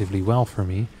going relatively well for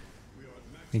me.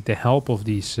 I think the help of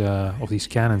these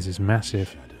cannons is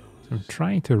massive. So I'm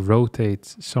trying to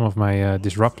rotate some of my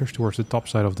disruptors towards the top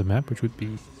side of the map, which would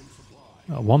be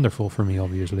wonderful for me,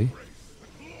 obviously.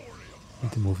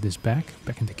 Need to move this back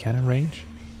into cannon range.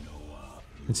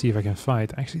 Let's see if I can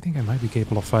fight. I actually think I might be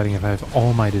capable of fighting if I have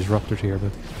all my disruptors here,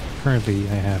 but currently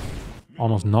I have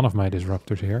almost none of my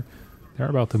disruptors here. They're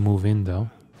about to move in though.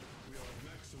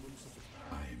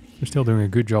 We're still doing a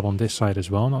good job on this side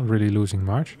as well, not really losing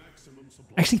much.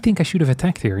 I actually think I should have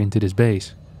attacked here into this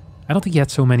base. I don't think he had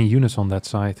so many units on that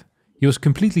side. He was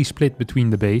completely split between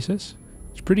the bases.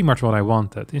 It's pretty much what I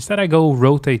wanted. Instead I go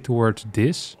rotate towards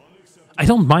this. I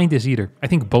don't mind this either. I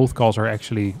think both calls are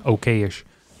actually okay-ish.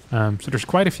 So there's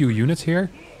quite a few units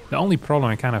here. The only problem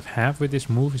I kind of have with this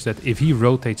move is that if he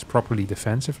rotates properly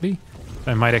defensively,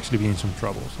 I might actually be in some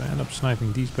trouble. So I end up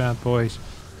sniping these bad boys.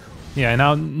 Yeah,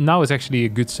 now it's actually a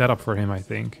good setup for him, I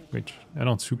think, which I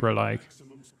don't super like.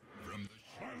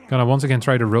 Gonna once again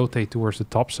try to rotate towards the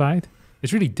top side.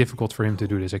 It's really difficult for him to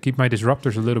do this. I keep my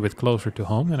disruptors a little bit closer to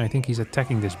home, and I think he's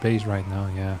attacking this base right now,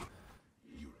 yeah.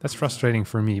 That's frustrating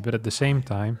for me, but at the same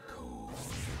time,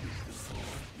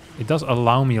 it does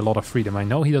allow me a lot of freedom. I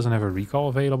know he doesn't have a recall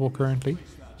available currently,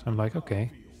 so I'm like,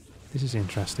 okay, this is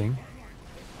interesting.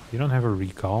 You don't have a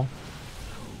recall.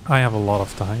 I have a lot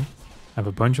of time. I have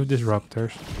a bunch of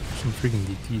disruptors, some freaking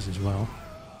DTs as well.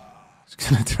 Just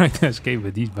gonna try to escape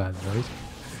with these bad boys.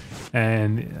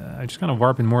 And I'm just gonna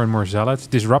warp in more and more zealots.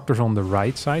 Disruptors on the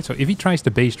right side. So if he tries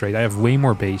to base trade, I have way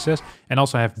more bases and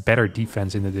also have better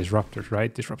defense in the disruptors,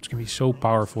 right? Disruptors can be so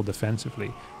powerful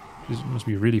defensively. This must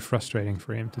be really frustrating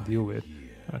for him to deal with.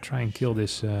 I'm gonna try and kill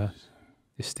this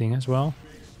this thing as well.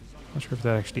 Not sure if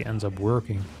that actually ends up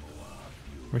working.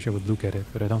 Wish I would look at it,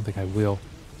 but I don't think I will.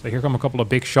 So here come a couple of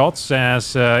big shots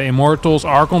as Immortals,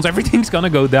 Archons, everything's gonna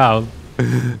go down.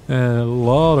 A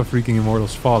lot of freaking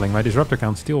Immortals falling. My Disruptor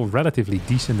count's still relatively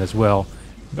decent as well.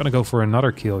 I'm gonna go for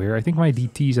another kill here. I think my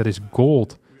DTs at his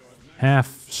gold have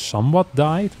somewhat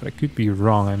died, but I could be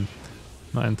wrong. I'm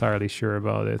not entirely sure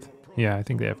about it. Yeah, I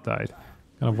think they have died.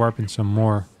 Gonna warp in some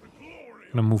more.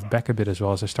 Gonna move back a bit as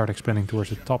well as I start expanding towards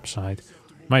the top side.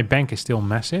 My bank is still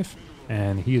massive,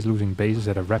 and he is losing bases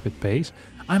at a rapid pace.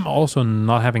 I'm also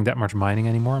not having that much mining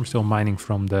anymore. I'm still mining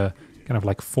from the kind of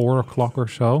like 4 o'clock or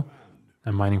so.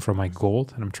 I'm mining from my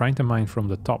gold, and I'm trying to mine from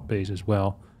the top base as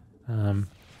well.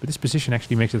 But this position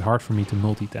actually makes it hard for me to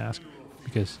multitask,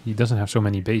 because he doesn't have so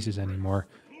many bases anymore.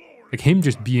 Like, him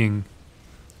just being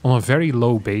on a very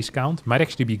low base count might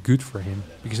actually be good for him,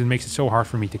 because it makes it so hard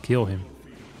for me to kill him.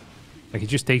 Like, he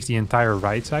just takes the entire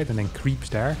right side and then creeps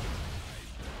there.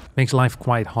 Makes life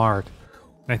quite hard.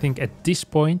 And I think at this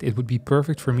point it would be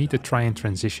perfect for me to try and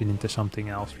transition into something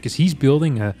else, because he's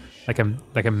building like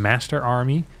a master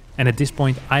army, and at this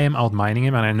point I am outmining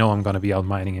him, and I know I'm going to be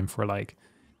outmining him for like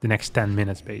the next 10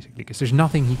 minutes basically, because there's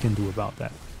nothing he can do about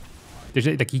that. There's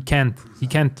like he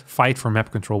can't fight for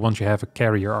map control once you have a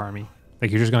carrier army. Like,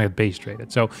 you're just going to get base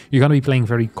traded. So you're going to be playing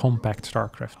very compact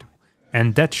StarCraft 2.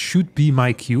 And that should be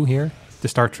my cue here to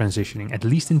start transitioning, at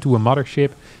least into a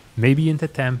mothership, maybe into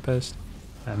Tempest,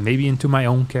 maybe into my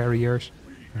own carriers.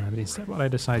 But instead what I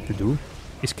decide to do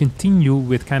is continue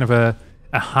with kind of a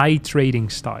high trading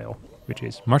style, which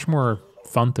is much more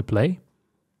fun to play,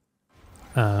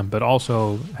 but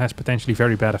also has potentially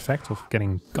very bad effects of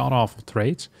getting god-awful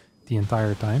trades the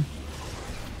entire time.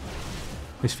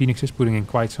 This Phoenix is putting in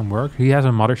quite some work. He has a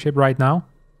mothership right now,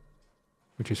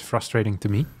 which is frustrating to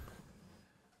me.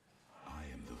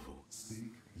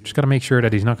 Just gotta make sure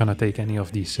that he's not gonna take any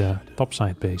of these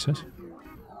topside bases.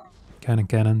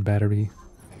 Cannon, battery,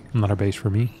 another base for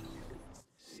me.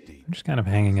 I'm just kind of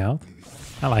hanging out.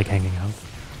 I like hanging out.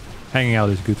 Hanging out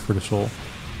is good for the soul.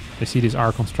 I see these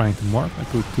Archons trying to morph. I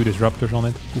put 2 Disruptors on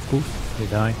it. Poof poof. They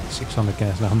die. 600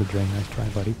 gas down the drain. Nice try,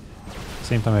 buddy. At the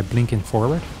same time I blink in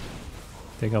forward.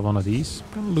 Take out one of these.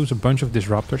 I'm gonna lose a bunch of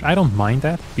Disruptors. I don't mind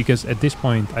that, because at this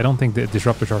point I don't think the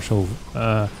Disruptors are so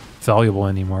valuable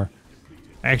anymore.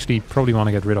 I actually probably want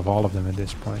to get rid of all of them at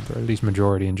this point, or at least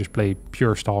majority, and just play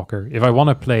pure Stalker. If I want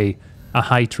to play a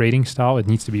high trading style, it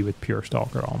needs to be with pure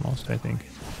Stalker almost, I think.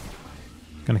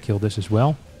 Gonna kill this as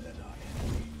well.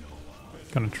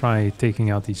 Gonna try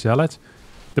taking out these Zealots.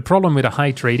 The problem with a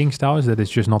high trading style is that it's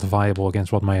just not viable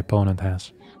against what my opponent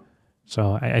has.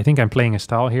 So I think I'm playing a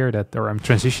style here or I'm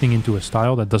transitioning into a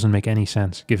style that doesn't make any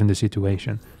sense given the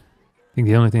situation. I think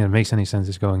the only thing that makes any sense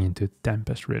is going into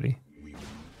Tempest, really.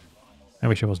 I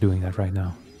wish I was doing that right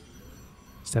now.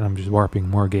 Instead I'm just warping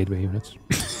more gateway units.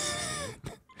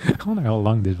 I wonder how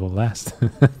long this will last.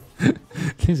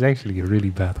 This is actually a really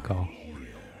bad call.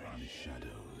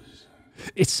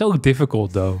 It's so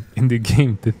difficult though in the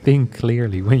game to think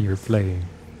clearly when you're playing.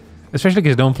 Especially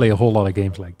because I don't play a whole lot of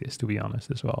games like this, to be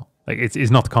honest, as well. Like, it's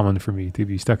not common for me to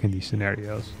be stuck in these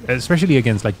scenarios. Especially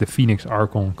against like the Phoenix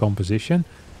Archon composition.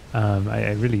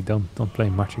 I really don't play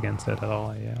much against that at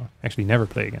all. I actually never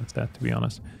play against that, to be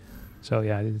honest. So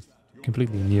yeah, it's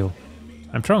completely new.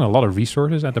 I'm throwing a lot of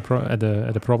resources at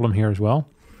the problem here as well.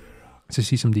 So I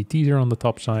see some DTs here on the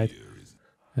top side.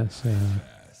 That's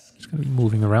just gonna be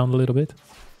moving around a little bit.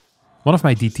 One of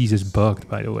my DTs is bugged,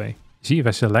 by the way. See, if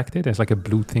I select it, there's like a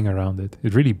blue thing around it.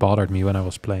 It really bothered me when I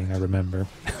was playing, I remember.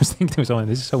 I was thinking to myself,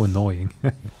 this is so annoying.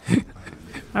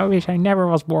 I wish I never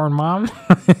was born, Mom.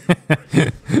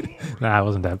 Nah, it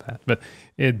wasn't that bad, but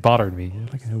it bothered me.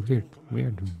 Like a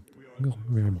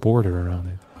weird border around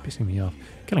it, pissing me off.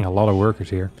 Killing a lot of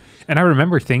workers here. And I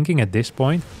remember thinking at this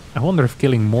point, I wonder if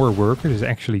killing more workers is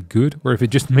actually good, or if it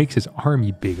just makes his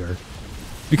army bigger.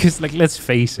 Because, like, let's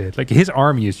face it, like, his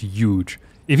army is huge.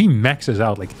 If he maxes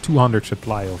out like 200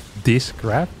 supply of this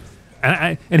crap,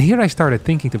 and here I started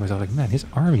thinking to myself, like, man, his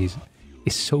army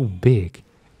is so big,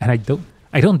 and I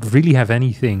don't really have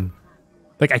anything,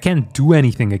 like, I can't do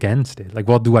anything against it. Like,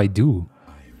 what do I do?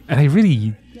 And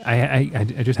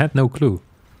I just had no clue.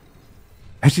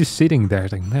 I was just sitting there,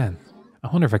 like, man, I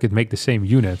wonder if I could make the same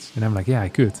units. And I'm like, yeah, I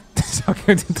could. So I'm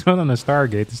going to throw on a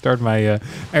Stargate to start my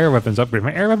air weapons upgrade.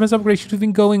 My air weapons upgrade should have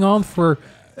been going on for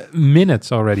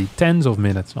minutes already, tens of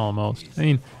minutes almost. I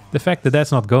mean, the fact that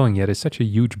that's not going yet is such a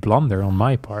huge blunder on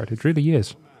my part. It really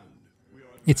is.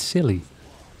 It's silly.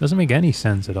 Doesn't make any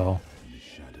sense at all.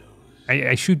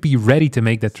 I should be ready to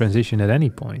make that transition at any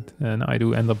point. And I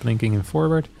do end up linking him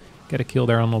forward. Get a kill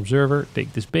there on Observer.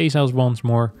 Take this base house once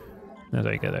more. As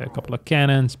I get a couple of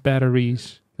cannons,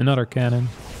 batteries, another cannon.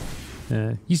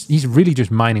 He's really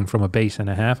just mining from a base and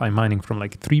a half. I'm mining from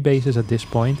like 3 bases at this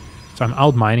point. So I'm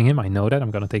out mining him. I know that.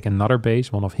 I'm going to take another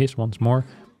base, one of his once more.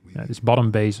 This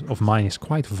bottom base of mine is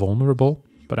quite vulnerable,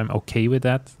 but I'm okay with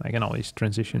that. I can always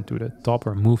transition to the top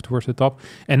or move towards the top.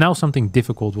 And now something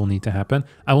difficult will need to happen.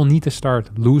 I will need to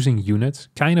start losing units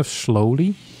kind of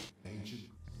slowly.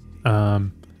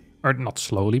 Or not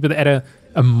slowly, but at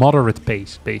a moderate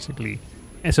pace, basically.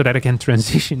 And so that I can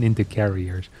transition into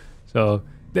carriers. So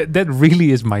that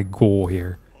really is my goal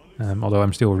here. Although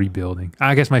I'm still rebuilding.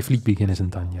 I guess my fleet beacon isn't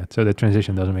done yet, so the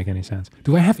transition doesn't make any sense.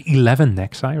 Do I have 11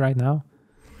 Nexi right now?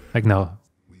 Like, no.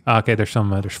 Okay, there's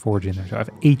Forge in there. So I have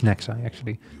 8 Nexi,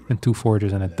 actually. And 2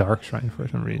 Forges and a Dark Shrine for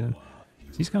some reason.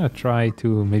 So he's going to try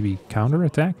to maybe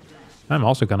counterattack. I'm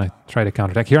also going to try to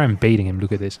counterattack. Here I'm baiting him.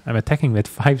 Look at this. I'm attacking with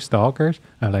 5 Stalkers.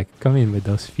 I'm like, come in with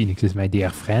those Phoenixes, my dear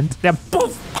friend. Then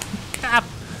poof! Crap!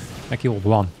 I killed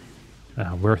 1.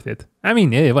 Worth it. I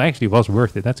mean, it actually was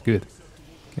worth it. That's good.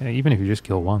 Okay, even if you just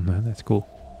kill 1, that's cool.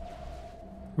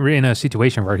 We're in a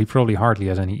situation where he probably hardly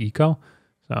has any eco.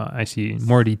 So I see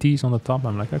more DTs on the top.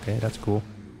 I'm like, okay, that's cool.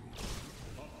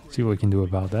 See what we can do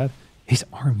about that. His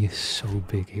army is so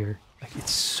big here. Like,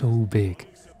 it's so big.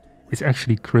 It's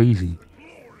actually crazy.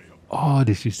 Oh,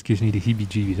 this just gives me the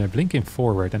heebie-jeebies. I blink him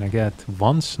forward and I get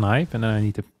 1 snipe and then I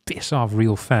need to piss off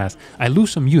real fast. I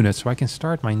lose some units so I can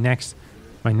start my next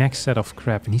set of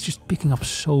crap. And he's just picking up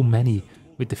so many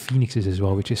with the Phoenixes as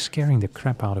well, which is scaring the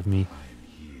crap out of me.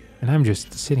 And I'm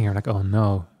just sitting here like, oh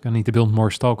no, gonna need to build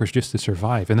more Stalkers just to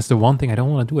survive. And that's the one thing I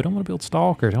don't want to do. I don't want to build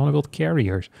Stalkers. I want to build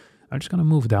Carriers. I'm just gonna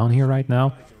move down here right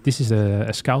now. This is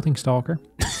a Scouting Stalker.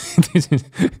 This is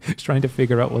trying to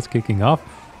figure out what's kicking off.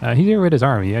 He's here with his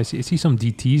army. I see some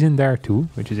DTs in there too,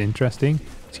 which is interesting.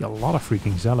 I see a lot of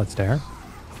freaking Zealots there.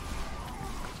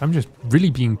 I'm just really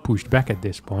being pushed back at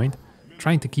this point.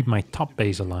 Trying to keep my top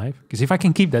base alive. Because if I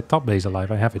can keep that top base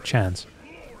alive, I have a chance.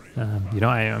 You know,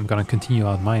 I'm going to continue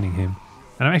out mining him.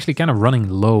 And I'm actually kind of running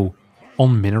low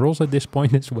on minerals at this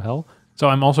point as well. So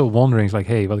I'm also wondering, it's like,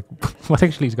 hey, what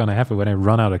actually is going to happen when I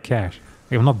run out of cash?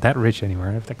 Like, I'm not that rich anymore.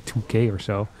 I have like 2k or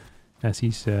so. As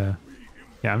he's, yeah,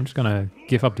 I'm just going to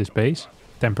give up this base.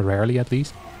 Temporarily, at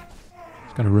least.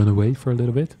 Just going to run away for a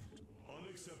little bit.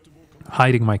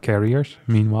 Hiding my carriers,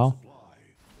 meanwhile.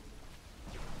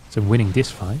 So I'm winning this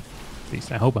fight. At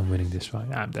least I hope I'm winning this fight.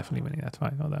 I'm definitely winning that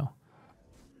fight, although.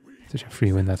 Such a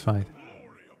free win, that fight.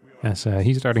 As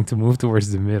he's starting to move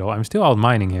towards the middle. I'm still out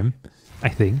mining him, I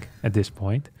think, at this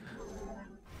point.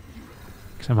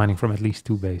 Because I'm mining from at least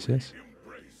 2 bases.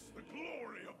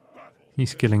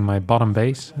 He's killing my bottom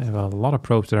base. I have a lot of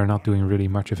probes that are not doing really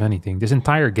much of anything. This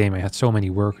entire game I had so many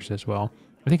workers as well.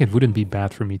 I think it wouldn't be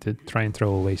bad for me to try and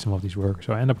throw away some of these workers.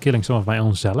 So I end up killing some of my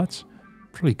own Zealots.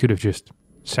 Probably could have just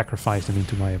sacrificed them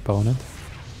into my opponent.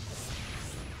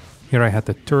 Here I had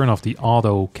to turn off the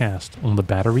auto cast on the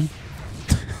battery.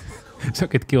 So I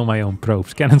could kill my own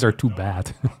probes. Cannons are too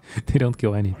bad. They don't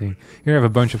kill anything. Here I have a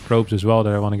bunch of probes as well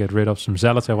that I want to get rid of. Some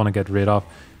Zealots I want to get rid of.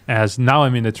 As now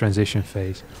I'm in the transition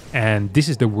phase. And this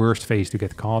is the worst phase to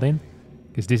get caught in.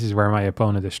 Because this is where my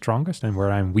opponent is strongest and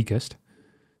where I'm weakest.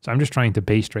 So I'm just trying to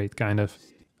base trade, kind of.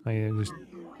 I just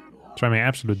try my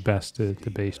absolute best to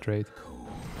base trade.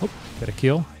 Oh, get a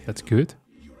kill. That's good.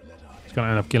 It's gonna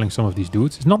end up killing some of these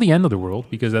dudes. It's not the end of the world,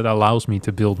 because that allows me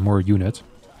to build more units.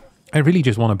 I really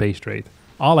just want to base trade.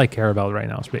 All I care about right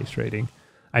now is base trading.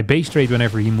 I base trade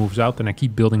whenever he moves out, and I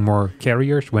keep building more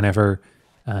carriers whenever,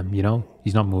 you know,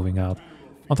 he's not moving out.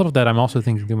 On top of that, I'm also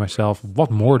thinking to myself, what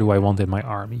more do I want in my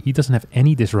army? He doesn't have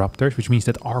any disruptors, which means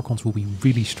that Archons will be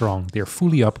really strong. They're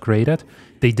fully upgraded.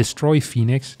 They destroy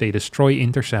Phoenix. They destroy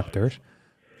Interceptors.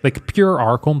 Like, pure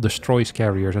Archon destroys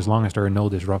carriers as long as there are no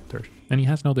disruptors. And he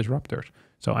has no disruptors.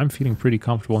 So I'm feeling pretty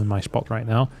comfortable in my spot right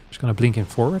now. Just going to blink him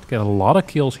forward. Get a lot of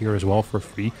kills here as well for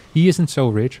free. He isn't so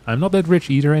rich. I'm not that rich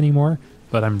either anymore.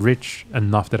 But I'm rich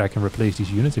enough that I can replace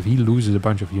these units. If he loses a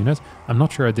bunch of units, I'm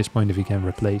not sure at this point if he can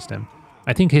replace them.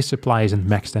 I think his supply isn't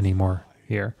maxed anymore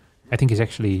here. I think he's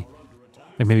actually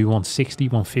like maybe 160,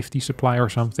 150 supply or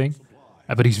something.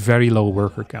 But he's very low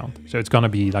worker count. So it's going to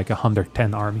be like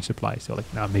 110 army supply. So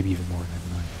like, no, maybe even more.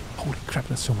 Never mind. Holy crap,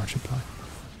 that's so much supply.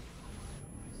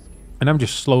 And I'm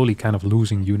just slowly kind of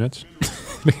losing units.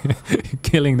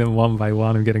 killing them one by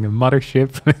one. I'm getting a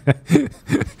mothership.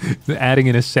 Adding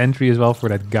in a sentry as well for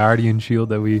that guardian shield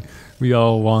that we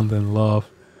all want and love.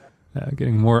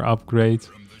 Getting more upgrades.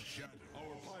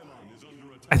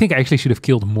 I think I actually should have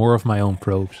killed more of my own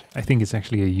probes. I think it's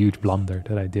actually a huge blunder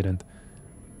that I didn't.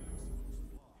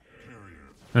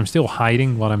 I'm still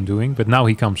hiding what I'm doing, but now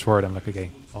he comes forward. I'm like,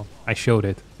 okay, well, I showed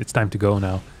it. It's time to go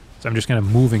now. So I'm just kind of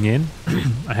moving in.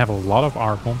 I have a lot of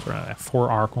Archons, or I have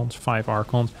 4 Archons, 5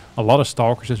 Archons, a lot of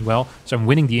Stalkers as well. So I'm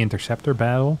winning the Interceptor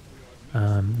battle,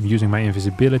 using my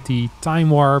invisibility, Time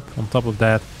Warp on top of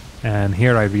that. And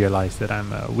here I realized that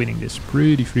I'm winning this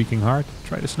pretty freaking hard.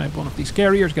 Try to snipe one of these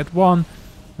carriers, get one.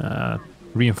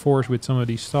 Reinforce with some of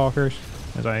these Stalkers,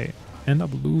 as I end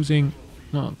up losing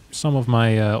some of my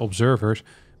observers.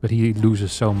 But he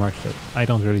loses so much that I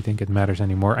don't really think it matters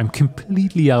anymore. I'm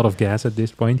completely out of gas at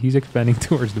this point. He's expanding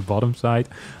towards the bottom side.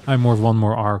 I'm one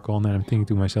more Archon, and I'm thinking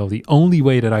to myself, the only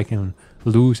way that I can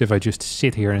lose if I just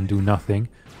sit here and do nothing.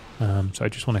 So I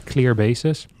just want to clear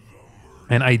bases.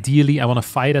 And ideally, I want to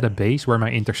fight at a base where my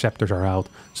interceptors are out,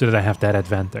 so that I have that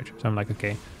advantage. So I'm like,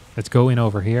 okay, let's go in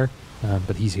over here.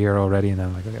 But he's here already, and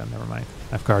I'm like, okay, never mind.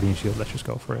 I have Guardian Shield, let's just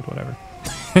go for it, whatever.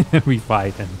 And we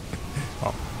fight, and...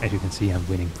 well, as you can see, I'm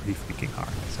winning pretty freaking hard.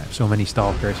 I have so many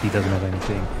Stalkers, he doesn't have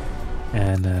anything.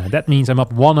 And that means I'm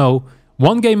up 1-0.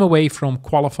 1 game away from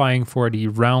qualifying for the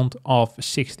round of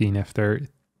 16 after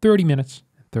 30 minutes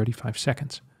and 35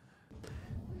 seconds.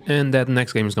 And that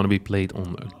next game is going to be played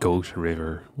on Ghost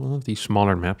River, one of the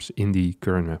smaller maps in the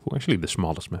current map pool. Actually, the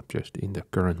smallest map just in the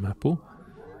current map pool.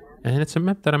 And it's a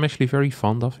map that I'm actually very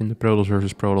fond of in the Protoss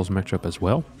versus Protoss matchup as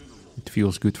well. It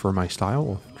feels good for my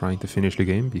style of trying to finish the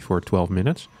game before 12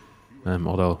 minutes.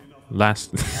 Although in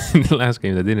the last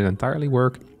game that didn't entirely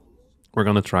work. We're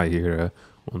gonna try here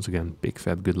once again. Big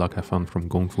fat good luck, have fun from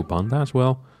Kung Fu Panda as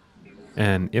well.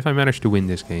 And if I manage to win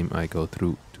this game, I go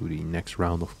through to the next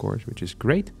round, of course, which is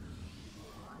great.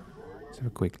 Let's have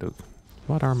a quick look.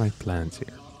 What are my plans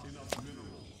here?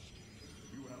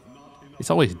 It's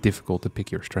always difficult to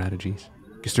pick your strategies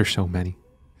because there's so many.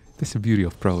 That's the beauty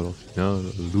of Protoss, you know,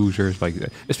 losers, like,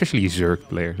 especially Zerg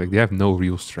players, like, they have no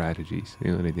real strategies.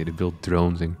 You know, they build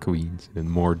drones and queens, and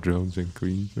then more drones and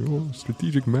queens. Oh,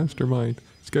 strategic mastermind.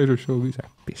 These guys are so good. I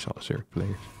piss off Zerg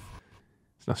players.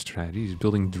 It's not strategy, it's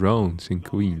building drones and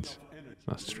queens. It's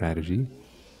not strategy.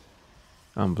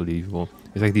 Unbelievable.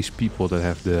 It's like these people that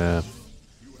have the...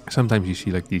 Sometimes you see,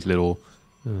 like, these little...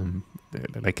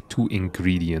 like 2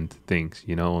 ingredient things,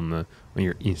 you know, on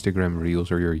your Instagram reels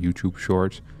or your YouTube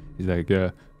shorts. It's like,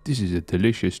 this is a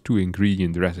delicious 2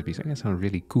 ingredient recipe. So that's not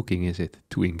really cooking, is it?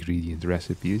 2 ingredient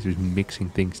recipe. It's just mixing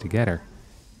things together.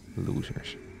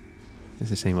 Losers.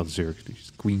 It's the same with Zerg.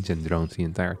 Just queens and drones the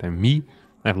entire time. Me,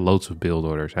 I have loads of build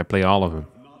orders. I play all of them.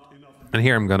 And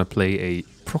here I'm gonna play a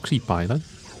proxy pilot.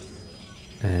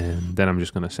 And then I'm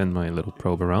just gonna send my little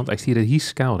probe around. I see that he's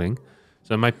scouting.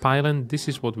 So my pylon, this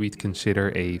is what we'd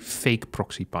consider a fake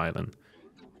proxy pylon.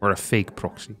 Or a fake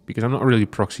proxy. Because I'm not really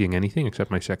proxying anything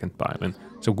except my second pylon.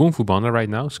 So Kung Fu Panda right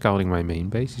now, scouting my main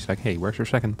base. He's like, hey, where's your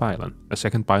second pylon? A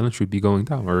second pylon should be going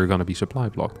down or you're going to be supply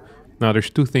blocked. Now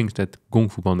there's 2 things that Kung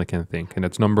Fu Panda can think. And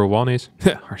that's number 1 is,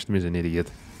 Harstem is an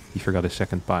idiot. He forgot his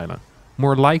second pylon.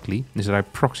 More likely is that I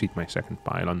proxied my second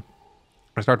pylon.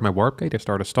 I start my warp gate, I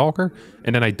start a stalker.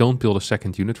 And then I don't build a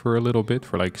second unit for a little bit,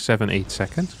 for like 7-8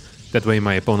 seconds. That way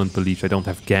my opponent believes I don't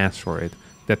have gas for it.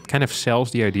 That kind of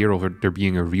sells the idea of there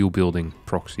being a real building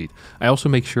proxied. I also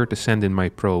make sure to send in my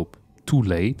probe too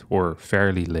late or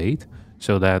fairly late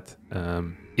so that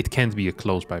it can't be a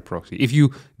close by proxy. If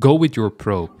you go with your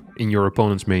probe in your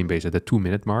opponent's main base at the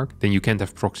 2-minute mark, then you can't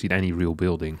have proxied any real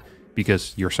building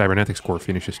because your cybernetics core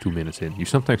finishes 2 minutes in. You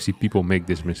sometimes see people make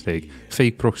this mistake.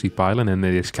 Fake proxy pylon and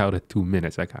they scout at 2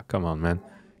 minutes. Like, oh, come on, man.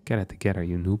 Get it together,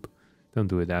 you noob. Don't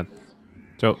do it that.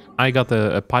 So I got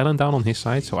a pylon down on his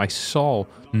side, so I saw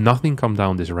nothing come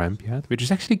down this ramp yet, which is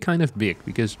actually kind of big,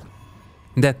 because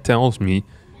that tells me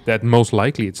that most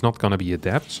likely it's not going to be a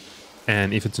depths,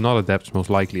 and if it's not a depths,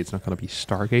 most likely it's not going to be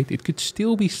Stargate. It could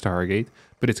still be Stargate,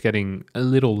 but it's getting a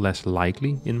little less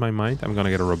likely in my mind. I'm going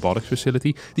to get a robotics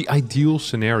facility. The ideal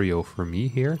scenario for me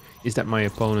here is that my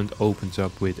opponent opens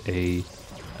up with a...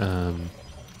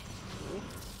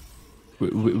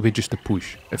 with just a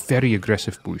push, a very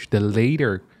aggressive push. The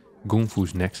later Kung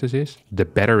Fu's Nexus is, the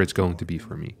better it's going to be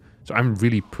for me. So I'm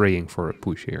really praying for a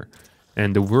push here.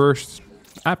 And the worst,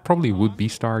 I probably would be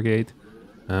Stargate.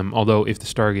 Although if the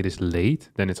Stargate is late,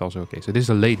 then it's also okay. So this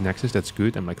is a late Nexus, that's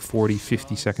good. I'm like 40,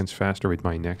 50 seconds faster with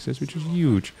my Nexus, which is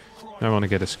huge. Now I want to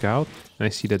get a scout, and I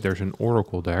see that there's an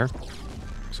Oracle there.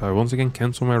 So I once again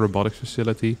cancel my robotics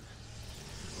facility.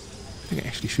 think I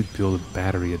actually should build a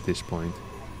battery at this point.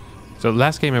 So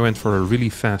last game I went for a really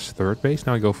fast third base.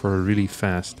 Now I go for a really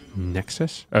fast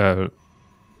nexus.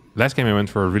 Last game I went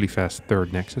for a really fast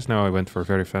third nexus. Now I went for a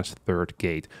very fast third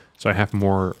gate. So I have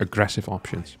more aggressive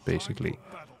options, basically.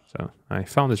 So I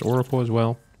found this oracle as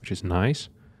well, which is nice.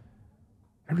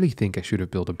 I really think I should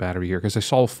have built a battery here, because I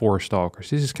saw 4 stalkers.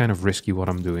 This is kind of risky what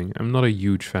I'm doing. I'm not a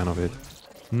huge fan of it.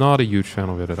 Not a huge fan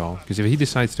of it at all. Because if he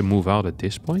decides to move out at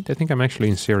this point, I think I'm actually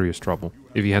in serious trouble.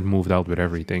 If he had moved out with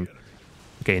everything.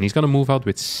 Okay, and he's going to move out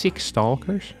with 6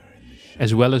 stalkers,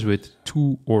 as well as with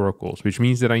 2 oracles, which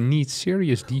means that I need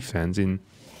serious defense in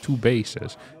 2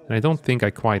 bases. And I don't think I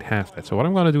quite have that. So what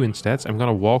I'm going to do instead is I'm going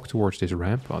to walk towards this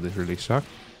ramp. Oh, this really sucked.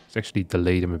 It's actually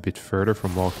delayed him a bit further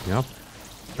from walking up.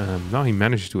 Now he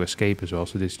manages to escape as well,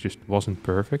 so this just wasn't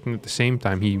perfect. And at the same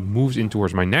time, he moves in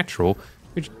towards my natural,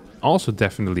 which also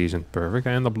definitely isn't perfect.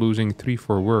 I end up losing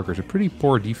 3-4 workers. A pretty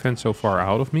poor defense so far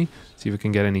out of me. See if I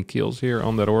can get any kills here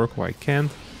on that oracle. I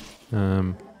can't.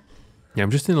 Yeah,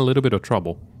 I'm just in a little bit of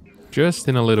trouble. Just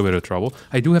in a little bit of trouble.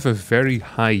 I do have a very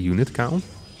high unit count.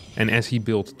 And as he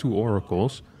built 2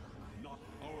 oracles,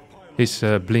 his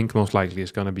blink most likely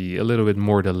is going to be a little bit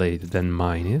more delayed than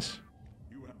mine is.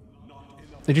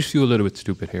 I just feel a little bit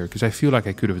stupid here, because I feel like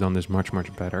I could have done this much,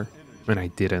 much better. And I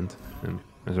didn't. And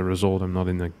as a result, I'm not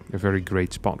in a very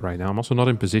great spot right now. I'm also not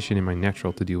in position in my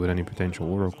natural to deal with any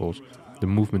potential oracles. The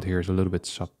movement here is a little bit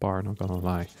subpar, not gonna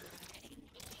lie.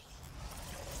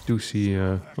 Do see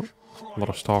a lot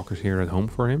of stalkers here at home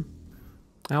for him.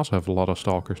 I also have a lot of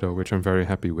stalkers though, which I'm very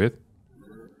happy with.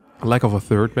 Lack of a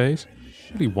third base.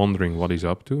 Really wondering what he's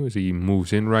up to as he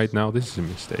moves in right now. This is a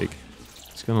mistake.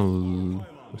 He's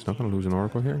not gonna lose an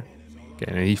oracle here. Okay,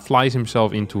 and he flies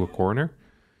himself into a corner.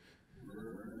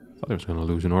 Thought I was gonna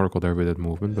lose an oracle there with that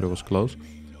movement, but it was close.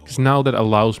 Because now that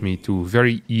allows me to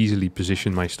very easily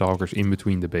position my stalkers in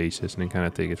between the bases and then kind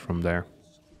of take it from there.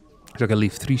 So I can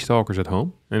leave 3 stalkers at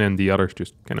home, and then the others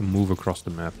just kind of move across the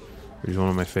map, which is one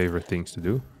of my favorite things to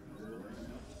do.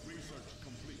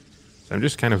 So I'm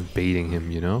just kind of baiting him,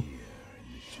 you know?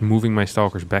 Just moving my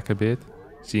stalkers back a bit,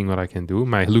 seeing what I can do.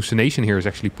 My hallucination here is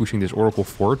actually pushing this oracle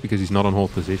forward because he's not on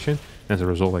hold position. As a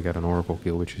result, I get an oracle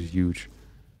kill, which is huge.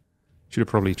 Should have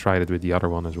probably tried it with the other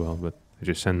one as well, but I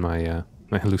just send my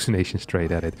my hallucination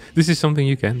straight at it. This is something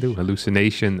you can do.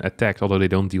 Hallucination attacks, although they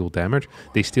don't deal damage,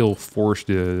 they still force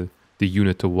the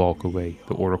unit to walk away,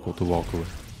 the oracle to walk away,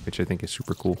 which I think is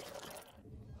super cool.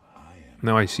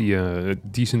 Now I see a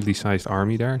decently sized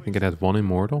army there. I think it had 1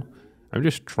 immortal. I'm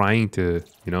just trying to,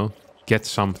 you know, get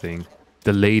something,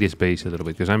 delay this base a little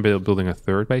bit, because I'm building a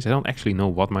third base. I don't actually know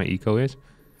what my eco is.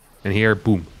 And here,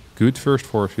 boom. Good first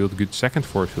force field, good second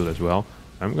force field as well.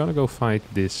 I'm gonna go fight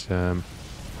this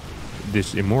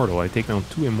this immortal. I take down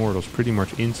 2 immortals pretty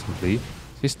much instantly.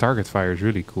 His target fire is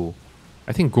really cool.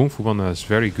 I think Kung Fu Panda has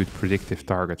very good predictive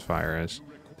target fire, as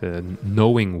the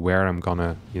knowing where I'm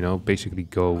gonna, you know, basically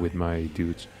go with my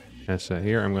dudes. As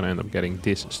here I'm gonna end up getting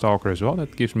this stalker as well.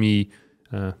 That gives me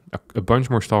a bunch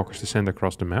more stalkers to send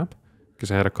across the map, because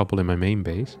I had a couple in my main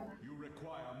base.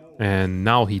 And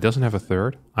now he doesn't have a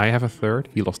third. I have a third.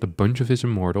 He lost a bunch of his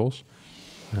immortals.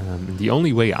 The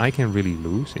only way I can really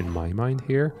lose, in my mind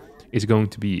here, is going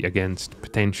to be against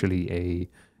potentially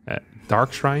a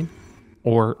Dark Shrine,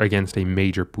 or against a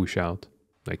major push out,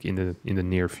 like in the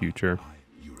near future.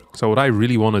 So what I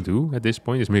really want to do at this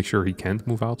point is make sure he can't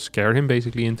move out, scare him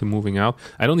basically into moving out.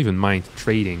 I don't even mind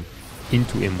trading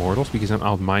into immortals because I'm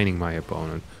outmining my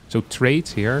opponent. So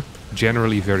trades here,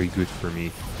 generally very good for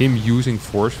me. Him using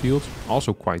force fields,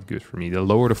 also quite good for me. The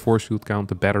lower the force field count,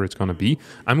 the better it's gonna be.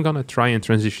 I'm gonna try and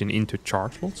transition into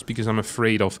charge slots because I'm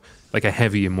afraid of like a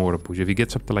heavy immortal push. If he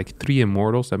gets up to like 3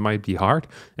 immortals, that might be hard,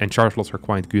 and charge slots are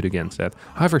quite good against that.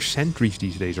 However, sentries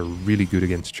these days are really good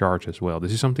against charge as well.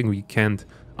 This is something we can't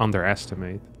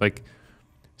underestimate. Like,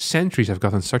 sentries have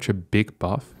gotten such a big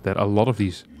buff that a lot of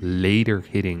these later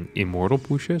hitting immortal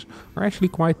pushes are actually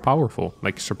quite powerful,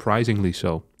 like surprisingly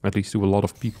so, at least to a lot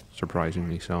of people,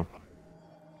 surprisingly so.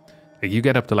 Like, you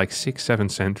get up to like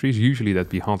 6-7 sentries, usually that'd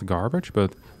be hot garbage,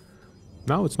 but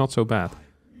now it's not so bad.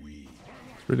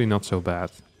 It's really not so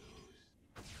bad.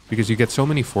 Because you get so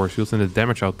many force fields and the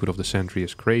damage output of the sentry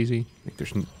is crazy. Like,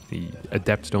 the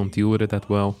adepts don't deal with it that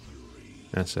well.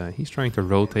 As he's trying to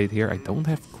rotate here. I don't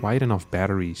have quite enough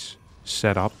batteries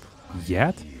set up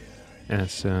yet.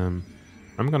 As I'm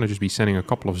going to just be sending a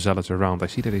couple of zealots around. I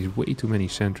see that there's way too many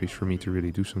sentries for me to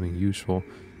really do something useful.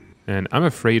 And I'm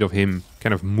afraid of him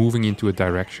kind of moving into a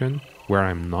direction where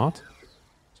I'm not.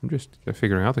 So I'm just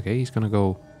figuring out, okay, he's going to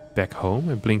go back home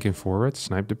and blinking forward,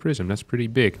 snipe the prism. That's pretty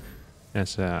big.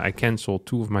 As I cancel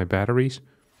 2 of my batteries.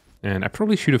 And I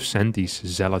probably should have sent these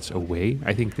zealots away.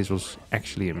 I think this was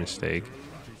actually a mistake.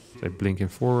 So I blink in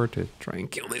forward to try and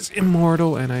kill this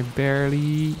immortal, and I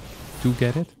barely do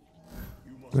get it.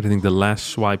 But I think the last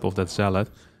swipe of that zealot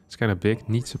is kind of big.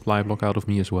 Needs supply block out of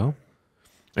me as well.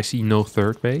 I see no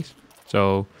third base.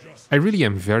 So I really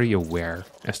am very aware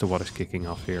as to what is kicking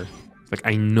off here. Like,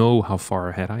 I know how far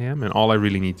ahead I am, and all I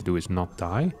really need to do is not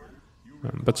die.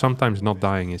 But sometimes not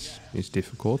dying is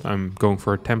difficult. I'm going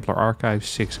for a Templar Archive,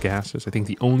 6 gases. I think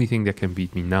the only thing that can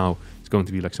beat me now is going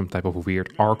to be like some type of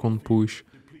weird Archon push.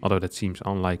 Although that seems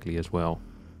unlikely as well.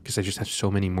 Because I just have so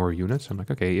many more units. I'm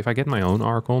like, okay, if I get my own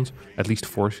Archons, at least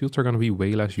force fields are going to be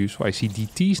way less useful. I see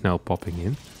DTs now popping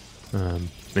in.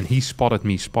 And he spotted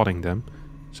me spotting them.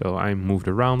 So I moved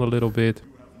around a little bit.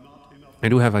 I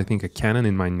do have, I think, a cannon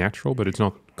in my natural, but it's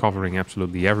not covering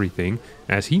absolutely everything.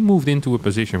 As he moved into a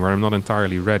position where I'm not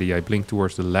entirely ready, I blink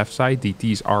towards the left side.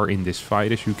 DTs are in this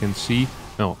fight, as you can see.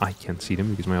 No, I can't see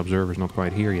them because my observer is not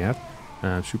quite here yet.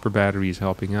 Super battery is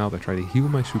helping out. I try to heal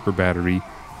my super battery.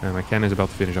 My cannon is about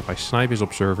to finish up. I snipe his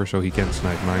observer so he can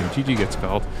snipe mine. GG gets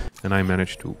felled. And I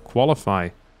managed to qualify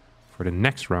for the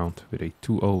next round with a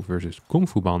 2-0 versus Kung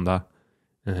Fu Banda.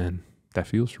 And that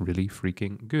feels really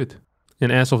freaking good.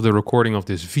 And as of the recording of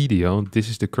this video, this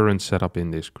is the current setup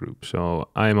in this group. So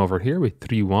I'm over here with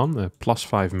 3-1, a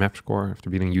 +5 map score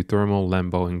after beating Uthermal,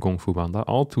 Lambo, and Kung Fu Banda.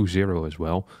 All 2-0 as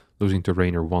well, losing to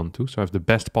Rainer 1-2. So I have the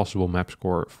best possible map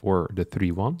score for the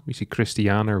 3-1. We see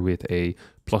Christianer with a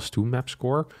 +2 map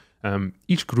score.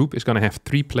 Each group is going to have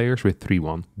 3 players with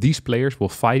 3-1. These players will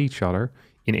fight each other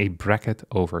in a bracket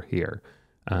over here.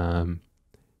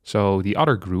 So the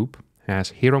other group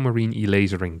has Hero Marine,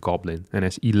 E-Laser, and Goblin. And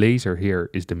as E-Laser here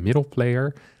is the middle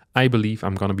player, I believe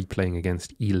I'm going to be playing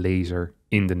against E-Laser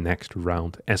in the next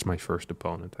round as my first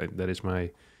opponent. That is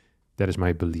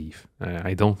my belief.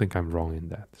 I don't think I'm wrong in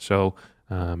that. So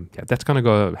yeah, that's going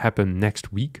to happen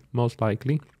next week, most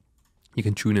likely. You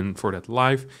can tune in for that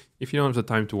live. If you don't have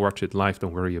the time to watch it live,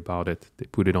 don't worry about it. They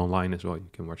put it online as well. You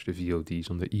can watch the VODs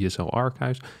on the ESL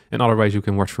archives. And otherwise, you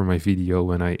can watch for my video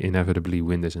when I inevitably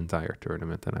win this entire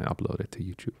tournament and I upload it to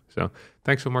YouTube. So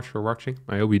thanks so much for watching.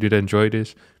 I hope you did enjoy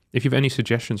this. If you have any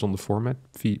suggestions on the format,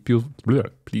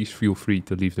 please feel free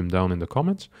to leave them down in the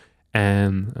comments.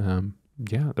 And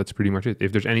yeah, that's pretty much it.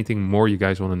 If there's anything more you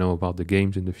guys want to know about the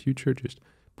games in the future, just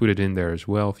put it in there as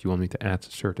well. If you want me to add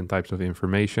certain types of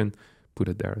information, put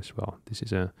it there as well. This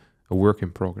is a work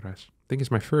in progress. I think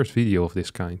it's my first video of this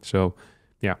kind. So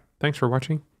yeah, thanks for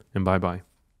watching and bye-bye.